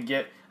 you're going to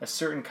get a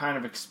certain kind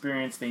of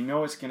experience, they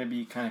know it's going to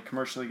be kind of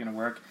commercially going to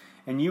work,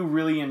 and you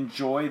really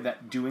enjoy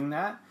doing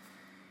that,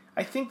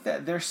 I think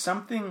that there's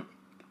something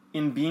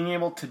in being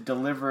able to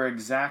deliver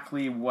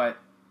exactly what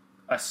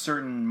a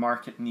certain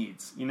market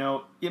needs.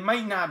 It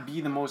might not be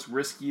the most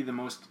risky, the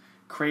most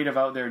creative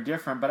out there,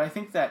 different, but I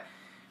think that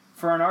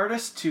for an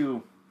artist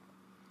to,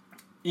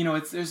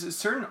 there's a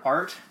certain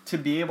art to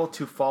be able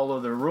to follow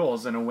the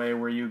rules in a way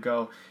where you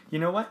go, you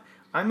know what?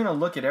 I'm going to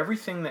look at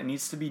everything that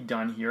needs to be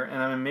done here, and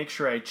I'm going to make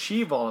sure I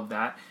achieve all of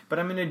that, but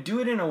I'm going to do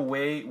it in a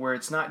way where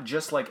it's not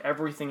just like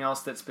everything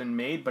else that's been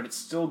made, but it's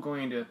still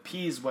going to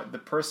appease what the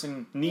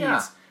person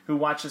needs who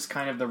watches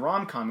kind of the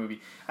rom-com movie.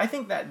 I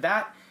think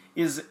that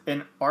is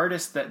an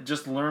artist that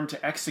just learned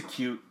to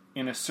execute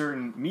in a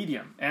certain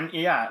medium. And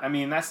yeah, I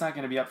mean, that's not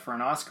going to be up for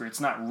an Oscar. It's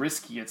not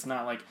risky. It's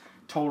not like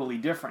totally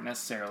different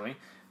necessarily.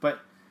 But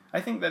I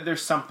think that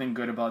there's something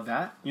good about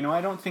that.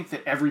 I don't think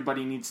that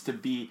everybody needs to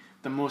be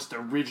the most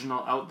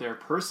original out there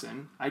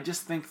person. I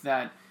just think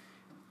that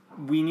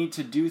we need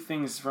to do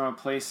things from a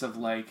place of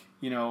like,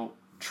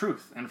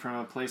 truth, and from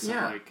a place of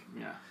like,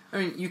 I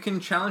mean, you can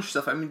challenge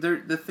stuff. I mean,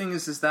 the thing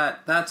is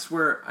that's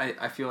where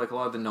I feel like a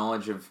lot of the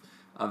knowledge of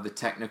the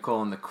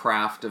technical and the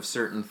craft of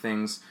certain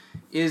things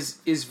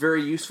is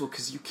very useful,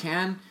 because you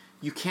can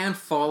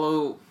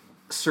follow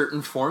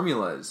certain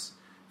formulas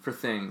for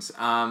things.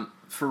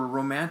 For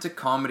romantic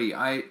comedy,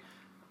 I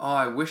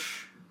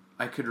wish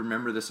I could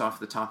remember this off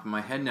the top of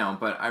my head now,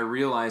 but I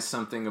realized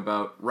something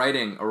about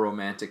writing a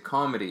romantic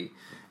comedy,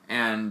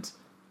 and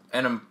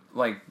I'm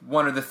like,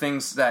 one of the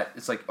things that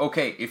it's like,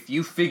 okay, if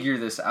you figure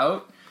this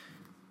out,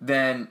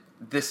 then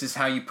this is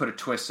how you put a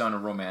twist on a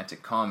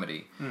romantic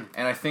comedy.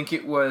 And I think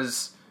it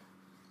was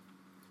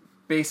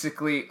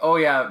basically,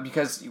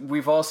 because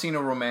we've all seen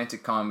a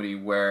romantic comedy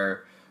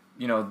where,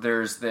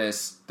 there's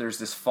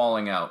this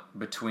falling out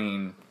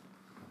between,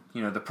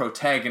 the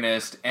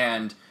protagonist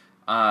and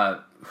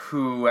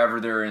whoever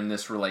they're in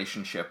this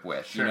relationship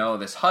with. Sure.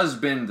 This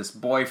husband, this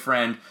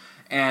boyfriend,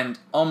 and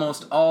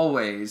almost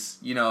always,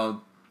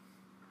 the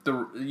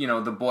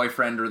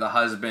boyfriend or the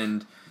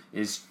husband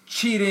is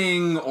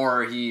cheating,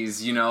 or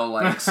he's,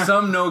 like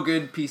some no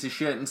good piece of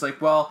shit. And it's like,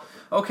 well,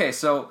 okay,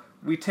 so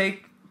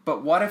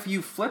but what if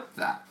you flip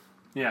that?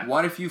 Yeah.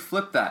 What if you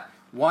flip that?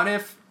 What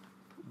if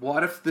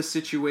the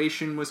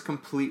situation was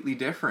completely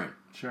different?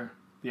 Sure.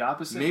 The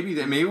opposite? Maybe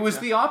it was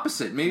the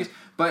opposite. Maybe,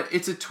 but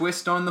it's a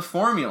twist on the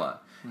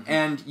formula. Mm-hmm.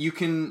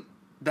 And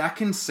that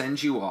can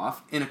send you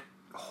off in a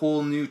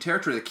whole new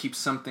territory that keeps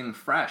something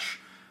fresh.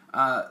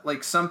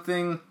 Like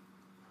something,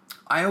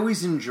 I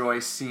always enjoy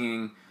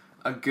seeing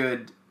a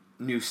good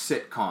new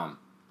sitcom.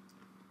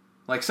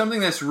 Like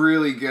something that's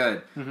really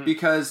good. Mm-hmm.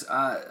 Because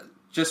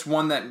just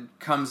one that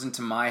comes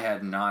into my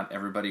head, not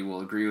everybody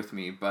will agree with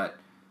me,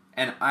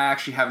 and I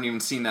actually haven't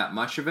even seen that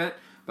much of it,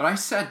 but I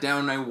sat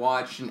down and I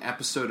watched an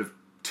episode of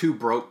Two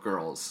Broke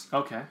Girls.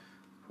 Okay.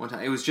 One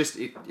time. It was just,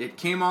 it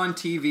came on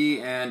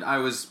TV, and I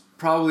was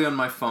probably on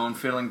my phone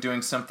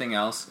doing something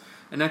else.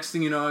 And next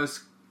thing you know, I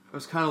was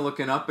kind of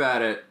looking up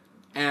at it,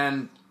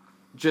 and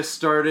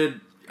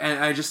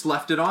I just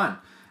left it on.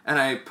 And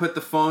I put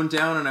the phone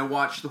down and I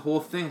watched the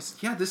whole thing. I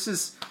said, this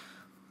is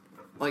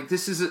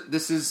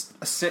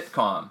a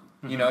sitcom.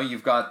 Mm-hmm.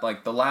 You've got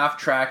like the laugh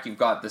track, you've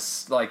got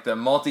this like the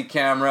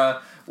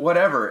multi-camera,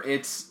 whatever.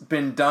 It's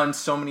been done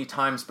so many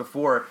times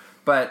before,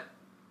 but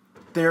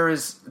there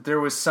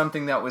was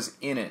something that was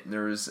in it.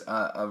 There was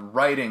a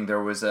writing.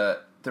 There was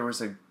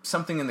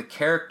something in the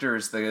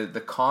characters,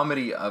 the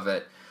comedy of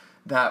it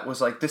that was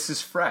like, this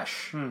is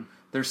fresh.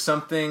 There's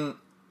something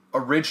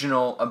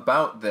original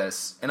about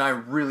this, and I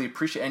really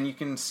appreciate it. And you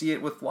can see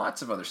it with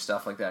lots of other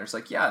stuff like that. It's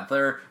like,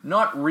 they're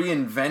not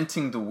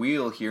reinventing the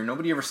wheel here.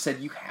 Nobody ever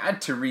said you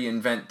had to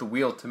reinvent the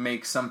wheel to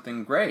make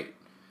something great.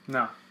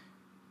 No.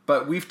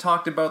 But we've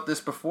talked about this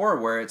before,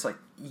 where it's like,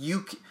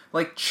 you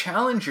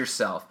challenge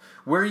yourself.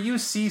 Where you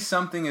see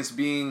something as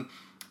being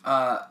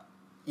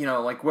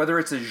like whether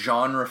it's a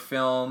genre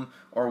film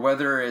or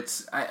whether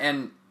it's,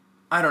 and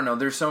I don't know,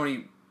 there's so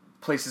many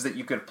places that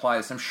you could apply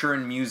this. I'm sure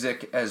in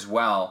music as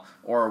well,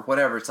 or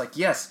whatever. It's like,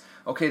 yes,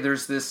 okay,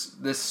 there's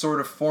this sort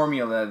of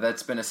formula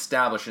that's been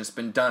established, and it's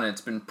been done, and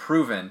it's been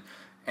proven,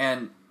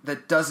 and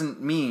that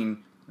doesn't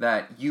mean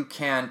that you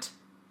can't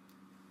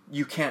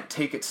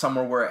take it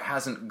somewhere where it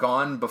hasn't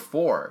gone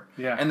before.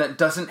 Yeah. And that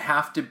doesn't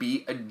have to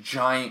be a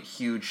giant,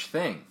 huge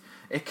thing.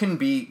 It can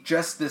be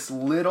just this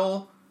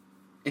little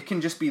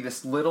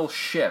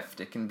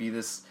shift. It can be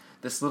this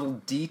little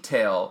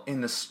detail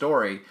in the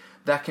story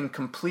that can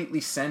completely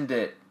send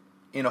it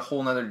in a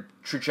whole nother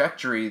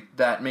trajectory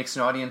that makes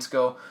an audience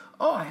go,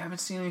 oh, I haven't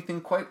seen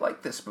anything quite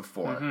like this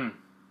before. Mm-hmm.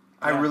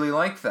 I really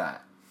like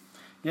that.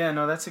 Yeah,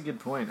 no, that's a good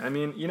point. I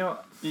mean,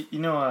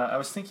 I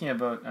was thinking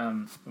about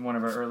one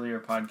of our earlier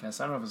podcasts.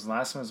 I don't know if it was the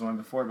last one or the one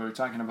before, but we were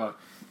talking about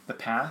the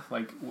path,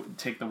 like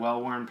take the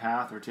well-worn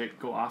path or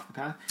go off the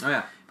path. Oh,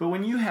 yeah. But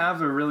when you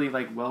have a really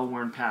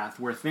well-worn path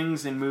where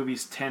things in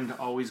movies tend to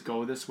always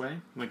go this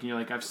way, like you're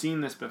like, I've seen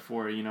this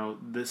before,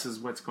 this is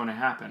what's going to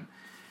happen.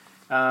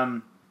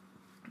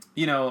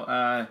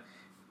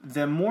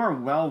 The more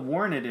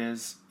well-worn it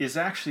is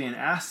actually an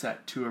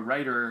asset to a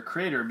writer or a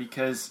creator,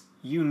 because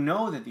you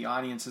know that the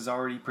audience is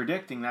already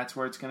predicting that's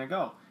where it's going to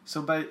go.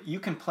 So you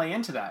can play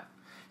into that.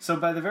 So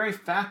by the very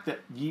fact that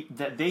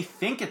that they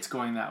think it's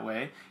going that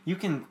way, you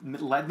can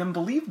let them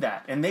believe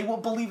that. And they will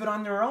believe it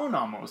on their own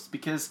almost,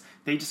 because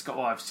they just go,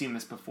 oh, I've seen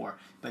this before.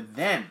 But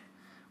then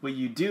what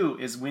you do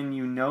is, when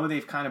you know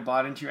they've kind of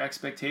bought into your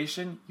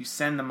expectation, you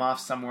send them off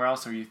somewhere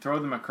else, or you throw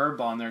them a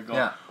curveball and they're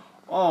going,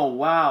 oh,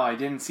 wow, I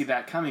didn't see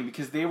that coming,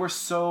 because they were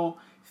so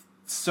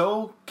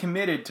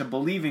committed to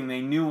believing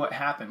they knew what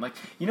happened. Like,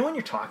 when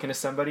you're talking to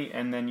somebody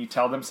and then you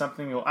tell them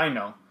something, you go, I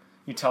know.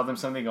 You tell them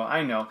something, you go,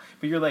 I know.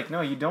 But you're like,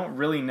 no, you don't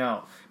really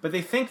know. But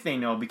they think they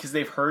know because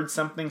they've heard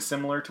something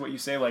similar to what you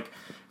say. Like,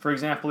 for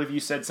example, if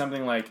you said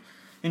something like,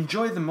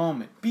 enjoy the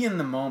moment, be in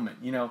the moment,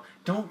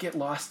 don't get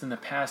lost in the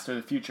past or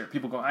the future.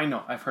 People go, I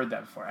know, I've heard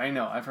that before. I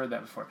know, I've heard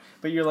that before.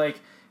 But you're like,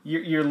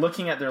 you're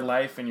looking at their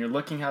life and you're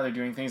looking how they're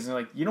doing things, and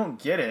they're like, you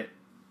don't get it.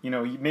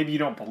 Maybe you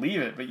don't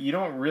believe it, but you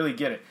don't really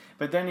get it.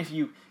 But then if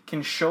you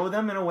can show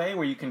them in a way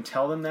where you can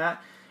tell them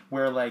that,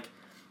 where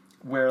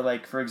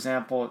for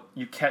example,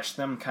 you catch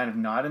them kind of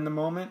not in the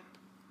moment,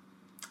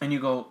 and you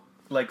go,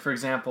 like, for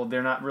example,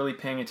 they're not really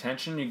paying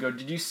attention. You go,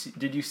 did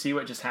you see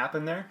what just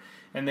happened there?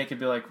 And they could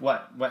be like,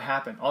 what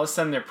happened? All of a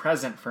sudden they're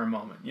present for a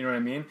moment. You know what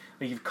I mean?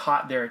 Like, you've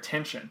caught their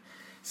attention.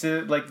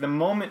 So like the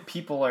moment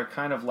people are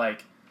kind of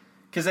like,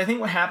 because I think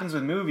what happens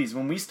with movies,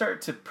 when we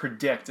start to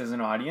predict as an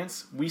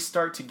audience, we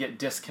start to get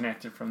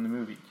disconnected from the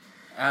movie.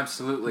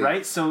 Absolutely.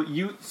 Right? So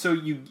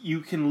you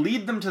can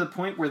lead them to the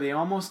point where they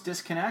almost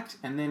disconnect,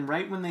 and then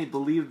right when they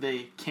believe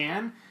they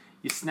can,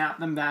 you snap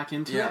them back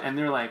into it, and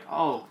they're like,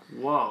 oh,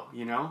 whoa,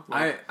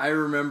 I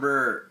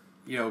remember,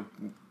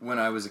 when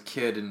I was a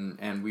kid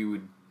and we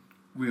would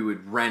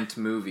rent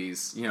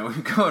movies,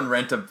 we'd go and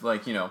rent a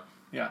bucket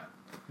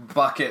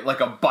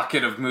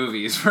of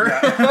movies for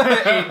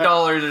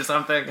 $8 or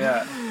something.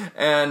 Yeah.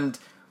 And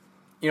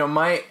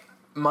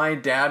my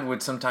dad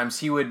would sometimes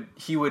he would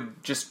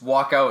just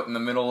walk out in the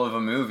middle of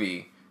a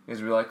movie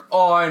because we'd be like,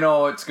 oh, I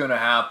know what's gonna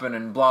happen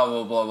and blah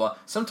blah blah blah.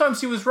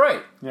 Sometimes he was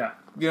right. Yeah.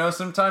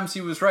 Sometimes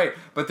he was right.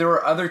 But there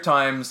were other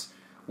times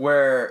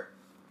where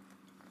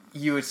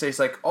you would say, it's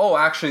like, oh,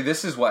 actually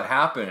this is what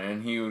happened,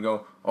 and he would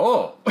go,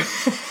 oh,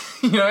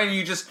 and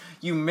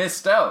you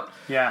missed out.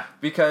 Yeah.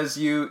 Because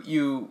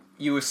you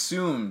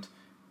assumed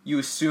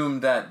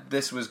that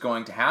this was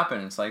going to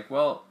happen. It's like,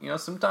 well,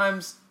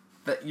 sometimes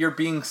that you're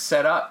being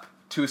set up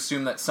to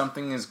assume that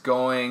something is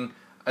going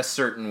a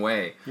certain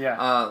way.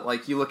 Yeah.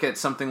 Like you look at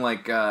something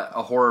like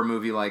a horror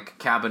movie like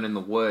Cabin in the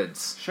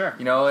Woods. Sure.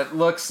 It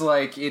looks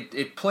like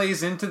it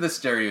plays into the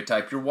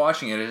stereotype. You're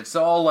watching it. It's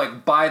all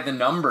like by the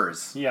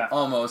numbers. Yeah.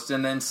 Almost.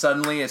 And then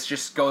suddenly it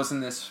just goes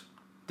in this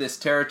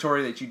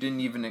territory that you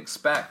didn't even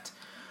expect.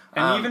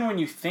 And even when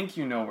you think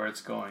you know where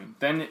it's going,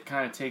 then it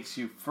kind of takes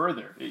you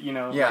further,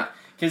 Yeah.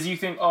 Because you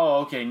think,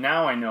 oh, okay,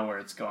 now I know where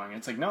it's going.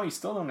 It's like, no, you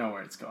still don't know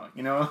where it's going,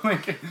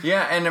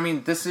 Yeah, and I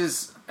mean, this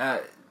is,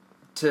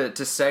 to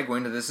segue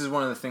into this, is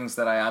one of the things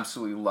that I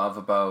absolutely love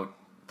about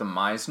the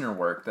Meisner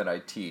work that I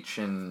teach,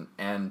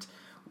 and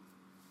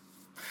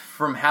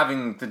from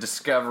having the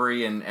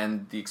discovery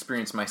and the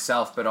experience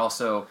myself, but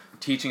also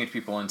teaching it to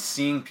people and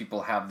seeing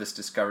people have this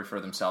discovery for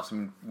themselves. I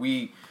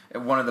mean,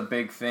 one of the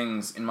big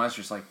things in Meisner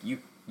is like,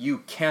 you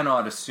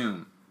cannot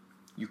assume.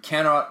 You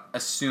cannot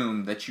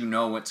assume that you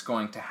know what's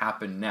going to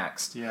happen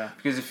next. Yeah.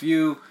 Because if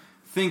you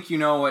think you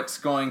know what's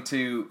going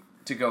to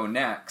go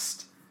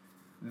next,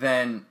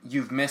 then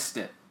you've missed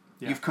it.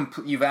 Yeah.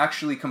 You've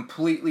actually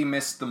completely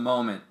missed the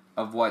moment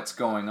of what's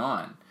going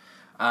on.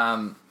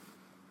 In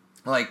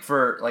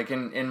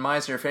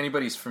Meisner, if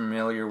anybody's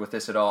familiar with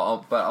this at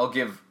all, I'll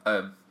give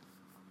a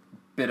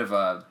bit of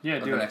an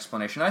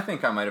explanation. I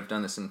think I might have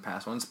done this in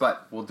past ones,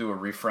 but we'll do a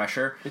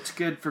refresher. It's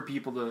good for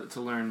people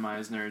to learn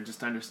Meisner and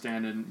just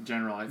understand it in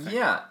general, I think.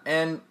 Yeah,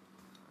 and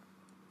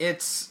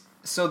it's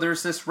so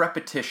there's this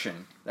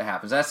repetition that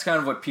happens. That's kind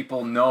of what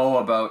people know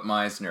about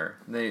Meisner.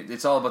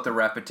 It's all about the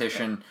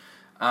repetition.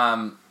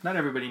 Not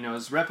everybody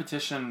knows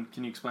repetition.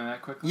 Can you explain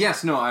that quickly?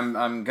 Yes, no,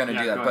 I'm going to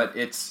do that, go but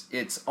ahead.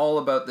 it's all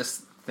about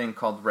this thing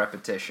called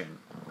repetition,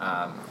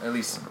 at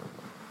least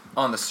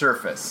on the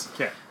surface.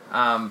 Okay.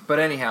 But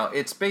anyhow,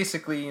 it's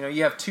basically,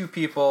 you have two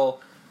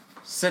people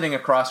sitting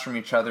across from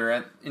each other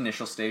at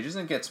initial stages,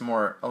 and it gets a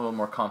little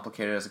more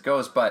complicated as it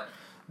goes. But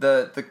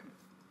the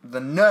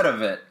nut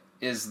of it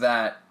is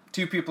that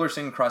two people are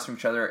sitting across from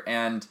each other,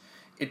 and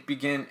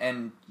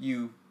and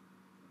you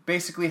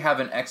basically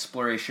have an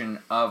exploration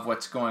of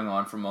what's going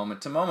on from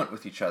moment to moment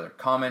with each other,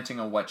 commenting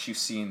on what you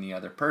see in the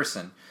other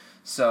person.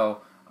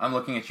 So I'm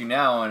looking at you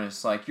now, and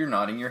it's like you're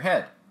nodding your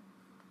head.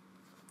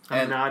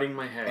 I'm nodding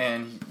my head.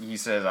 And he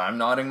says, I'm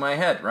nodding my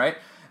head, right?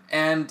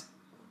 And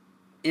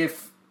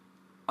if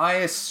I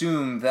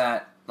assume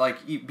that,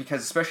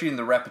 because especially in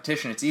the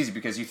repetition, it's easy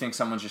because you think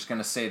someone's just going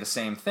to say the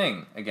same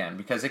thing again,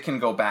 because it can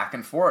go back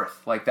and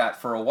forth like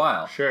that for a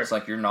while. Sure. It's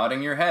like you're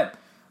nodding your head.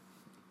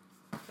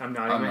 I'm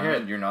nodding my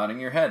head. You're nodding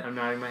your head. I'm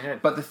nodding my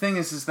head. But the thing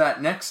is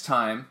that next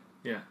time,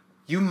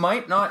 you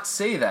might not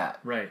say that.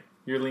 Right.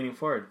 You're leaning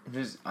forward.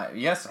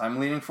 Yes, I'm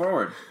leaning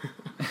forward.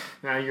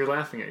 Now you're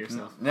laughing at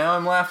yourself. Now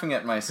I'm laughing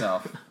at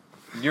myself.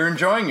 You're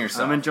enjoying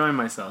yourself. I'm enjoying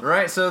myself.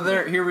 Right, so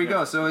here we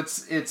go. So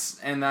it's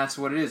and that's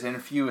what it is. And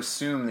if you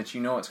assume that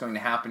you know what's going to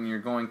happen, you're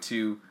going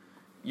to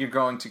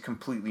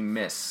completely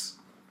miss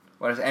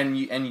what is, and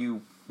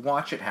you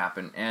watch it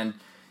happen.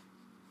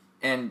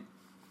 And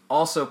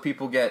also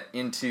people get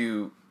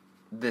into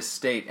this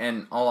state,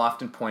 and I'll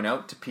often point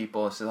out to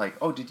people, it's like,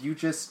 oh, did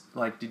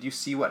you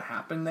see what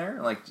happened there?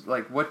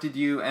 Like what did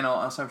you, and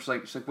I'm just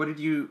like, what did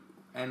you,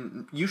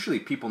 and usually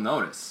people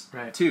notice,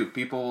 right, too.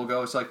 People will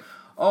go, it's like,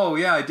 oh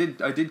yeah, I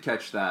did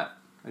catch that.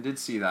 I did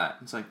see that.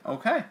 It's like,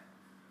 okay.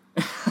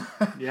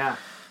 Yeah.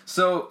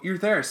 So you're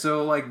there.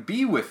 So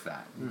be with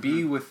that. Mm-hmm.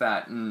 Be with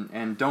that,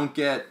 and don't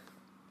get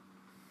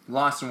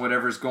lost in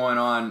whatever's going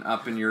on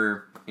up in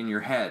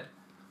your head.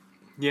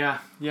 Yeah.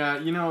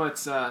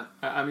 It's. I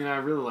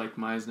really like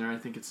Meisner. I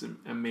think it's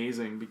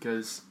amazing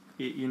because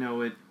it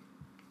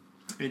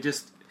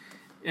just,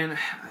 and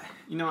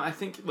I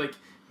think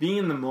being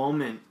in the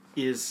moment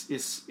is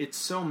it's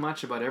so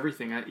much about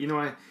everything.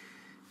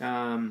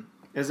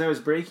 As I was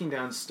breaking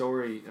down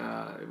story,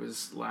 it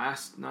was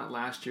not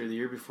last year, the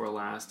year before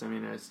last.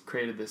 I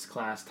created this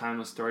class,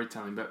 Timeless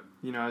Storytelling, but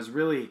I was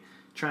really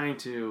trying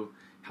to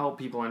help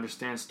people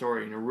understand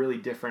story in a really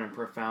different and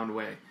profound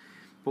way.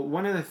 But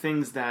one of the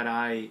things that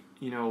I,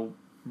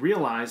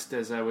 realized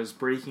as I was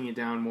breaking it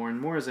down more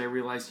and more is I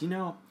realized,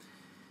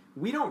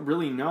 we don't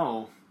really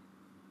know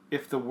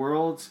if the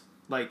world,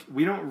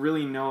 we don't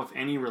really know if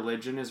any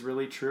religion is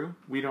really true.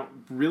 We don't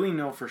really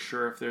know for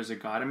sure if there's a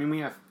God. We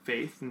have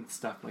faith and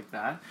stuff like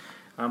that.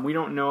 We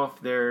don't know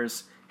if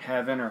there's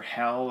heaven or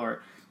hell,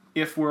 or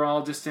if we're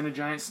all just in a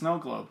giant snow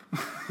globe.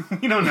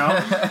 We don't know.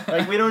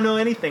 We don't know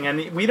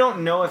anything. We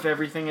don't know if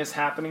everything is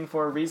happening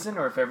for a reason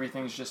or if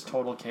everything's just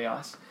total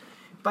chaos.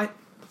 But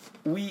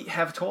we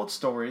have told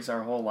stories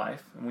our whole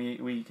life, and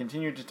we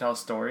continue to tell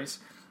stories.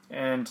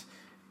 And,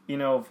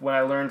 what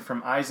I learned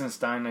from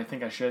Eisenstein, I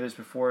think I shared this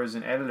before as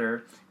an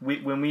editor,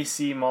 when we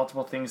see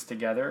multiple things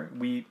together,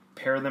 we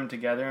pair them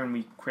together and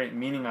we create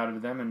meaning out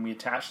of them and we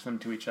attach them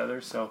to each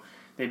other so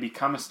they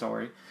become a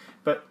story.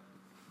 But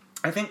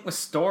I think with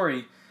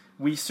story,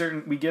 we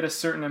get a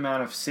certain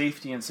amount of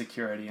safety and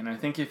security. And I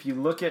think if you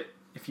look at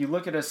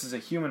us as a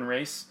human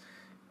race,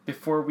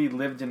 before we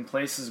lived in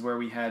places where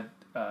we had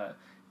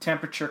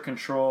temperature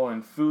control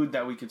and food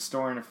that we could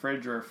store in a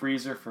fridge or a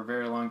freezer for a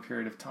very long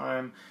period of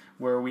time,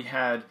 where we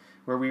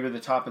were the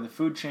top of the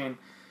food chain,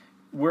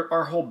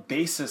 our whole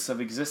basis of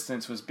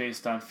existence was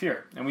based on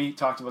fear. And we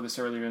talked about this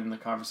earlier in the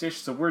conversation.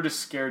 So we're just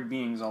scared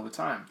beings all the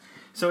time.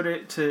 So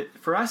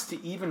for us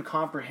to even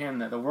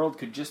comprehend that the world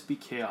could just be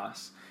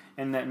chaos,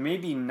 and that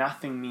maybe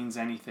nothing means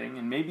anything,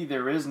 and maybe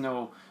there is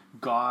no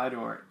God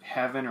or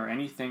heaven or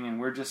anything, and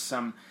we're just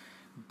some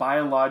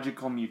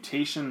biological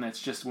mutation that's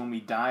just when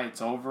we die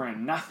it's over,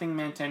 and nothing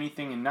meant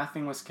anything and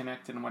nothing was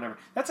connected and whatever.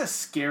 That's a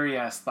scary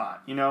ass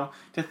thought,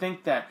 to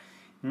think that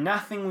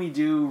nothing we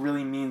do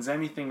really means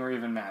anything or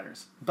even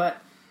matters.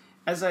 But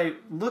as I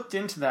looked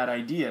into that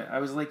idea, I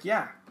was like,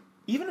 yeah,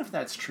 even if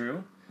that's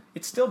true,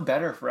 it's still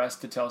better for us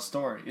to tell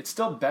story. It's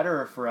still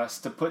better for us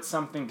to put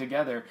something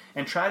together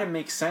and try to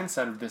make sense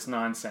out of this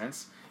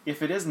nonsense,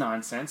 if it is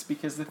nonsense,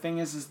 because the thing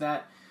is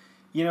that,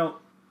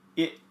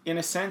 it, in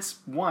a sense,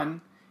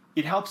 one,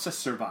 it helps us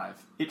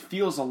survive. It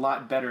feels a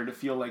lot better to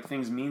feel like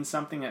things mean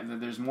something, that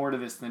there's more to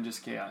this than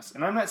just chaos.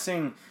 And I'm not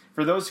saying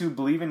for those who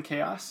believe in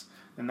chaos,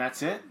 then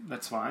that's it.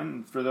 That's fine.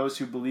 And for those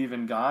who believe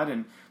in God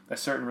and a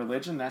certain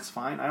religion, that's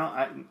fine.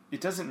 It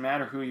doesn't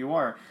matter who you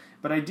are.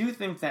 But I do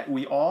think that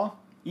we all,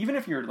 even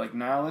if you're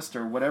nihilist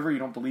or whatever, you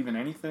don't believe in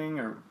anything,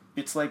 or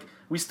it's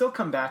we still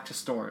come back to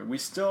story. We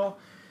still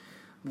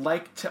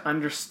like to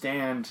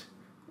understand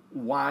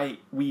why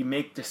we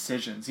make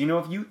decisions.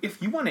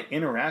 If you want to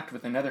interact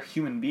with another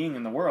human being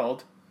in the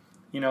world,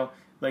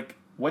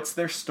 what's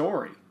their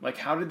story? Like,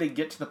 how did they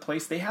get to the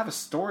place? They have a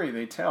story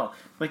they tell.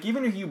 Like,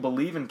 even if you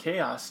believe in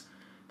chaos,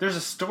 there's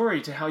a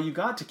story to how you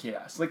got to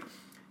chaos. Like,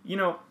 you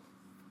know,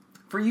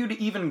 for you to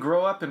even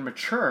grow up and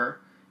mature,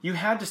 you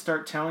had to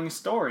start telling a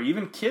story.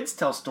 Even kids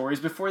tell stories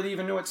before they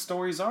even know what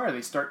stories are.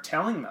 They start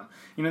telling them.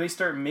 You know, they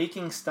start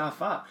making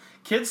stuff up.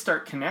 Kids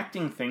start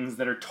connecting things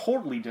that are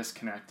totally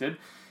disconnected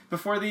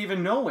before they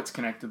even know what's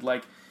connected.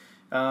 Like,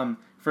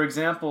 for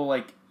example,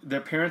 like,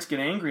 their parents get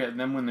angry at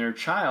them when they're a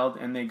child,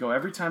 and they go,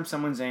 every time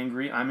someone's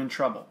angry, I'm in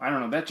trouble. I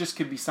don't know. That just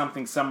could be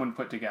something someone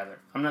put together.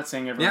 I'm not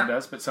saying everyone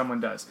does, but someone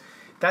does.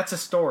 That's a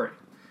story.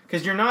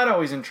 Because you're not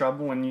always in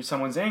trouble when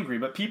someone's angry,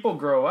 but people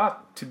grow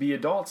up to be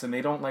adults, and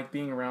they don't like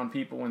being around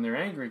people when they're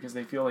angry, because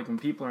they feel like when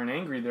people are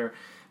angry,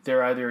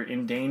 they're either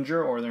in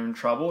danger or they're in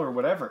trouble or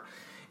whatever.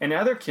 And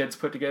other kids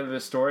put together the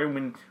story,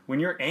 when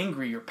you're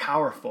angry, you're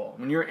powerful.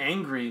 When you're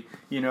angry,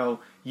 you know,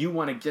 you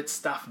want to get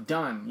stuff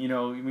done. You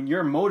know, when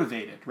you're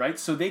motivated, right?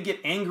 So they get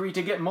angry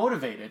to get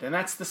motivated, and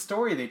that's the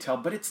story they tell.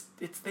 But it's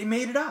they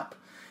made it up.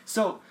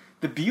 So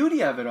the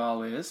beauty of it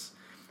all is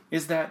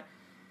that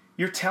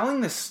you're telling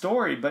this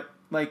story, but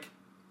like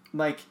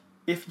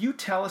if you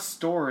tell a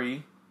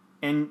story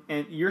and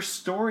your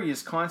story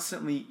is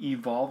constantly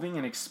evolving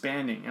and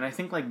expanding, and I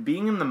think like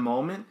being in the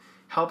moment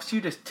helps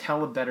you to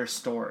tell a better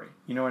story.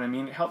 You know what I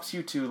mean? It helps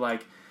you to,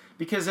 like,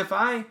 because if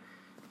I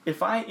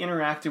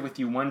interacted with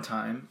you one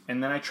time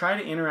and then I try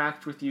to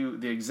interact with you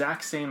the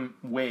exact same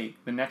way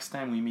the next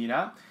time we meet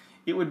up,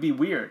 it would be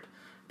weird.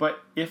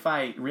 But if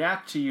I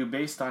react to you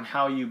based on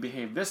how you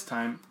behave this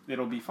time,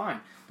 it'll be fine.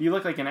 If you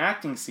look like an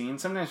acting scene,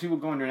 sometimes people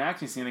go into an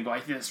acting scene and they go, I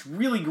did this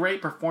really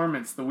great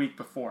performance the week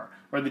before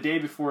or the day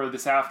before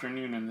this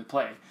afternoon in the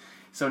play.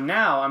 So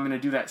now I'm going to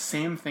do that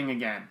same thing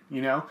again,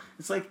 you know?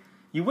 It's like,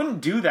 you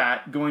wouldn't do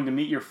that going to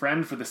meet your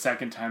friend for the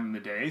second time in the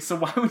day, so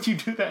why would you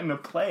do that in a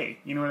play?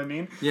 You know what I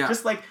mean? Yeah.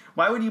 Just like,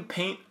 why would you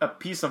paint a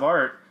piece of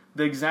art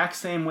the exact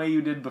same way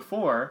you did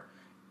before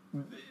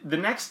the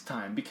next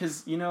time?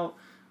 Because, you know,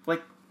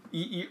 like,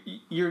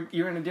 you're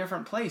in a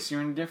different place,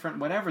 you're in a different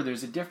whatever,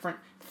 there's a different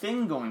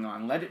thing going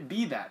on. Let it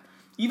be that.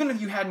 Even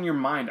if you had in your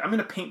mind, I'm going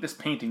to paint this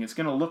painting, it's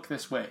going to look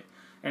this way.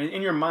 And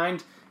in your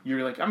mind,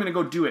 you're like, I'm going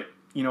to go do it,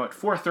 you know, at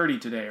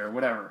 4:30 today or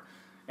whatever.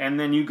 And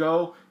then you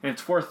go, and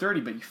it's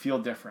 4:30, but you feel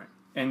different.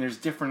 And there's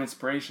different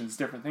inspirations,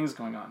 different things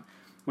going on.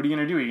 What are you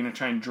going to do? Are you going to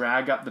try and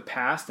drag up the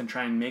past and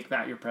try and make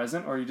that your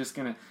present? Or are you just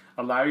going to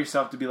allow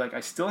yourself to be like,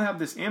 I still have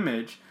this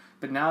image,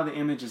 but now the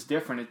image is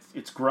different.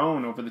 It's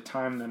grown over the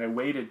time that I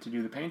waited to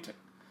do the painting.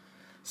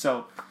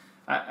 So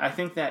I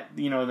think that,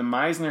 you know, the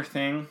Meisner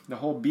thing, the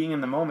whole being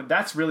in the moment,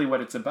 that's really what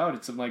it's about.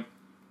 It's like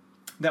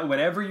that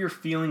whatever you're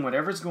feeling,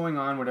 whatever's going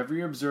on, whatever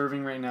you're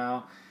observing right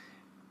now,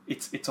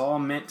 it's all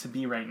meant to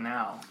be right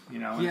now, you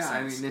know? Yeah,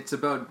 I mean, it's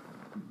about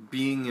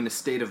being in a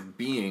state of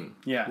being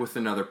with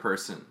another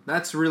person.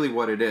 That's really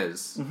what it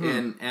is.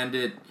 Mm-hmm.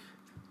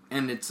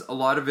 And it's a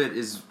lot of it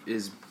is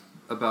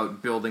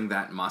about building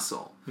that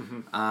muscle.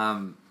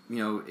 Mm-hmm.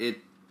 You know, it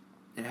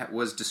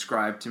was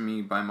described to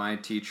me by my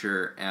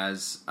teacher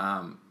as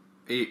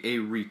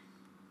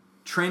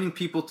training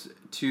people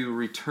to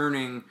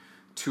returning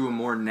to a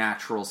more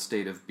natural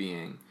state of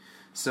being.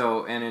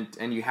 So,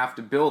 and you have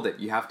to build it,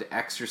 you have to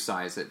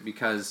exercise it,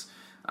 because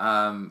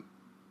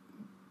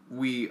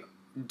we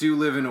do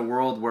live in a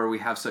world where we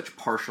have such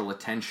partial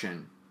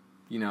attention.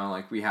 You know,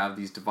 like we have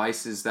these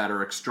devices that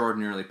are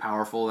extraordinarily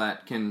powerful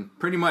that can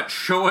pretty much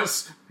show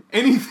us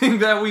anything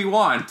that we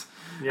want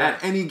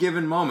at any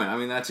given moment. I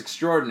mean, that's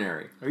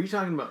extraordinary. Are you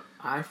talking about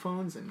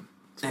iPhones and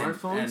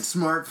smartphones? And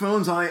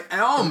smartphones, I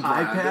am,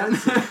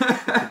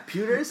 iPads, and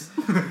computers?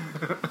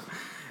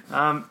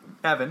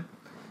 Evan,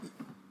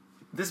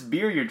 this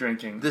beer you're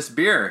drinking... This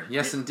beer,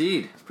 yes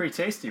indeed. It's pretty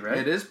tasty, right?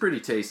 It is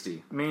pretty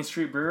tasty. Main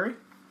Street Brewery?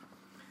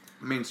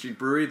 Main Street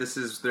Brewery, this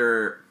is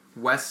their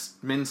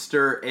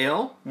Westminster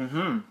Ale.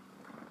 Mm-hmm.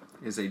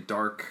 Is a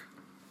dark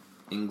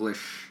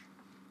English...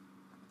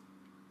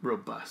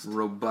 Robust.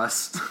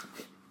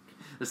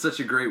 It's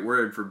such a great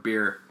word for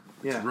beer.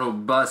 Yeah. It's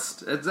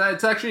robust.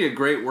 It's actually a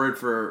great word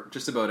for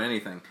just about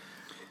anything.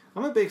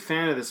 I'm a big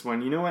fan of this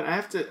one. You know what? I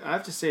have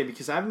to say,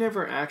 because I've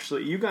never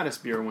actually... You got us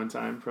beer one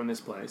time from this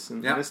place,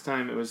 and this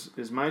time it was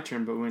my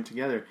turn, but we went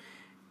together.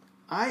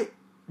 I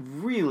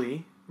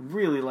really,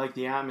 really like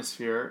the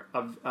atmosphere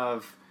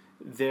of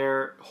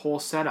their whole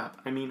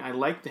setup. I mean, I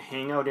like the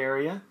hangout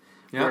area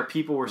where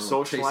people were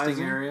socializing.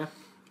 Tasting area.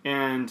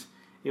 And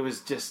it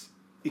was just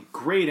a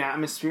great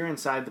atmosphere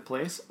inside the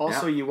place.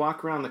 Also, you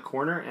walk around the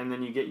corner and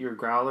then you get your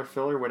growler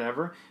filler,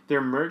 whatever. Their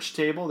merch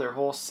table, their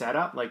whole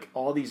setup, like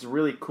all these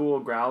really cool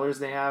growlers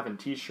they have and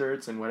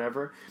t-shirts and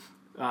whatever.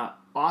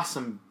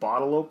 Awesome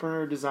bottle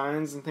opener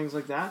designs and things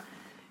like that.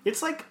 It's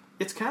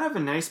kind of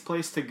a nice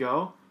place to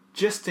go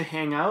just to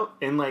hang out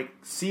and like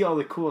see all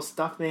the cool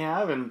stuff they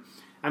have. And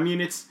I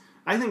mean,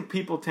 I think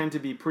people tend to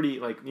be pretty,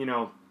 like, you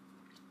know,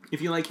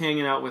 if you like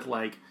hanging out with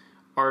like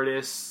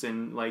artists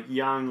and like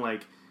young,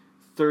 like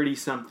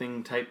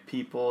 30-something type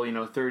people, you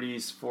know,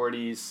 30s,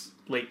 40s,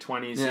 late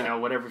 20s, you know,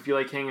 whatever. If you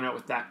like hanging out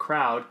with that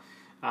crowd,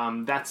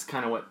 that's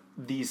kind of what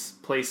these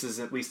places,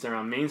 at least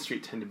around Main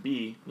Street, tend to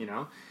be, you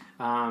know.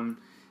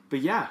 But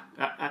yeah,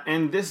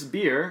 and this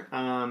beer,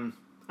 I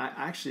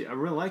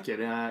really like it.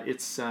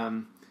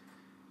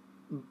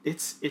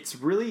 It's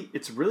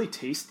really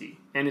tasty,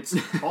 and it's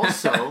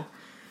also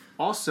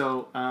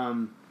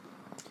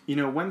you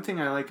know, one thing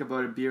I like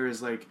about a beer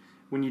is like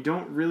when you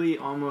don't really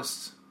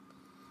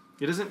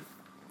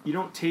you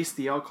don't taste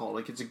the alcohol.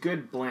 Like, it's a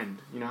good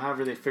blend, you know,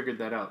 however they figured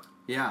that out.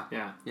 Yeah,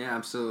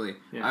 absolutely.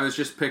 Yeah. I was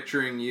just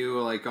picturing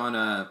you like on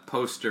a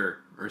poster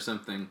or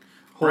something.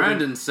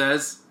 Brandon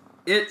says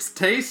it's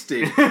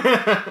tasty.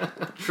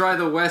 Try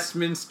the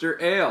Westminster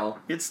Ale.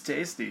 It's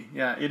tasty.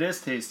 Yeah, it is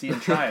tasty, and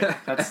try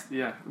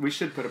it. We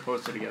should put a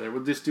poster together.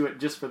 We'll just do it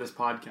just for this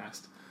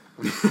podcast.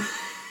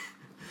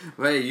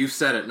 Well, hey, you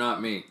said it,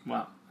 not me.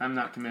 Well, I'm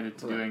not committed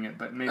to doing it,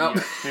 but maybe I'll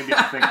think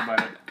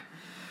about it.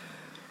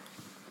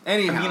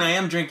 Anyhow. I mean, I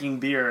am drinking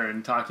beer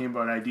and talking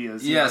about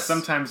ideas. Yes. You know,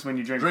 sometimes when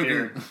you drink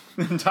beer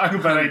and talk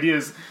about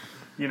ideas,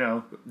 you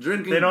know,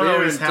 drinking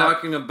beer and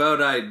talking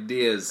about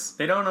ideas.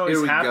 They don't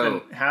always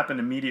happen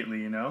immediately,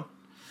 you know.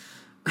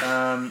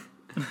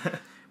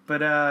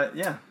 But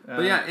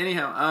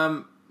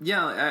anyhow,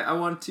 I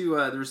want to.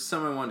 There's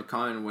something I wanted to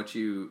comment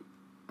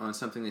on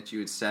something that you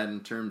had said in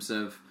terms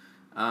of,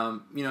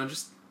 you know,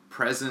 just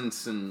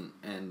presence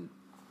and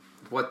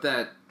what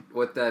that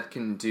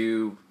can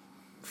do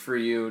for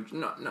you,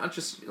 not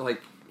just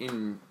like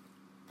in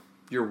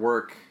your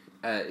work,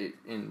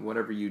 in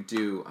whatever you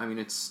do. I mean,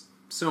 it's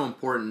so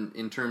important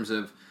in terms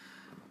of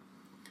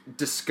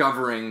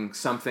discovering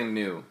something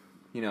new.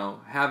 You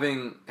know,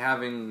 having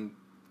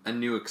a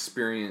new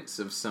experience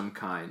of some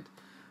kind.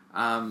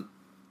 But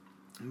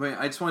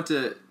I just want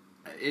to.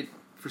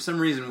 For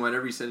some reason,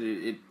 whatever you said,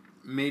 it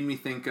made me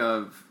think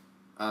of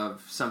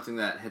something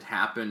that had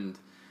happened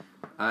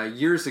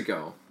years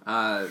ago.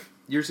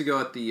 Years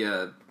ago at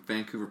the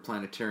Vancouver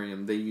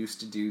Planetarium, they used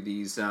to do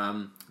these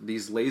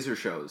laser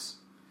shows.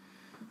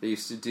 They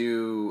used to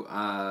do,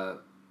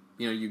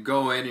 you know, you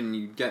go in and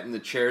you get in the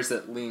chairs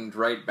that leaned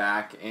right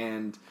back,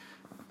 and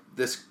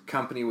this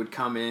company would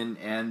come in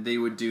and they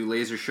would do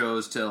laser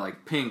shows to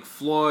like Pink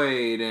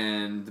Floyd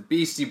and the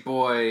Beastie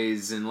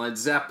Boys and Led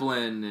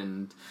Zeppelin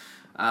and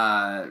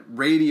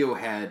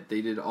Radiohead.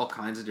 They did all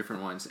kinds of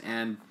different ones,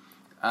 and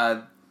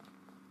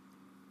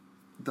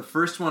the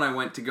first one I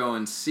went to go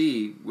and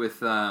see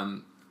with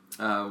a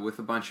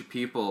bunch of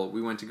people,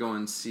 we went to go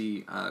and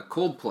see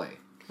Coldplay.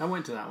 I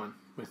went to that one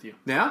with you.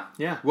 Yeah?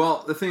 Yeah.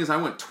 Well, the thing is, I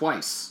went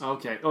twice.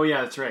 Okay. Oh,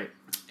 yeah, that's right.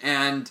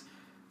 And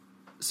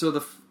so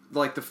the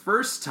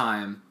first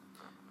time,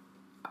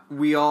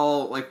 we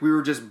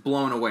were just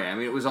blown away. I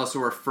mean, it was also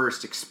our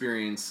first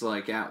experience,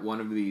 like, at one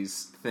of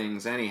these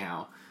things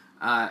anyhow.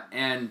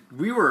 And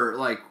we were,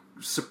 like,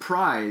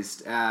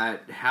 surprised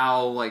at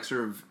how, like,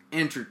 sort of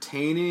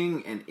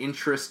entertaining and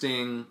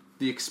interesting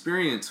the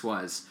experience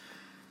was.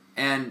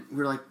 And we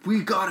were like,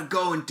 we gotta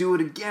go and do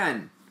it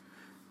again.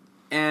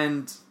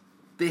 And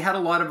they had a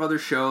lot of other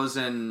shows,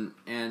 and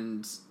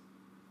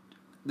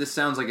this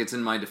sounds like it's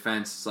in my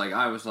defense. It's like,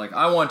 I was like,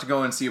 I want to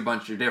go and see a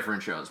bunch of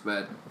different shows,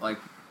 but like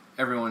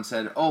everyone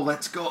said, oh,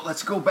 let's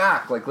go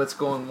back. Like, let's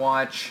go and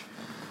watch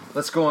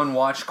the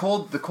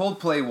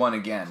Coldplay one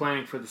again.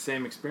 Planning for the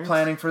same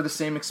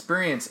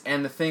experience.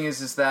 And the thing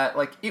is that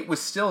like it was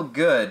still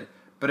good,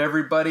 but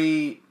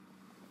everybody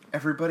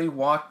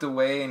walked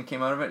away and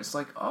came out of it. It's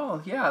like,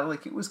 oh yeah,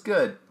 like it was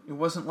good. It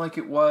wasn't like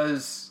it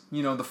was,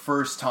 you know, the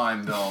first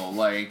time though.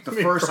 Like the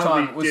first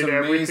time was amazing.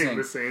 Everything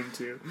the same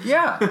too.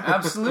 Yeah,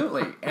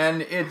 absolutely.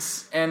 and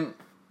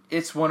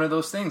it's one of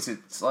those things.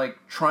 It's like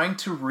trying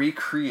to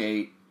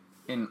recreate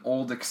an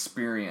old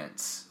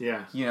experience.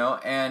 Yeah. You know,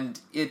 and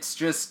it's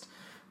just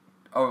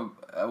a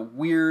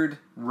weird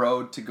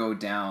road to go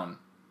down,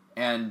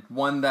 and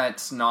one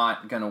that's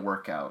not gonna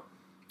work out.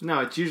 No,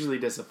 it's usually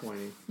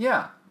disappointing.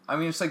 Yeah. I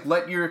mean, it's like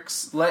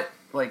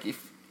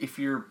if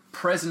you're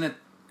present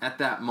at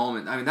that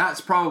moment. I mean,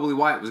 that's probably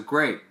why it was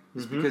great.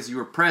 It's because you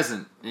were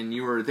present and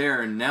you were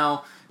there, and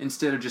now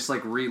instead of just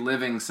like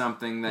reliving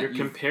something that you're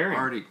comparing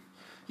already.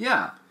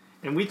 Yeah.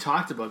 And we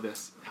talked about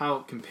this, how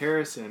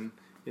comparison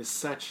is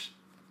such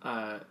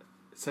a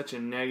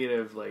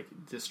negative, like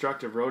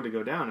destructive road to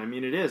go down. I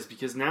mean, it is,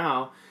 because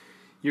now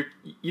you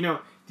know,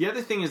 the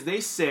other thing is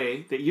they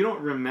say that you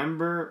don't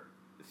remember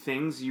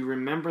things, you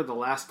remember the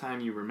last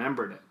time you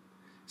remembered it.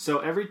 So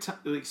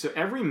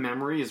every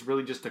memory is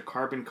really just a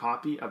carbon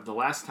copy of the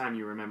last time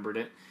you remembered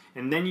it,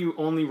 and then you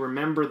only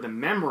remember the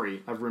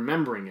memory of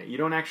remembering it. You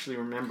don't actually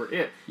remember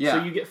it. Yeah.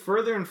 So you get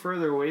further and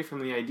further away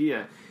from the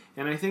idea.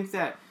 And I think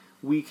that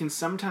we can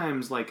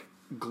sometimes like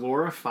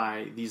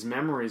glorify these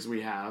memories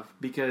we have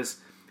because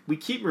we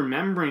keep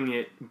remembering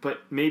it, but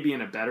maybe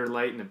in a better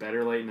light, and a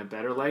better light, and a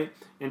better light,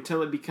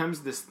 until it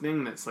becomes this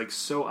thing that's like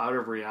so out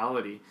of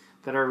reality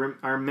that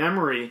our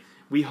memory,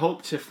 we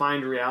hope to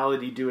find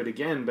reality, do it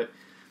again, but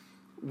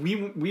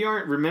we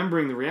aren't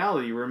remembering the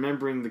reality, we're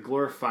remembering the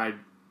glorified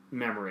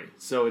memory.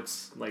 So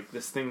it's like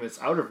this thing that's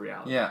out of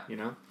reality. Yeah. You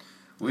know?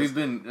 We've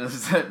been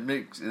that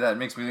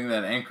makes me think of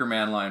that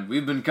Anchorman line.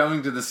 We've been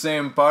coming to the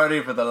same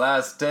party for the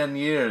last 10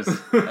 years,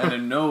 and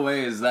in no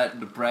way is that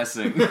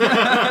depressing.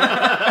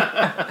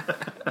 I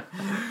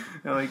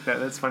like that.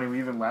 That's funny. We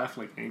even laugh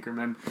like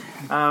Anchorman.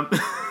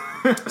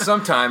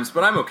 Sometimes,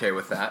 but I'm okay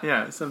with that.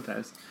 Yeah,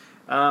 sometimes.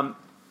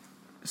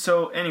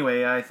 So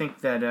anyway, I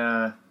think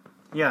that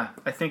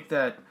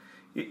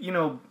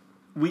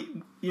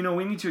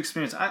we need to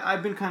experience.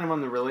 I've been kind of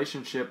on the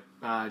relationship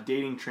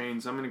dating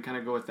train, so I'm going to kind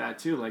of go with that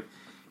too. Like,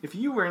 if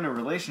you were in a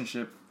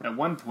relationship at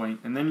one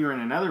point and then you're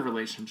in another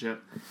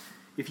relationship,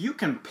 if you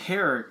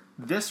compare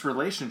this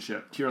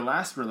relationship to your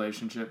last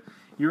relationship,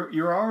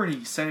 you're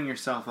already setting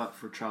yourself up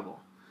for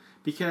trouble,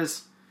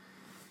 because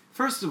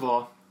first of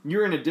all,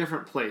 you're in a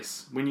different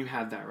place when you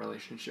had that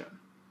relationship,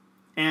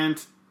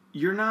 and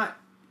you're not.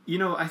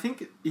 I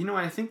think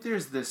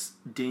there's this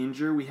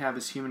danger we have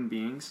as human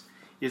beings,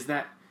 is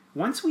that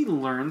once we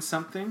learn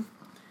something,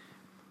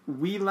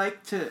 we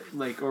like to,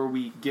 or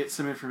we get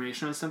some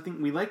information on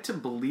something, we like to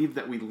believe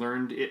that we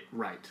learned it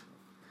right.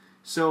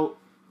 So,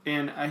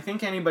 and I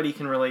think anybody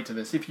can relate to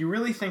this. If you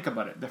really think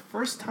about it, the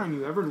first time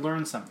you ever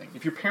learned something,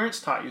 if your parents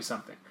taught you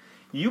something,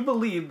 you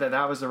believed that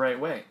that was the right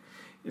way.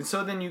 And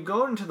so then you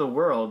go into the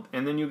world,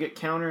 and then you get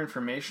counter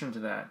information to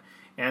that.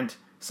 And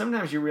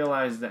sometimes you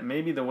realize that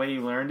maybe the way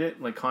you learned it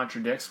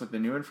contradicts with the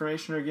new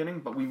information you're getting,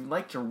 but we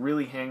like to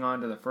really hang on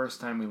to the first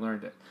time we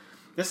learned it.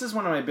 This is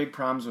one of my big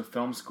problems with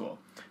film school.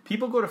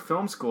 People go to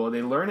film school,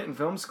 they learn it in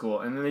film school,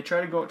 and then they try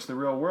to go out to the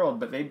real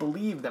world, but they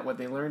believe that what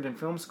they learned in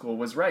film school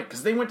was right,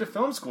 because they went to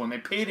film school and they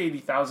paid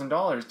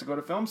 $80,000 to go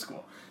to film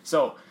school.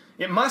 So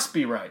it must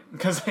be right,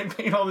 because I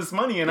paid all this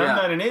money, and I'm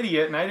not an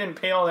idiot, and I didn't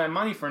pay all that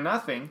money for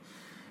nothing.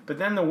 But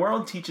then the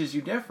world teaches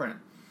you different.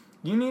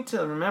 You need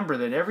to remember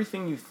that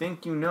everything you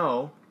think you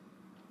know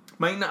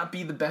might not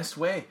be the best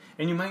way,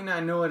 and you might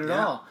not know it at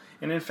all.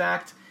 And in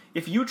fact,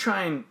 if you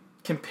try and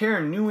compare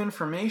new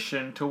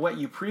information to what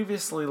you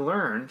previously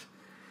learned,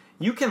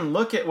 you can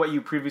look at what you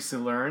previously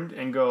learned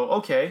and go,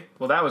 okay,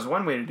 well, that was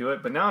one way to do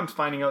it, but now I'm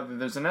finding out that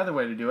there's another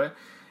way to do it.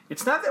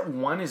 It's not that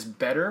one is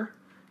better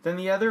than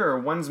the other, or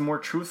one's more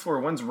truthful, or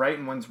one's right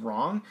and one's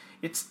wrong.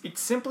 It's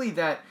simply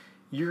that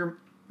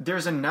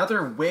there's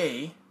another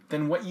way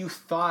than what you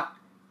thought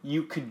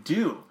you could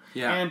do.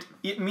 Yeah. And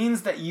it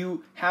means that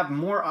you have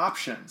more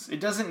options. It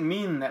doesn't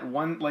mean that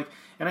one,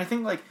 and I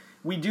think,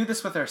 we do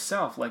this with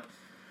ourselves.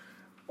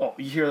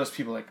 You hear those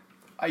people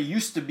I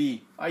used to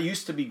be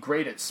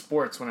great at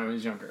sports when I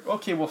was younger.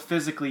 Okay, well,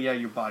 physically, yeah,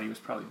 your body was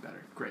probably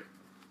better. Great.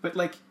 But,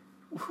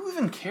 who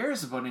even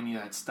cares about any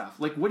of that stuff?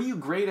 What are you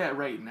great at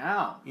right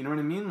now? You know what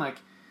I mean?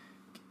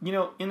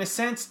 In a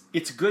sense,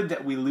 it's good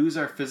that we lose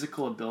our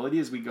physical ability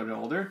as we get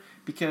older,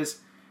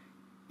 because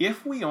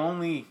if we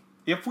only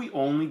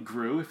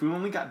grew, if we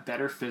only got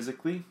better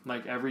physically,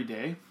 every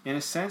day, in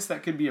a sense,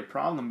 that could be a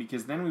problem,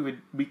 because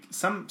then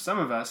some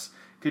of us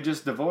could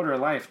just devote our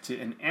life to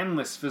an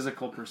endless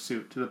physical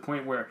pursuit, to the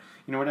point where,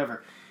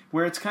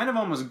 where it's kind of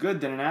almost good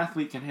that an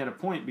athlete can hit a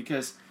point,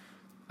 because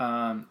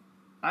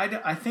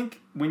I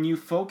think when you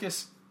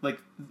focus,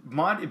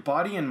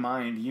 body and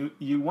mind,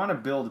 you want to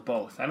build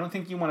both. I don't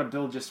think you want to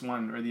build just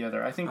one or the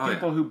other. I think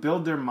people who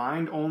build their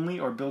mind only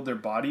or build their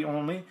body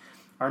only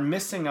are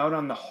missing out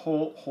on the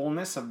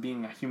wholeness of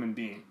being a human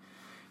being.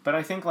 But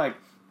I think,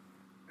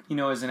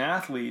 as an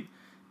athlete,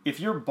 if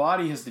your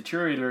body has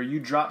deteriorated or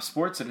you drop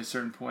sports at a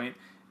certain point,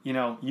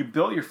 you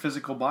built your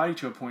physical body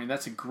to a point.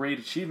 That's a great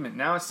achievement.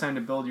 Now it's time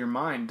to build your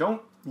mind.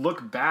 Don't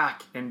look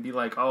back and be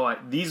like,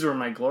 these were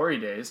my glory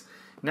days.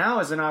 Now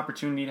is an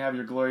opportunity to have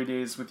your glory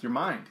days with your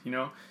mind.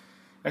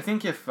 I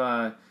think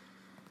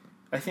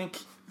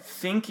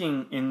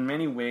thinking in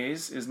many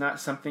ways is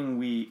not something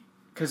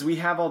because we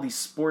have all these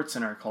sports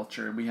in our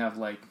culture. We have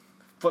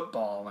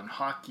football and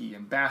hockey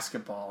and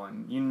basketball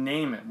and you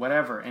name it,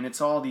 whatever. And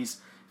it's all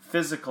these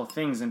physical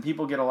things, and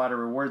people get a lot of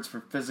rewards for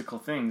physical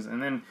things.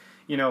 And then,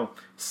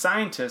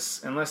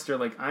 scientists, unless they're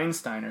like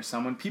Einstein or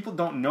someone, people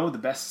don't know the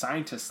best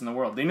scientists in the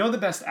world. They know the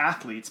best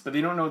athletes, but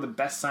they don't know the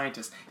best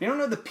scientists. They don't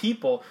know the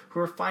people who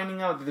are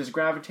finding out that there's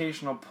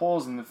gravitational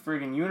pulls in the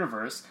friggin'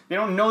 universe. They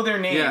don't know their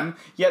name,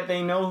 yet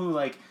they know who,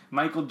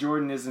 Michael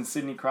Jordan is and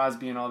Sidney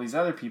Crosby and all these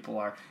other people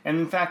are. And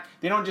in fact,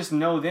 they don't just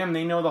know them,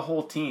 they know the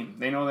whole team.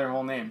 They know their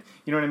whole name.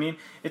 You know what I mean?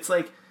 It's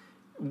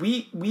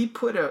we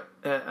put a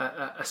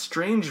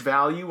strange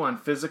value on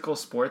physical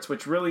sports,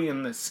 which really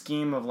in the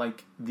scheme of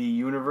the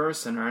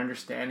universe and our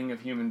understanding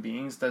of human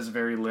beings does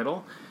very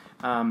little.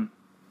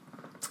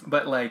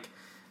 But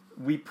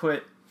we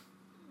put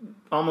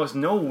almost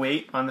no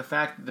weight on the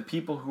fact that the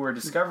people who are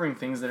discovering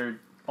things that are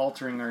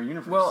altering our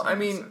universe. Well,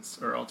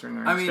 or altering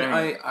our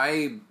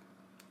understanding.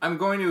 I'm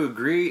going to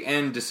agree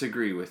and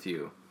disagree with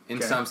you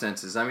in some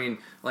senses.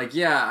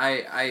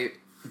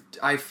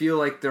 I feel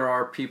like there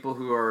are people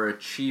who are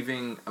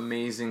achieving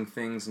amazing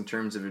things in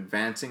terms of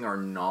advancing our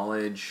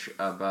knowledge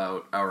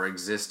about our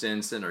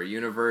existence and our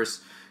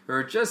universe, who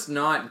are just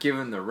not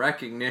given the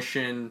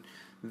recognition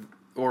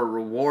or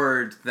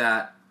reward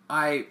that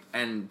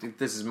and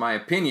this is my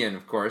opinion,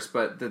 of course,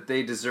 but that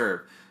they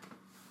deserve.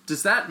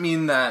 Does that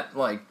mean that,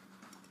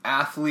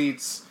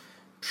 athletes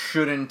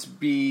shouldn't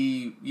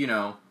be,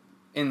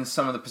 in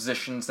some of the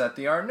positions that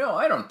they are. No,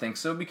 I don't think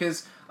so,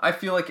 because I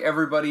feel like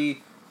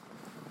everybody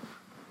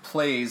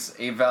plays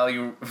a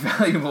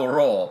valuable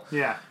role.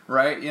 Yeah.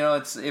 Right?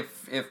 It's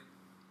if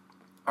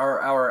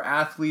our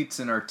athletes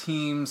and our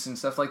teams and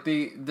stuff, like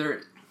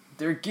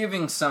they're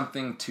giving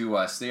something to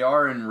us. They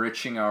are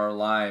enriching our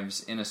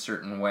lives in a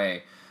certain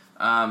way.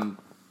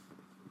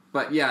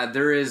 But yeah,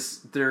 there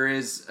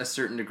is a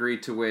certain degree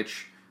to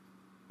which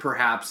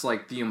perhaps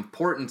like the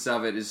importance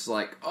of it is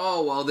like,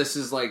 oh well, this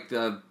is like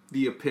the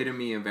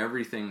epitome of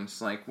everything.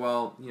 It's like,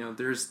 well,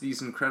 there's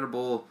these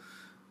incredible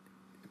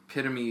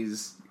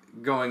epitomes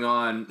going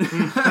on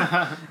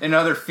in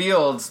other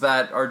fields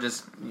that are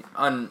just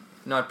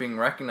not being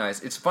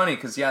recognized. It's funny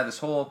because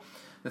the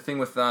thing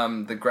with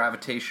the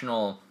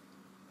gravitational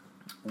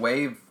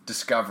wave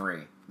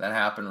discovery that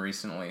happened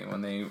recently,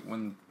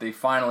 when they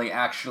finally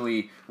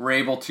actually were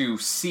able to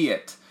see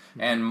it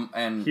and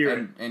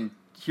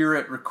hear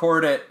it,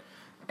 record it,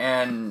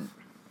 and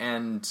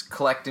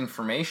collect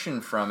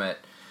information from it,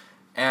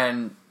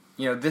 and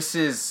this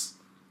is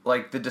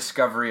like the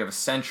discovery of a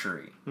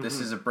century. Mm-hmm. This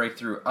is a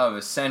breakthrough of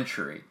a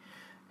century,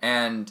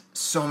 and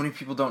so many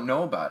people don't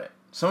know about it.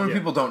 So many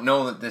people don't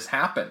know that this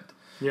happened.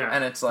 Yeah,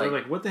 and it's like, they're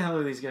like, what the hell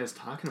are these guys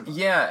talking about?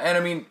 Yeah, and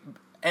I mean,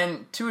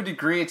 and to a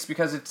degree, it's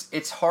because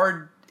it's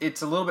hard.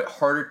 It's a little bit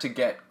harder to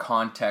get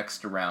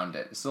context around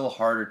it. It's a little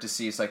harder to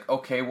see. It's like,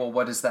 okay, well,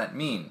 what does that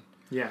mean?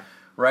 Yeah,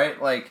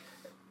 right. Like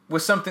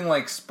with something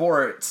like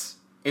sports,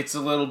 it's a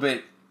little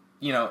bit,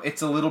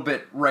 it's a little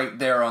bit right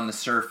there on the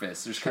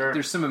surface.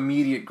 There's some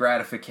immediate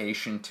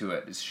gratification to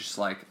it. It's just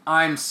like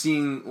I'm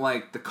seeing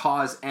like the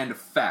cause and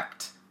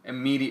effect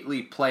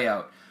immediately play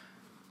out.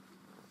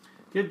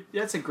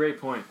 That's a great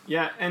point.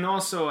 Yeah, and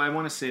also I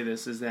want to say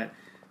this is that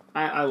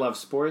I love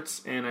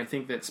sports, and I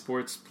think that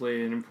sports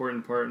play an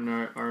important part in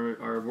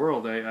our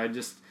world. I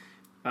just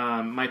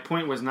my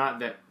point was not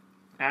that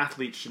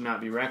athletes should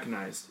not be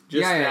recognized.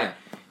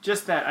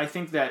 Just that I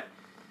think that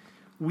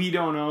we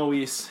don't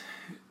always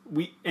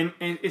and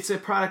it's a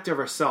product of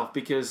ourselves,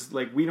 because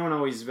like we don't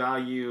always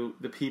value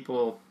the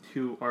people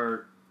who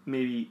are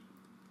maybe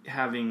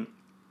having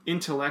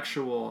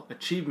intellectual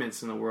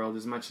achievements in the world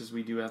as much as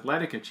we do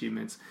athletic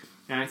achievements.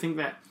 And I think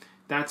that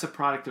that's a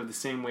product of the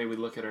same way we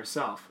look at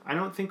ourselves. I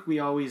don't think we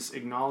always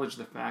acknowledge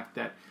the fact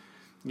that,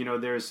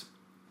 there's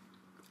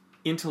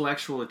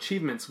intellectual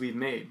achievements we've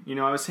made.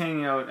 I was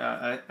hanging out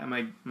at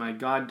my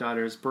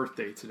goddaughter's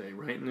birthday today,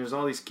 right? And there's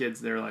all these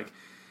kids. They're like,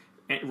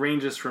 it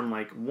ranges from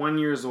like 1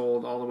 year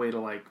old all the way to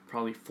like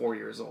probably 4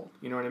 years old.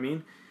 You know what I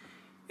mean?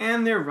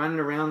 And they're running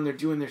around, they're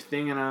doing their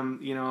thing, and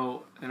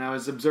and I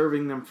was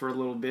observing them for a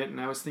little bit,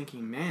 and I was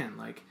thinking, man,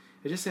 like,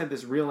 I just had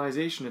this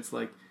realization. It's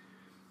like,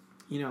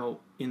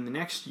 in the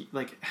next,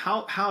 like,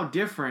 how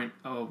different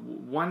a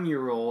 1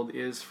 year old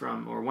is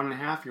from, or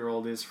 1.5 year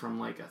old is from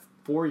like a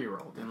 4 year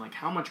old, and like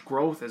how much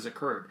growth has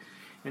occurred.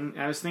 And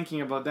I was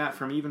thinking about that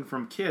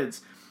from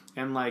kids,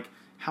 and like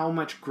how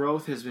much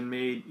growth has been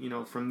made,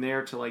 from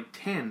there to like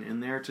 10,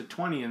 and there to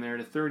 20, and there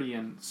to 30,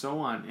 and so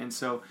on. And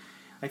so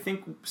I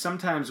think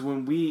sometimes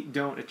when we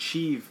don't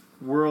achieve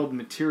world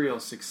material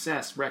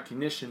success,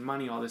 recognition,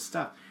 money, all this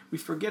stuff, we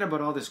forget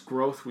about all this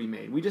growth we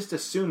made. We just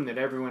assume that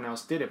everyone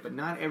else did it, but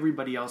not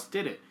everybody else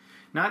did it.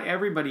 Not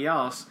everybody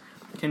else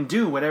can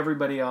do what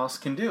everybody else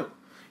can do.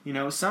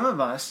 Some of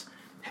us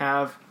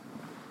have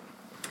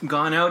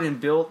gone out and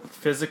built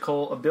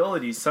physical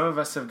abilities. Some of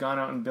us have gone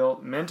out and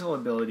built mental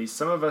abilities.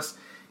 Some of us,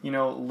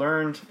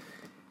 learned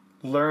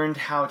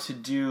how to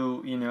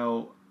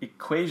do,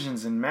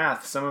 equations in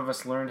math. Some of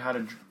us learned how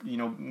to,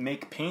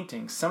 make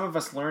paintings. Some of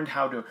us learned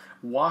how to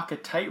walk a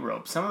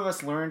tightrope. Some of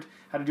us learned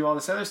how to do all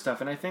this other stuff.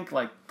 And I think,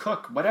 like,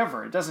 cook,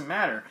 whatever, it doesn't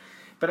matter.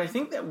 But I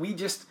think that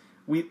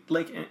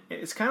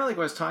it's kind of like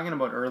what I was talking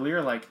about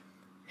earlier, like,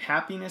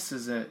 happiness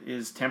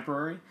is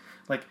temporary.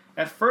 Like,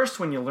 at first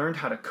when you learned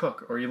how to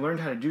cook or you learned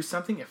how to do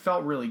something, it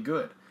felt really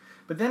good.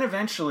 But then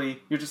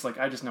eventually you're just like,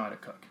 I just know how to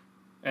cook.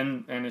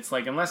 And it's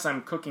like, unless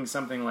I'm cooking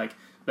something like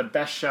the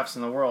best chefs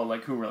in the world,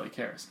 like, who really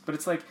cares? But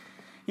it's like,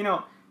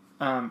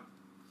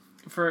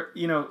 for,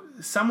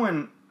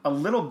 someone, a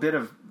little bit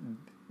of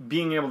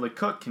being able to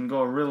cook can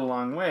go a really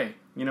long way.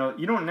 You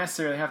don't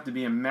necessarily have to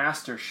be a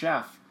master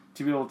chef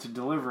to be able to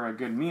deliver a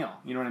good meal.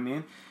 You know what I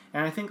mean?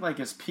 And I think, like,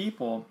 as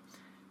people,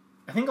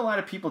 I think a lot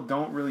of people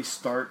don't really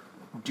start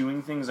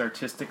doing things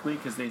artistically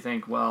because they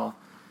think, well,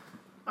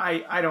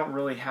 I don't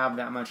really have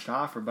that much to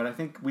offer. But I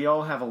think we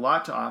all have a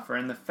lot to offer.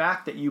 And the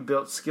fact that you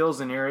built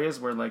skills in areas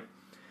where, like,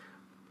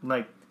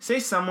 say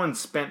someone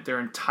spent their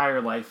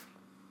entire life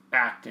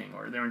acting,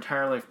 or their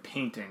entire life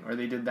painting, or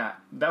they did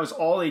that. That was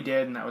all they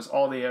did, and that was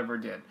all they ever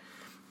did.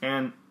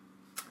 And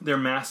they're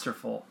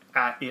masterful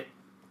at it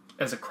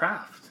as a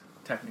craft,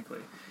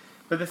 technically.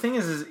 But the thing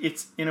is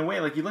it's, in a way,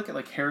 like, you look at,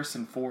 like,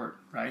 Harrison Ford,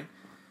 right?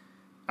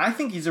 I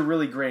think he's a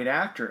really great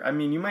actor. I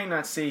mean, you might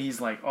not say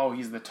he's like, oh,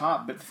 he's the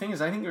top, but the thing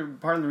is, I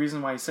think part of the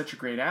reason why he's such a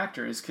great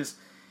actor is because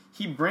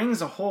he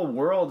brings a whole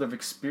world of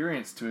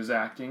experience to his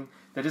acting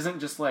that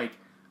isn't just like,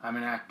 I'm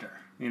an actor.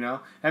 You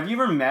know, have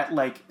you ever met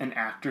like an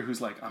actor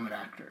who's like, I'm an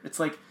actor? It's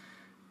like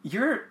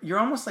you're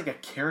almost like a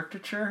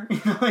caricature.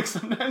 You know, like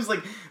sometimes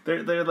like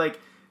they're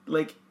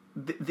like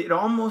it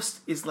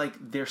almost is like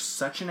they're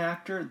such an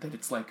actor that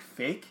it's like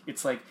fake.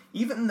 It's like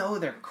even though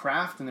their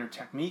craft and their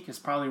technique is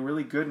probably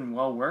really good and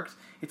well worked,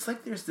 it's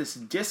like there's this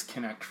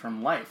disconnect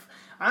from life.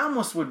 I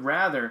almost would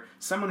rather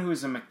someone who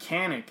is a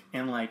mechanic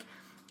and like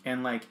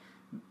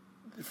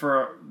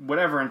for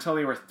whatever until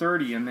they were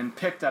 30 and then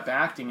picked up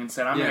acting and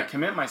said, I'm going to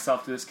commit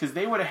myself to this, because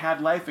they would have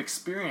had life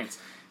experience,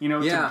 you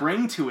know, to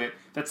bring to it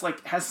that's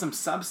like has some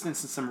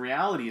substance and some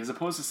reality, as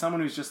opposed to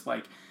someone who's just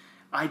like,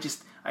 I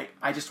just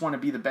want to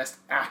be the best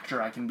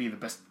actor I can be, the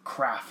best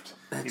craft.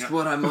 That's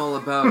what I'm all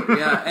about.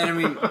 Yeah, and I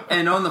mean,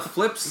 and on the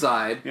flip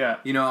side,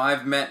 you know,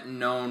 I've met and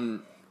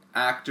known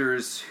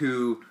actors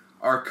who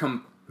are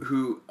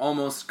who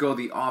almost go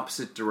the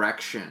opposite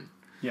direction.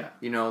 Yeah.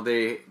 You know,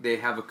 they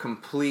have a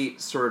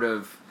complete sort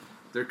of,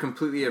 they're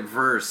completely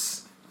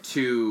averse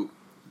to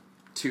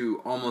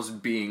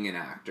almost being an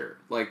actor.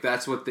 Like,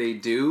 that's what they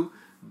do,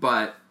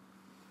 but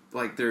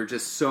like they're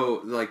just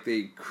so, like,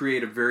 they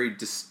create a very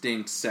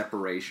distinct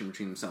separation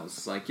between themselves.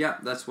 It's like, yeah,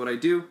 that's what I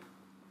do.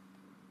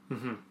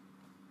 Mm-hmm.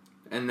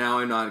 And now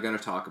I'm not going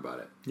to talk about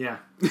it. Yeah.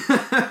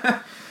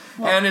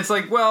 And it's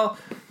like, well,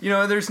 you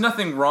know, there's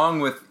nothing wrong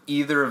with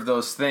either of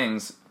those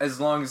things as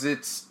long as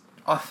it's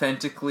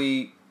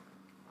authentically,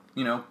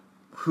 you know,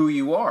 who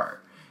you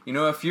are. You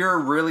know, if you're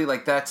really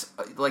like, that's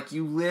like,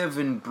 you live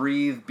and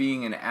breathe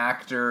being an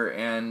actor,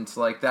 and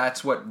like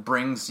that's what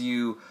brings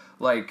you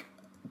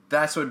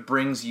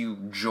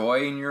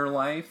joy in your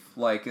life.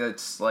 Like,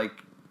 it's like,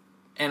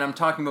 and I'm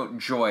talking about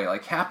joy.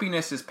 Like,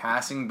 happiness is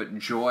passing, but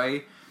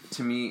joy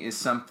to me is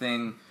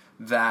something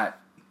that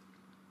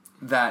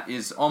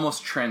is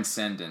almost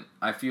transcendent.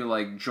 I feel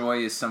like joy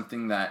is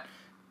something that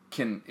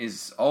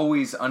is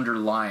always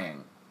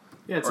underlying.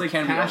 Yeah, it's like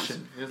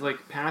passion. It's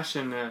like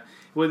passion.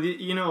 Well,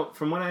 you know,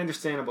 from what I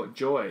understand about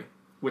joy,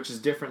 which is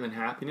different than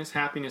happiness.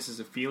 Happiness is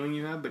a feeling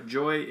you have, but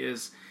joy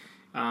is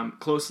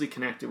closely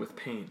connected with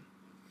pain.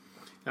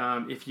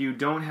 If you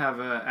don't have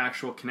an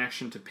actual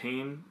connection to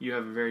pain, you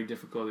have a very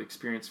difficult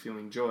experience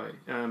feeling joy.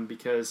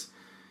 Because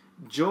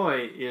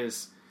joy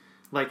is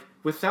like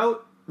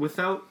without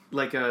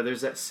like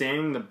there's that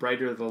saying, the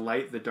brighter the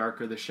light, the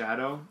darker the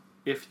shadow.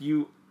 If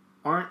you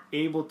aren't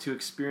able to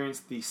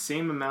experience the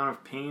same amount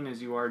of pain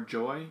as you are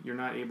joy, you're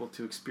not able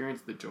to experience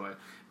the joy.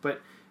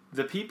 But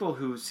the people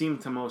who seem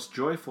the most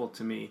joyful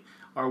to me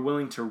are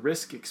willing to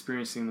risk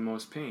experiencing the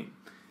most pain.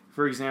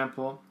 For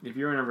example, if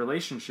you're in a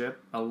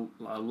relationship, a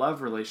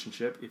love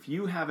relationship, if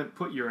you haven't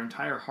put your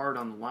entire heart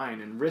on the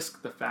line and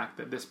risk the fact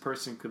that this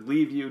person could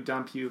leave you,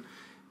 dump you,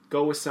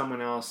 go with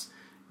someone else,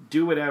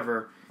 do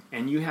whatever,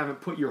 and you haven't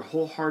put your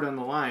whole heart on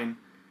the line,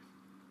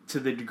 to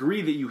the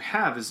degree that you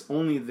have is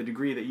only the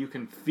degree that you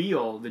can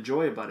feel the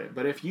joy about it.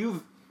 But if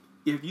you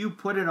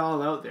put it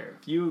all out there,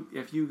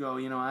 if you go,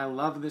 you know, I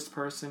love this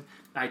person,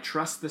 I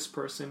trust this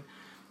person,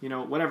 you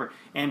know, whatever,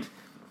 and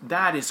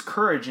that is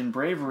courage and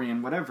bravery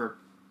and whatever,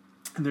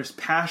 and there's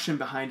passion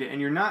behind it, and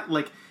you're not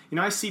like, you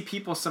know, I see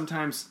people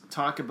sometimes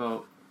talk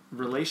about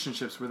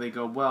relationships where they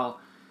go, well,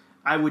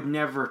 I would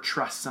never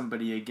trust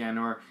somebody again,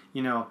 or,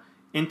 you know,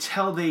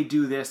 until they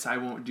do this, I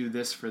won't do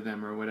this for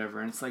them, or whatever.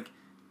 And it's like,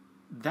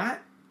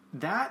 that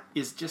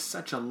is just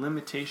such a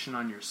limitation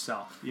on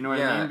yourself. You know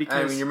what I mean?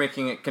 Because I mean, you're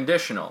making it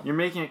conditional. You're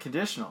making it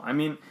conditional. I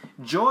mean,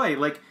 joy,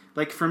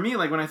 like for me,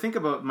 like when I think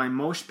about my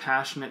most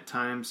passionate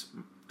times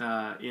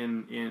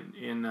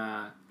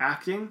in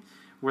acting,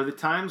 were the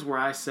times where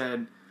I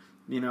said,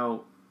 you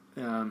know,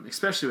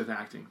 especially with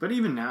acting, but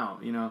even now,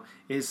 you know,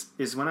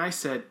 is when I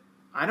said,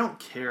 I don't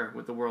care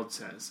what the world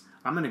says.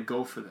 I'm going to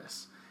go for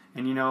this.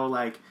 And, you know,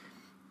 like,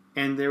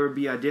 and there would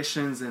be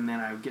auditions, and then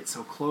I would get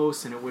so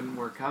close and it wouldn't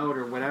work out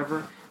or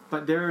whatever.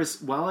 But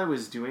while I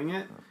was doing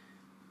it,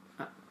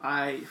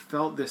 I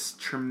felt this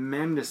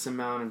tremendous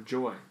amount of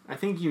joy. I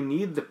think you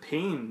need the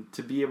pain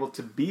to be able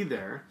to be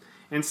there,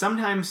 and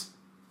sometimes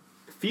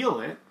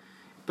feel it,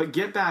 but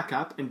get back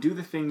up and do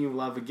the thing you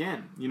love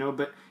again. You know,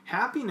 but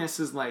happiness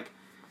is like,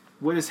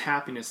 what is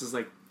happiness? Is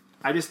like,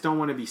 I just don't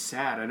want to be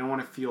sad. I don't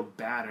want to feel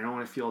bad. I don't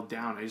want to feel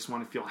down. I just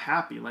want to feel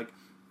happy. Like,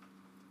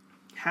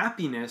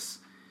 happiness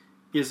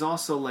is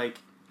also like,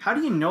 how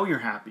do you know you're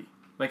happy?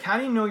 Like, how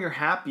do you know you're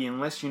happy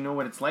unless you know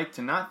what it's like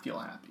to not feel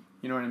happy?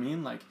 You know what I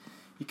mean? Like,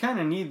 you kind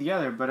of need the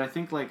other, but I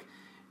think, like,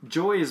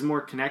 joy is more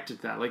connected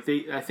to that. Like,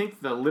 I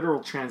think the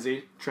literal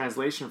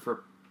translation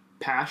for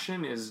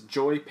passion is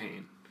joy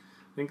pain.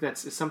 I think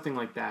it's something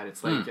like that.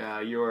 It's like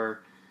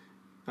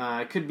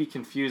I could be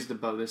confused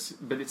about this,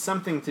 but it's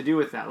something to do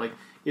with that. Like,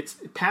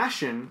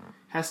 passion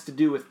has to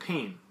do with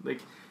pain.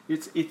 Like,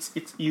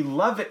 it's you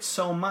love it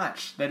so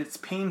much that it's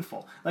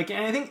painful. Like,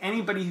 and I think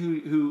anybody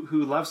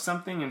who loves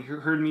something and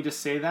heard me just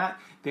say that,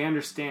 they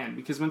understand.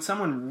 Because when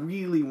someone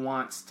really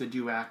wants to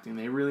do acting,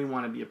 they really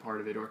want to be a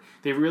part of it, or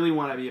they really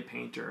want to be a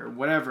painter, or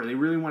whatever, they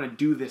really want to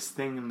do this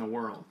thing in the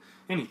world,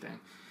 anything.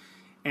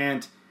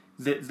 And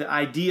the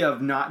idea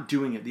of not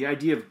doing it, the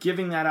idea of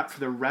giving that up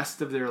for the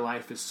rest of their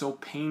life is so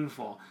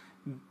painful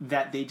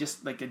that they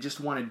just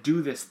want to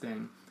do this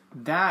thing.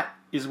 That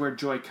is where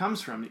joy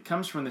comes from. It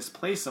comes from this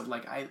place of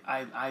like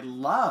I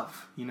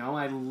love,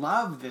 I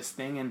love this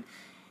thing,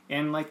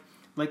 and like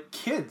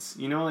kids,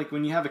 like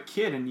when you have a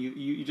kid and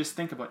you just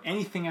think about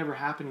anything ever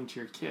happening to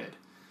your kid,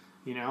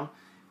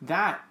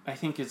 that I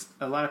think is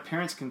a lot of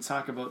parents can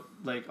talk about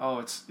like, oh,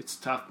 it's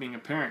tough being a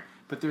parent,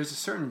 but there's a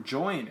certain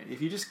joy in it.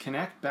 If you just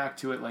connect back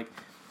to it, like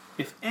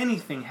if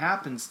anything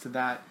happens to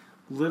that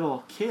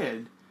little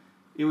kid,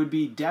 it would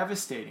be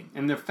devastating.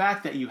 And the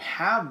fact that you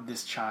have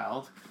this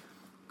child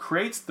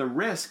creates the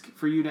risk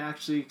for you to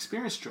actually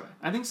experience joy.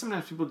 I think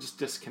sometimes people just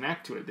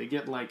disconnect to it. They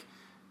get like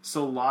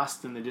so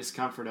lost in the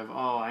discomfort of,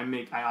 oh, I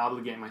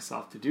obligate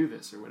myself to do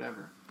this or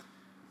whatever.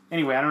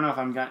 Anyway, I don't know if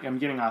I'm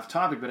getting off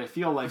topic, but I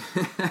feel like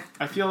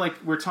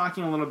we're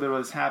talking a little bit about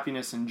this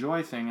happiness and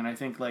joy thing, and I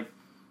think like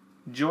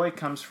joy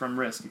comes from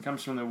risk. It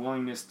comes from the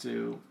willingness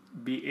to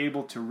be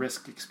able to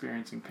risk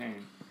experiencing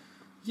pain.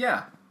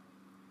 Yeah.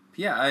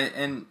 You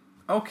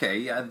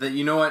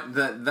know what?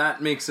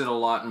 That makes it a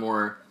lot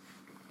more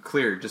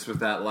clear just with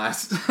that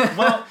last.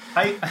 Well,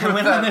 I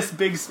went on this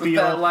big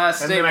spiel, that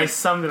last and statement. then I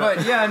summed it up.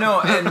 But yeah,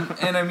 no,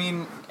 and I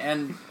mean,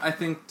 and I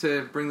think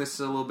to bring this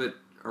a little bit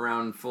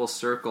around full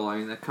circle, I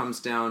mean, it comes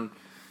down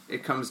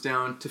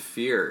to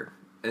fear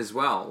as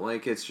well.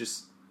 Like it's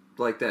just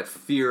like that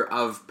fear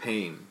of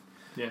pain.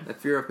 Yeah.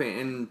 That fear of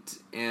pain,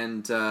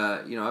 and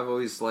I've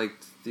always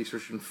liked the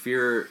expression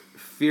fear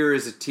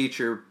is a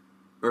teacher.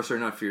 Or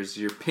sorry, not fear.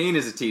 Your pain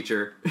is a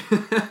teacher.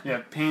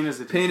 Yeah, pain is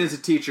a teacher. Pain is a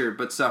teacher,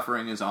 but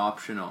suffering is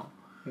optional.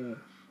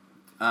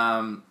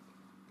 Yeah.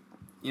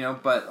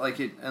 But like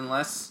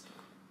unless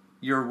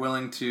you're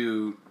willing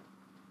to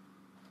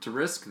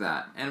risk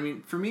that, and I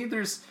mean, for me,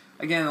 there's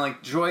again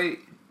like joy.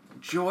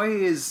 Joy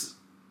is,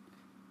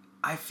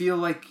 I feel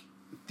like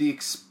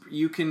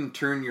you can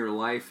turn your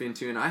life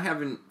into, and I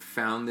haven't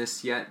found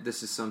this yet.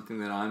 This is something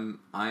that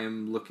I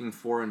am looking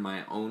for in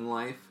my own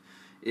life.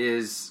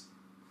 Is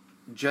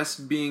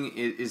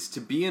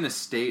to be in a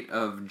state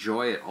of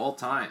joy at all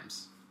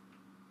times,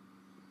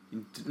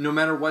 no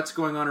matter what's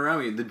going on around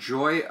me. The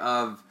joy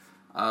of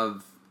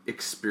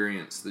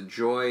experience, the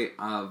joy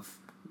of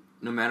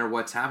no matter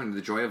what's happening,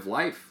 the joy of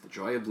life, the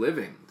joy of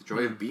living, the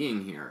joy of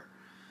being here,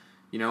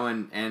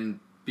 and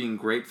being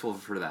grateful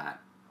for that,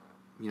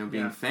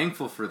 being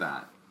thankful for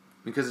that,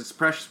 because it's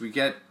precious. We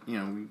get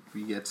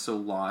we get so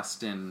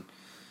lost in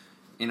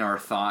our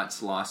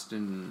thoughts, lost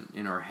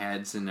in our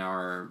heads, in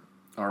our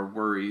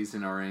worries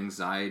and our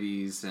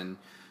anxieties and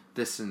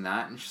this and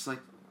that, and she's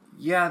like,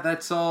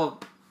 that's all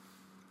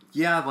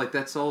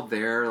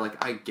there,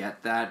 like I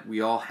get that,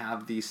 we all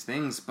have these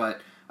things,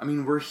 but I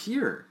mean we're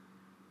here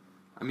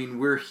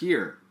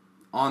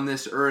on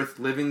this earth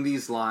living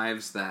these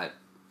lives that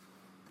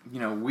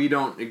we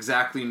don't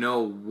exactly know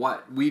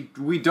what we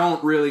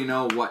don't really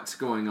know what's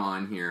going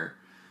on here,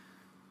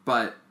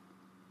 but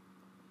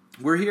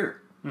we're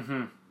here.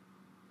 Mm-hmm.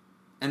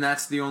 And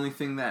that's the only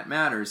thing that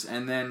matters.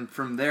 And then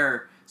from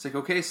there, it's like,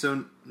 okay,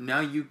 so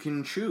now you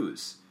can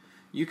choose.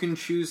 You can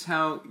choose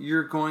how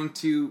you're going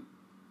to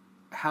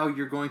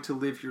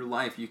live your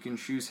life. You can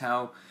choose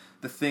how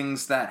the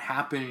things that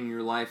happen in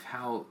your life,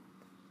 how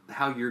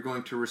you're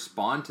going to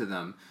respond to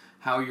them,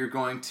 how you're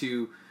going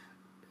to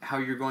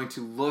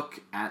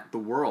look at the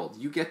world.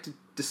 You get to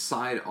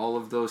decide all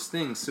of those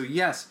things. So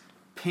yes,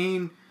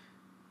 pain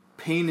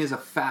is a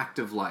fact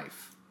of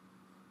life.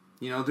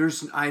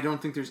 I don't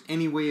think there's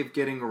any way of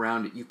getting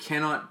around it. You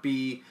cannot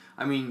be,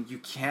 you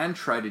can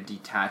try to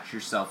detach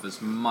yourself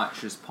as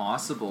much as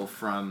possible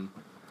from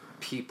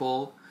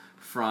people,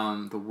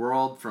 from the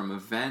world, from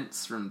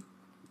events, from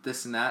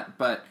this and that,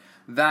 but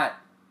that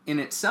in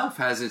itself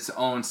has its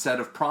own set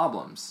of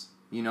problems.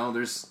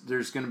 There's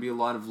going to be a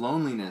lot of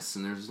loneliness,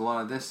 and there's a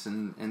lot of this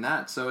and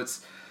that. So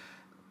it's,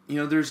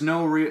 there's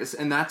no real,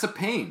 and that's a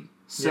pain.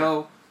 So,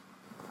 yeah.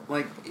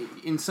 Like,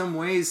 in some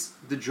ways,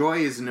 the joy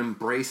is in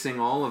embracing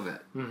all of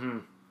it. Mm-hmm.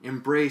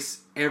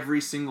 Embrace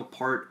every single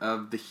part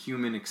of the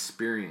human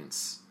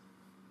experience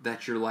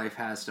that your life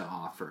has to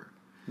offer.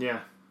 Yeah.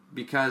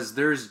 Because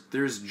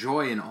there's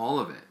joy in all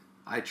of it.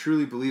 I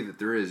truly believe that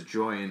there is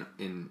joy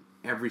in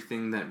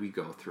everything that we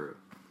go through.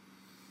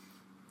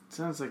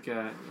 Sounds like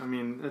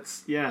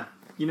it's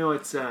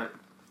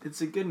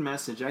a good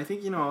message. I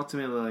think,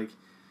 ultimately, like,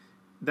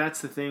 that's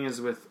the thing is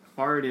with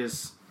art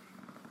is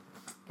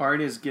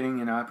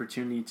getting an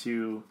opportunity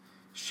to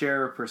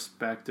share a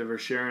perspective or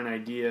share an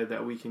idea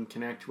that we can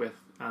connect with,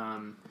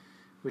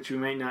 which we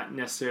might not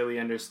necessarily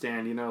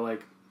understand.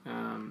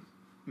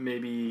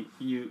 Maybe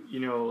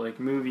like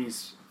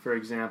movies, for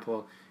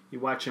example, you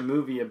watch a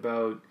movie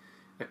about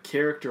a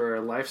character or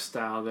a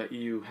lifestyle that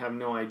you have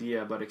no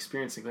idea about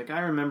experiencing. Like, I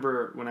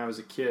remember when I was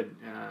a kid,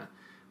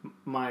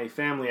 my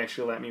family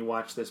actually let me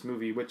watch this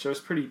movie, which I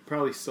was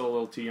probably still a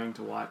little too young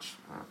to watch,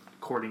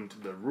 according to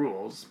the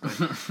rules,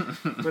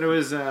 but it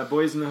was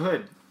Boys in the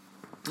Hood.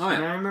 Oh, yeah.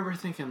 And I remember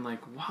thinking, like,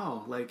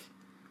 wow, like,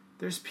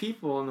 there's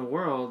people in the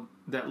world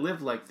that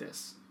live like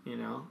this,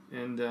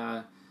 and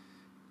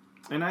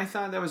I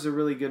thought that was a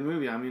really good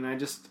movie. I mean, I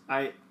just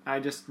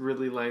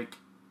really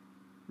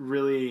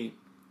really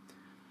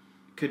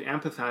could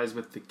empathize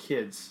with the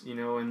kids, you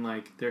know, and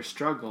like their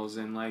struggles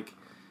and like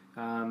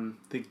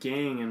the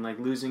gang and like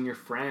losing your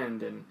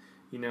friend and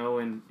you know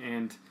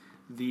and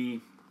the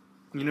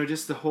you know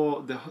just the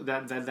whole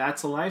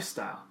that's a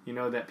lifestyle, you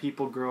know, that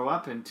people grow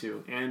up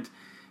into. And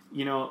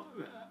you know,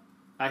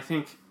 I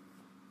think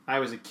I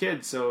was a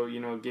kid, so you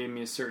know, it gave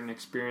me a certain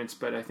experience,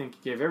 but I think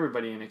it gave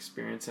everybody an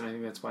experience, and I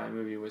think that's why the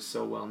movie was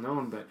so well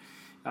known. But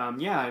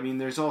yeah, I mean,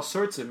 there's all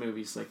sorts of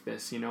movies like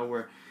this, you know,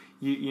 where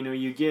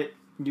you get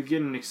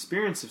an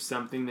experience of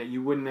something that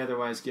you wouldn't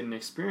otherwise get an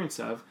experience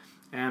of.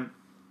 And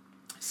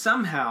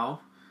somehow,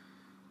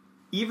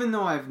 even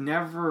though I've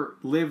never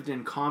lived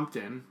in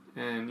Compton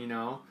and, you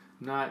know,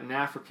 not an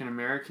African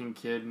American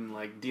kid and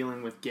like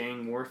dealing with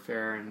gang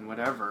warfare and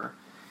whatever,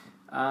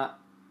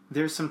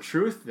 there's some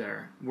truth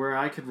there where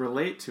I could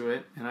relate to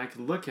it and I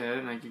could look at it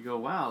and I could go,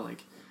 wow,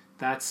 like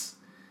that's,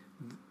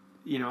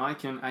 you know, I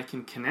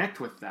can connect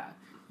with that.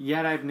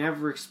 Yet I've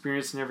never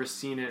experienced, never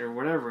seen it or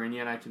whatever, and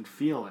yet I can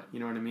feel it. You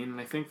know what I mean? And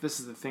I think this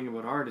is the thing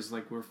about art is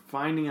like we're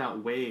finding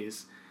out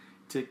ways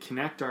to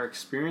connect our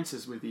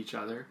experiences with each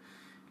other.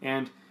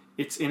 And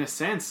it's in a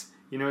sense,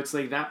 you know, it's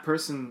like that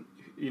person,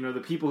 you know,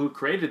 the people who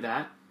created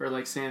that are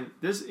like saying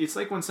this. It's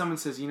like when someone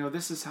says, you know,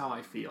 this is how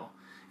I feel.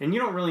 And you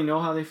don't really know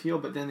how they feel,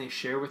 but then they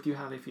share with you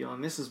how they feel,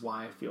 and this is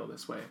why I feel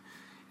this way.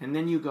 And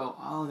then you go,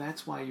 oh,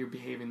 that's why you're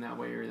behaving that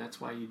way, or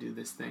that's why you do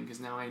this thing, because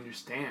now I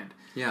understand.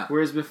 Yeah.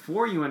 Whereas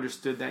before you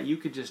understood that, you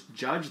could just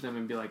judge them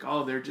and be like,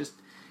 oh, they're just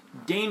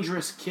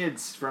dangerous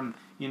kids from,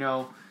 you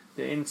know,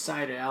 the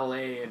inside of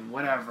LA and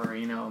whatever,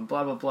 you know, and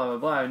blah, blah, blah, blah,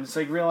 blah. And it's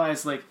like,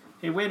 realize, like,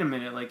 hey, wait a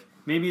minute, like,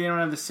 maybe they don't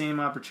have the same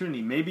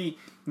opportunity. Maybe,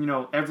 you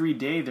know, every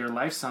day their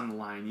life's on the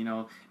line, you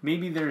know.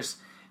 Maybe there's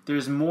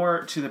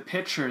more to the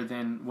picture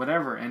than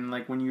whatever. And,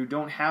 like, when you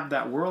don't have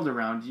that world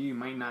around you, you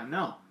might not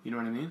know. You know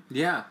what I mean?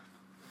 Yeah.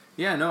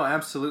 Yeah, no,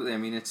 absolutely. I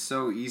mean, it's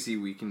so easy.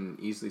 We can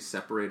easily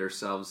separate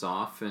ourselves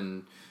off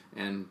and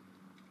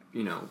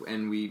you know,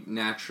 and we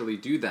naturally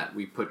do that.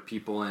 We put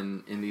people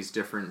in these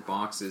different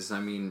boxes. I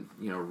mean,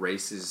 you know,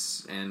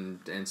 races and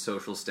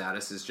social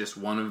status is just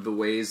one of the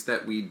ways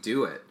that we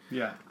do it.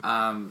 Yeah.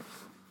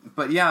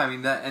 But yeah, I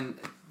mean, that, and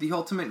the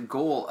ultimate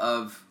goal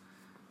of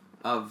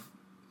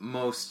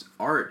most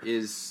art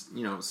is,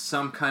 you know,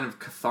 some kind of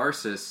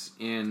catharsis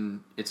in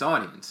its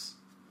audience.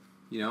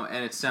 You know,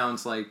 and it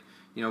sounds like,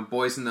 you know,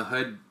 Boys in the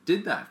Hood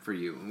did that for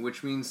you,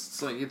 which means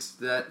it's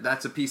like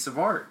that's a piece of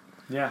art.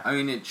 Yeah. I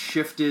mean, it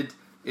shifted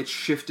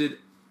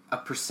a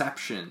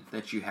perception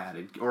that you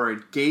had, or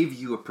it gave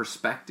you a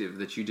perspective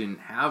that you didn't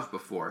have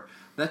before.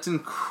 That's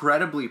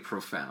incredibly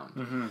profound.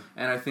 Mm-hmm.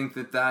 And I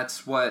think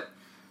that's what,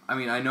 I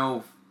mean, I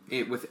know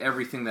it with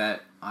everything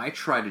that I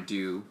try to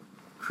do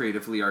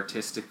creatively,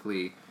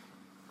 artistically,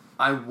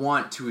 I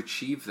want to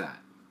achieve that.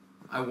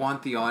 I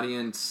want the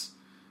audience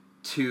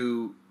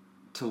to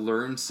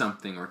learn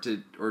something or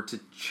to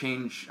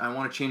change. I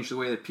want to change the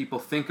way that people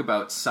think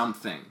about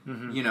something.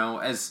 Mm-hmm. You know,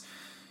 as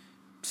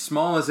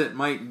small as it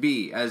might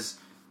be, as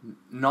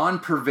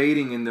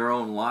non-pervading in their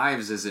own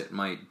lives as it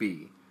might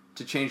be,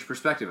 to change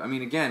perspective. I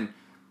mean, again,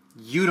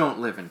 you don't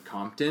live in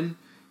Compton.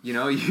 You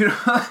know, you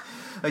don't,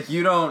 like,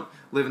 you don't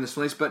live in this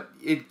place, but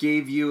it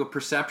gave you a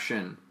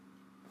perception,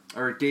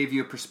 or it gave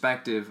you a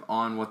perspective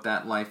on what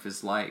that life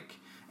is like.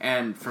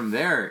 And from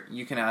there,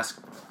 you can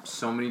ask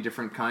so many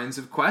different kinds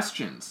of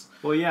questions.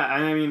 Well, yeah,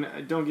 and I mean,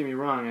 don't get me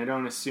wrong, I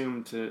don't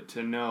assume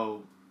to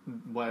know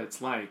what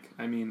it's like.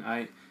 I mean,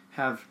 I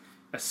have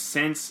a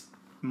sense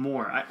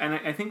more.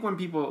 I think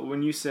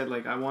when you said,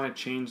 like, I want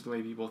to change the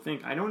way people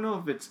think, I don't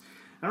know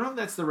if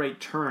that's the right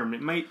term.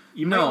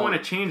 You might want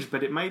to change,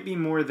 but it might be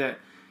more that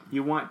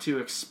you want to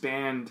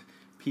expand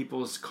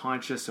people's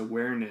conscious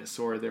awareness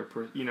or their,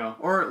 you know.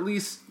 Or at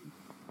least,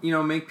 you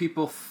know, make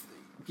people...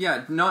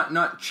 Yeah,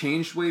 not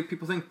change the way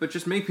people think, but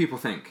just make people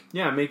think.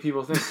 Yeah, make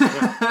people think.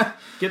 Yeah.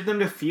 Get them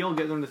to feel,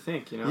 get them to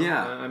think, you know?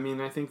 Yeah. I mean,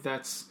 I think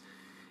that's,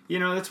 you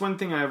know, that's one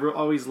thing I've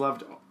always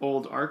loved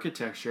old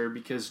architecture,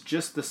 because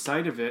just the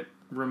sight of it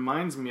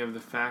reminds me of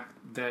the fact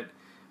that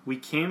we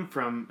came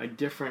from a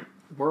different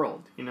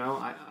world, you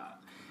know?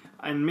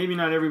 And maybe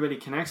not everybody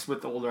connects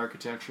with old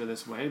architecture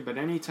this way, but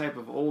any type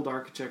of old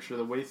architecture,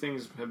 the way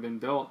things have been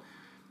built,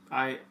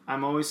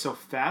 I'm always so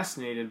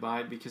fascinated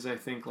by it, because I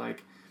think,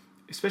 like,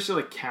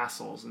 especially like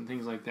castles and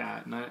things like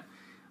that. And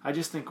I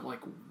just think,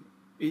 like,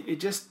 it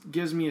just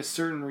gives me a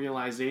certain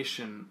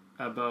realization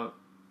about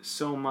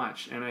so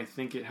much. And I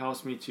think it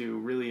helps me to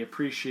really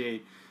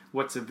appreciate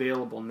what's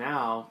available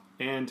now.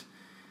 And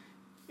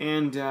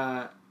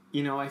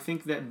you know, I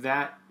think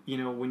that, you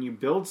know, when you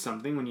build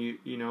something, when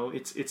you know,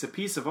 it's a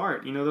piece of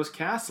art. You know, those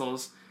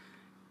castles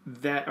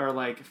that are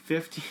like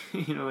 50,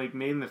 you know, like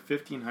made in the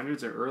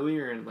 1500s or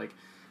earlier, and like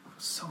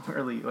so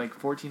early, like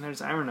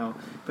 1400s, I don't know.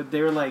 But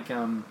they're like,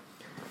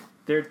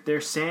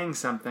 they're saying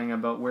something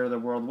about where the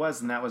world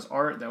was, and that was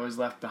art that was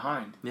left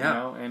behind. Yeah. You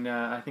know, and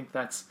I think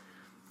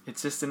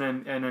it's just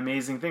an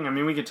amazing thing. I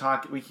mean, we could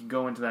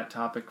go into that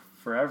topic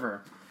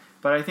forever,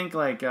 but I think,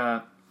 like,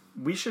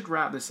 we should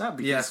wrap this up,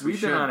 because yes,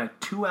 we've been on a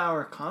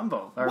 2-hour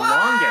combo, our what?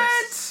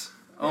 longest.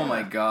 Oh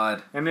my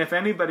God. And if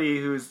anybody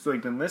who's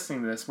like been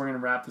listening to this, we're gonna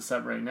wrap this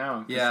up right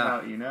now. Yeah.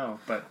 Now you know.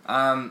 But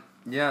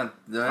yeah.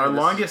 Our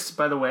longest,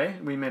 by the way,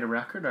 we made a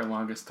record. Our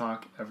longest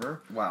talk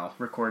ever. Wow.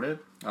 Recorded.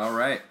 All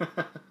right.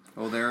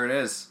 Well, there it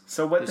is.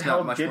 So what There's the hell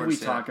not much did more we to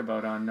say. talk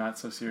about on Not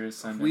So Serious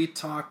Sunday? We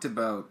talked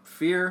about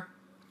fear.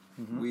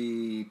 Mm-hmm.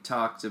 We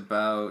talked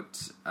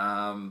about,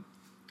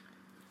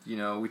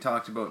 we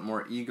talked about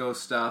more ego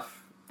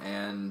stuff.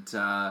 And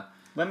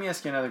let me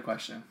ask you another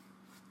question.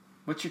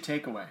 What's your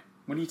takeaway?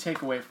 What do you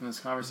take away from this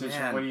conversation?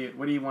 Man.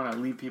 What do you want to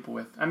leave people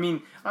with? I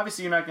mean,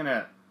 obviously you're not going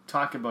to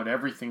talk about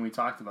everything we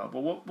talked about,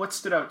 but what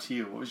stood out to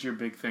you? What was your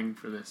big thing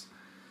for this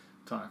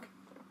talk?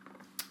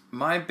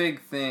 my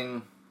big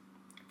thing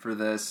for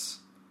this,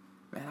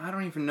 man, I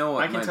don't even know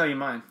what I can tell you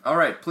mine. All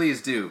right,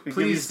 please do.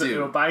 Please do.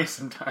 It'll buy you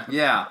some time.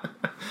 Yeah.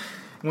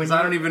 Because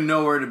I don't even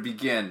know where to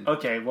begin.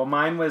 Okay, well,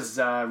 mine was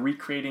don't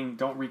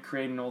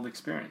recreate an old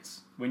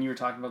experience. When you were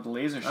talking about the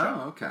laser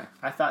show. Oh, okay.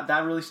 I thought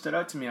that really stood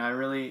out to me. I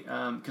really,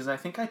 because I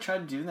think I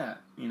tried to do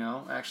that,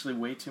 actually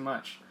way too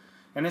much.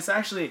 And it's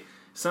actually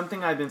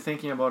something I've been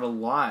thinking about a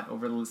lot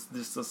over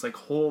this like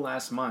whole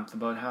last month,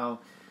 about how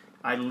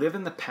I live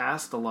in the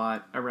past a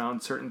lot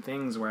around certain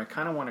things where I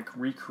kind of want to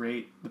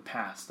recreate the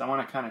past. I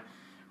want to kind of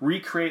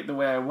recreate the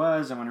way I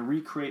was. I want to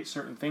recreate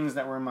certain things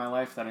that were in my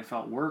life that I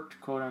felt worked,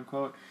 quote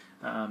unquote,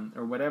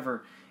 or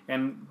whatever.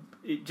 And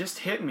it just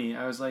hit me.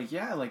 I was like,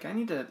 yeah, like I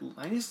need to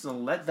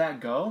let that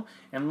go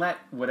and let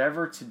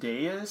whatever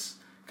today is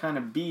kind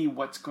of be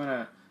what's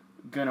gonna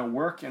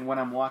work and what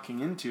I'm walking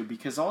into.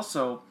 Because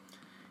also,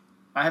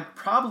 I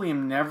probably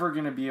am never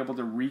gonna be able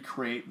to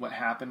recreate what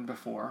happened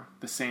before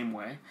the same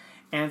way.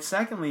 And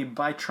secondly,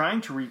 by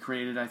trying to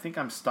recreate it, I think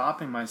I'm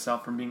stopping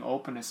myself from being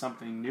open to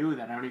something new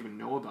that I don't even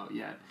know about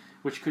yet,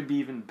 which could be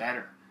even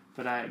better.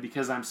 But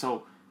because I'm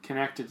so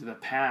connected to the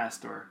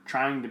past, or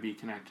trying to be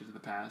connected to the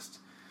past,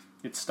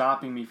 it's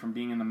stopping me from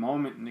being in the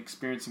moment and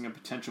experiencing a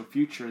potential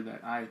future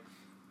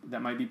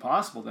that might be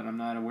possible that I'm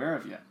not aware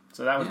of yet.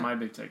 So that was my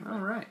big takeaway. All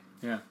right.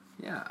 Yeah.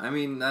 Yeah, I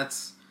mean, I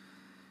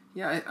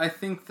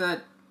think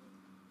that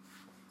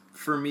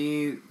for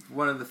me,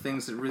 one of the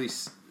things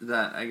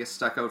that I guess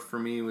stuck out for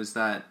me was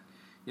that,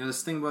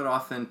 this thing about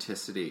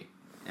authenticity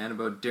and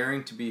about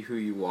daring to be who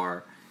you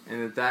are,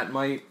 and that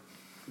might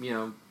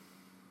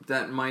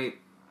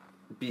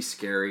be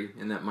scary,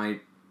 and that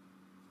might,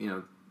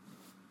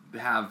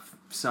 have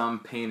some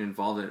pain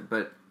involved in it,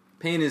 but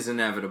pain is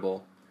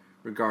inevitable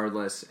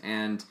regardless.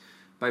 And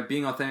by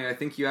being authentic, I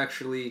think you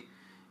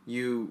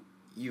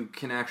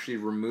can actually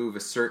remove a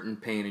certain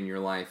pain in your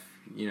life,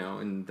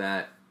 and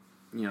that,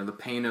 the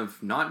pain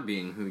of not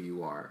being who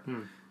you are,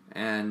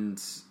 and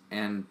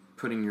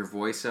putting your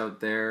voice out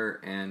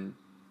there, and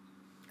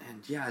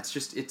yeah,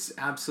 it's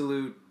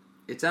absolute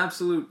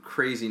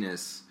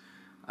craziness,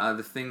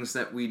 the things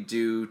that we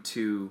do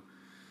to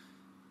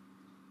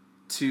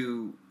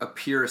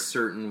appear a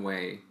certain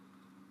way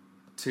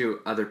to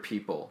other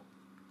people,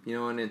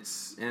 and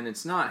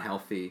it's not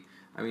healthy.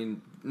 I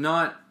mean,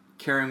 not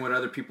caring what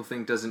other people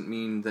think doesn't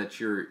mean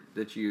that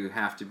you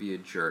have to be a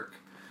jerk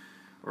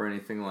or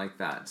anything like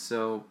that.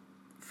 So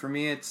for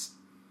me, it's,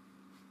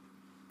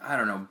 I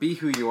don't know, be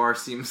who you are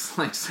seems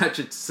like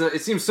it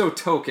seems so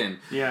token.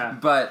 Yeah.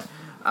 But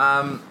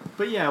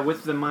yeah,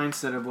 with the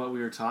mindset of what we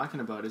were talking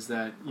about, is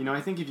that,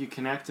 I think if you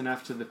connect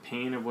enough to the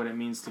pain of what it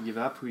means to give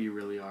up who you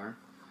really are,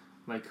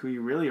 like who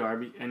you really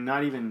are, and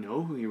not even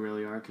know who you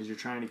really are because you're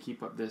trying to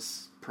keep up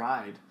this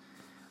pride,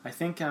 I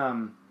think,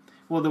 the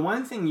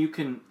one thing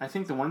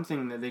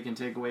that they can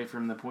take away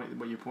from the point,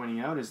 what you're pointing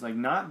out, is like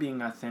not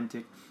being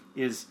authentic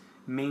is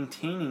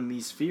maintaining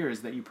these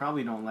fears that you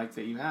probably don't like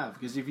that you have.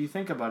 Because if you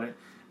think about it,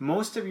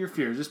 most of your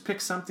fears, just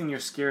pick something you're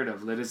scared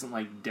of that isn't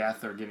like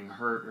death or getting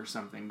hurt or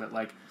something, but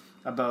like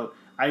about,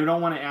 I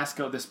don't want to ask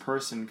out this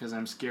person because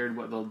I'm scared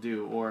what they'll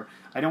do, or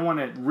I don't want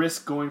to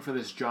risk going for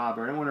this job,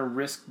 or I don't want to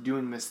risk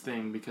doing this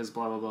thing because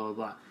blah, blah, blah, blah,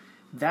 blah.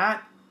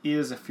 That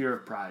is a fear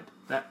of pride.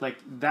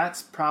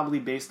 That's probably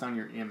based on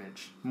your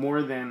image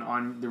more than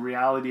on the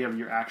reality of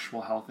your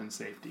actual health and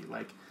safety.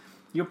 Like,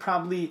 you'll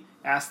probably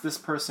ask this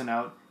person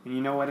out, and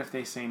you know what, if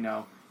they say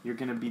no, you're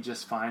going to be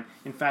just fine.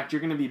 In fact,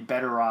 you're going to be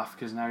better off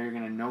because now you're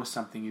going to know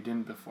something you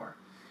didn't before.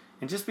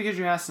 And just because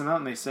you asked them out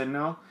and they said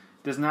no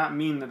does not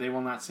mean that they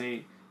will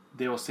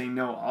say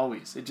no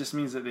always. It just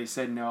means that they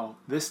said no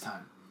this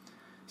time.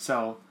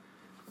 So,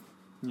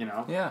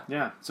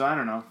 Yeah. So I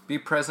don't know. be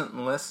present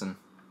and listen.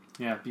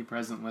 Yeah, be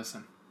present and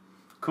listen.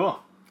 Cool.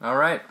 All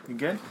right. You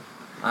good?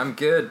 I'm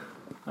good.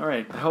 All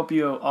right. I hope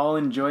you all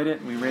enjoyed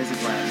it. We raise a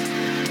glass.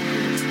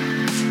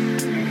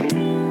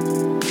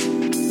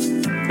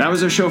 That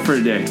was our show for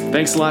today.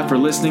 Thanks a lot for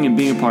listening and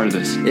being a part of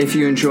this. If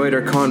you enjoyed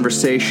our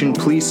conversation,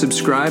 please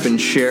subscribe and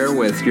share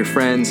with your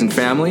friends and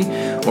family,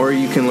 or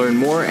you can learn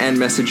more and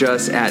message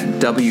us at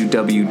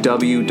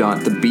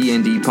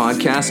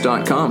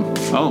www.thebndpodcast.com.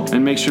 Oh,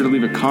 and make sure to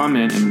leave a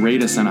comment and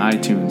rate us on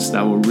iTunes.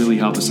 That will really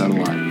help us out a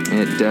lot.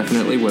 It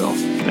definitely will.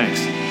 Thanks.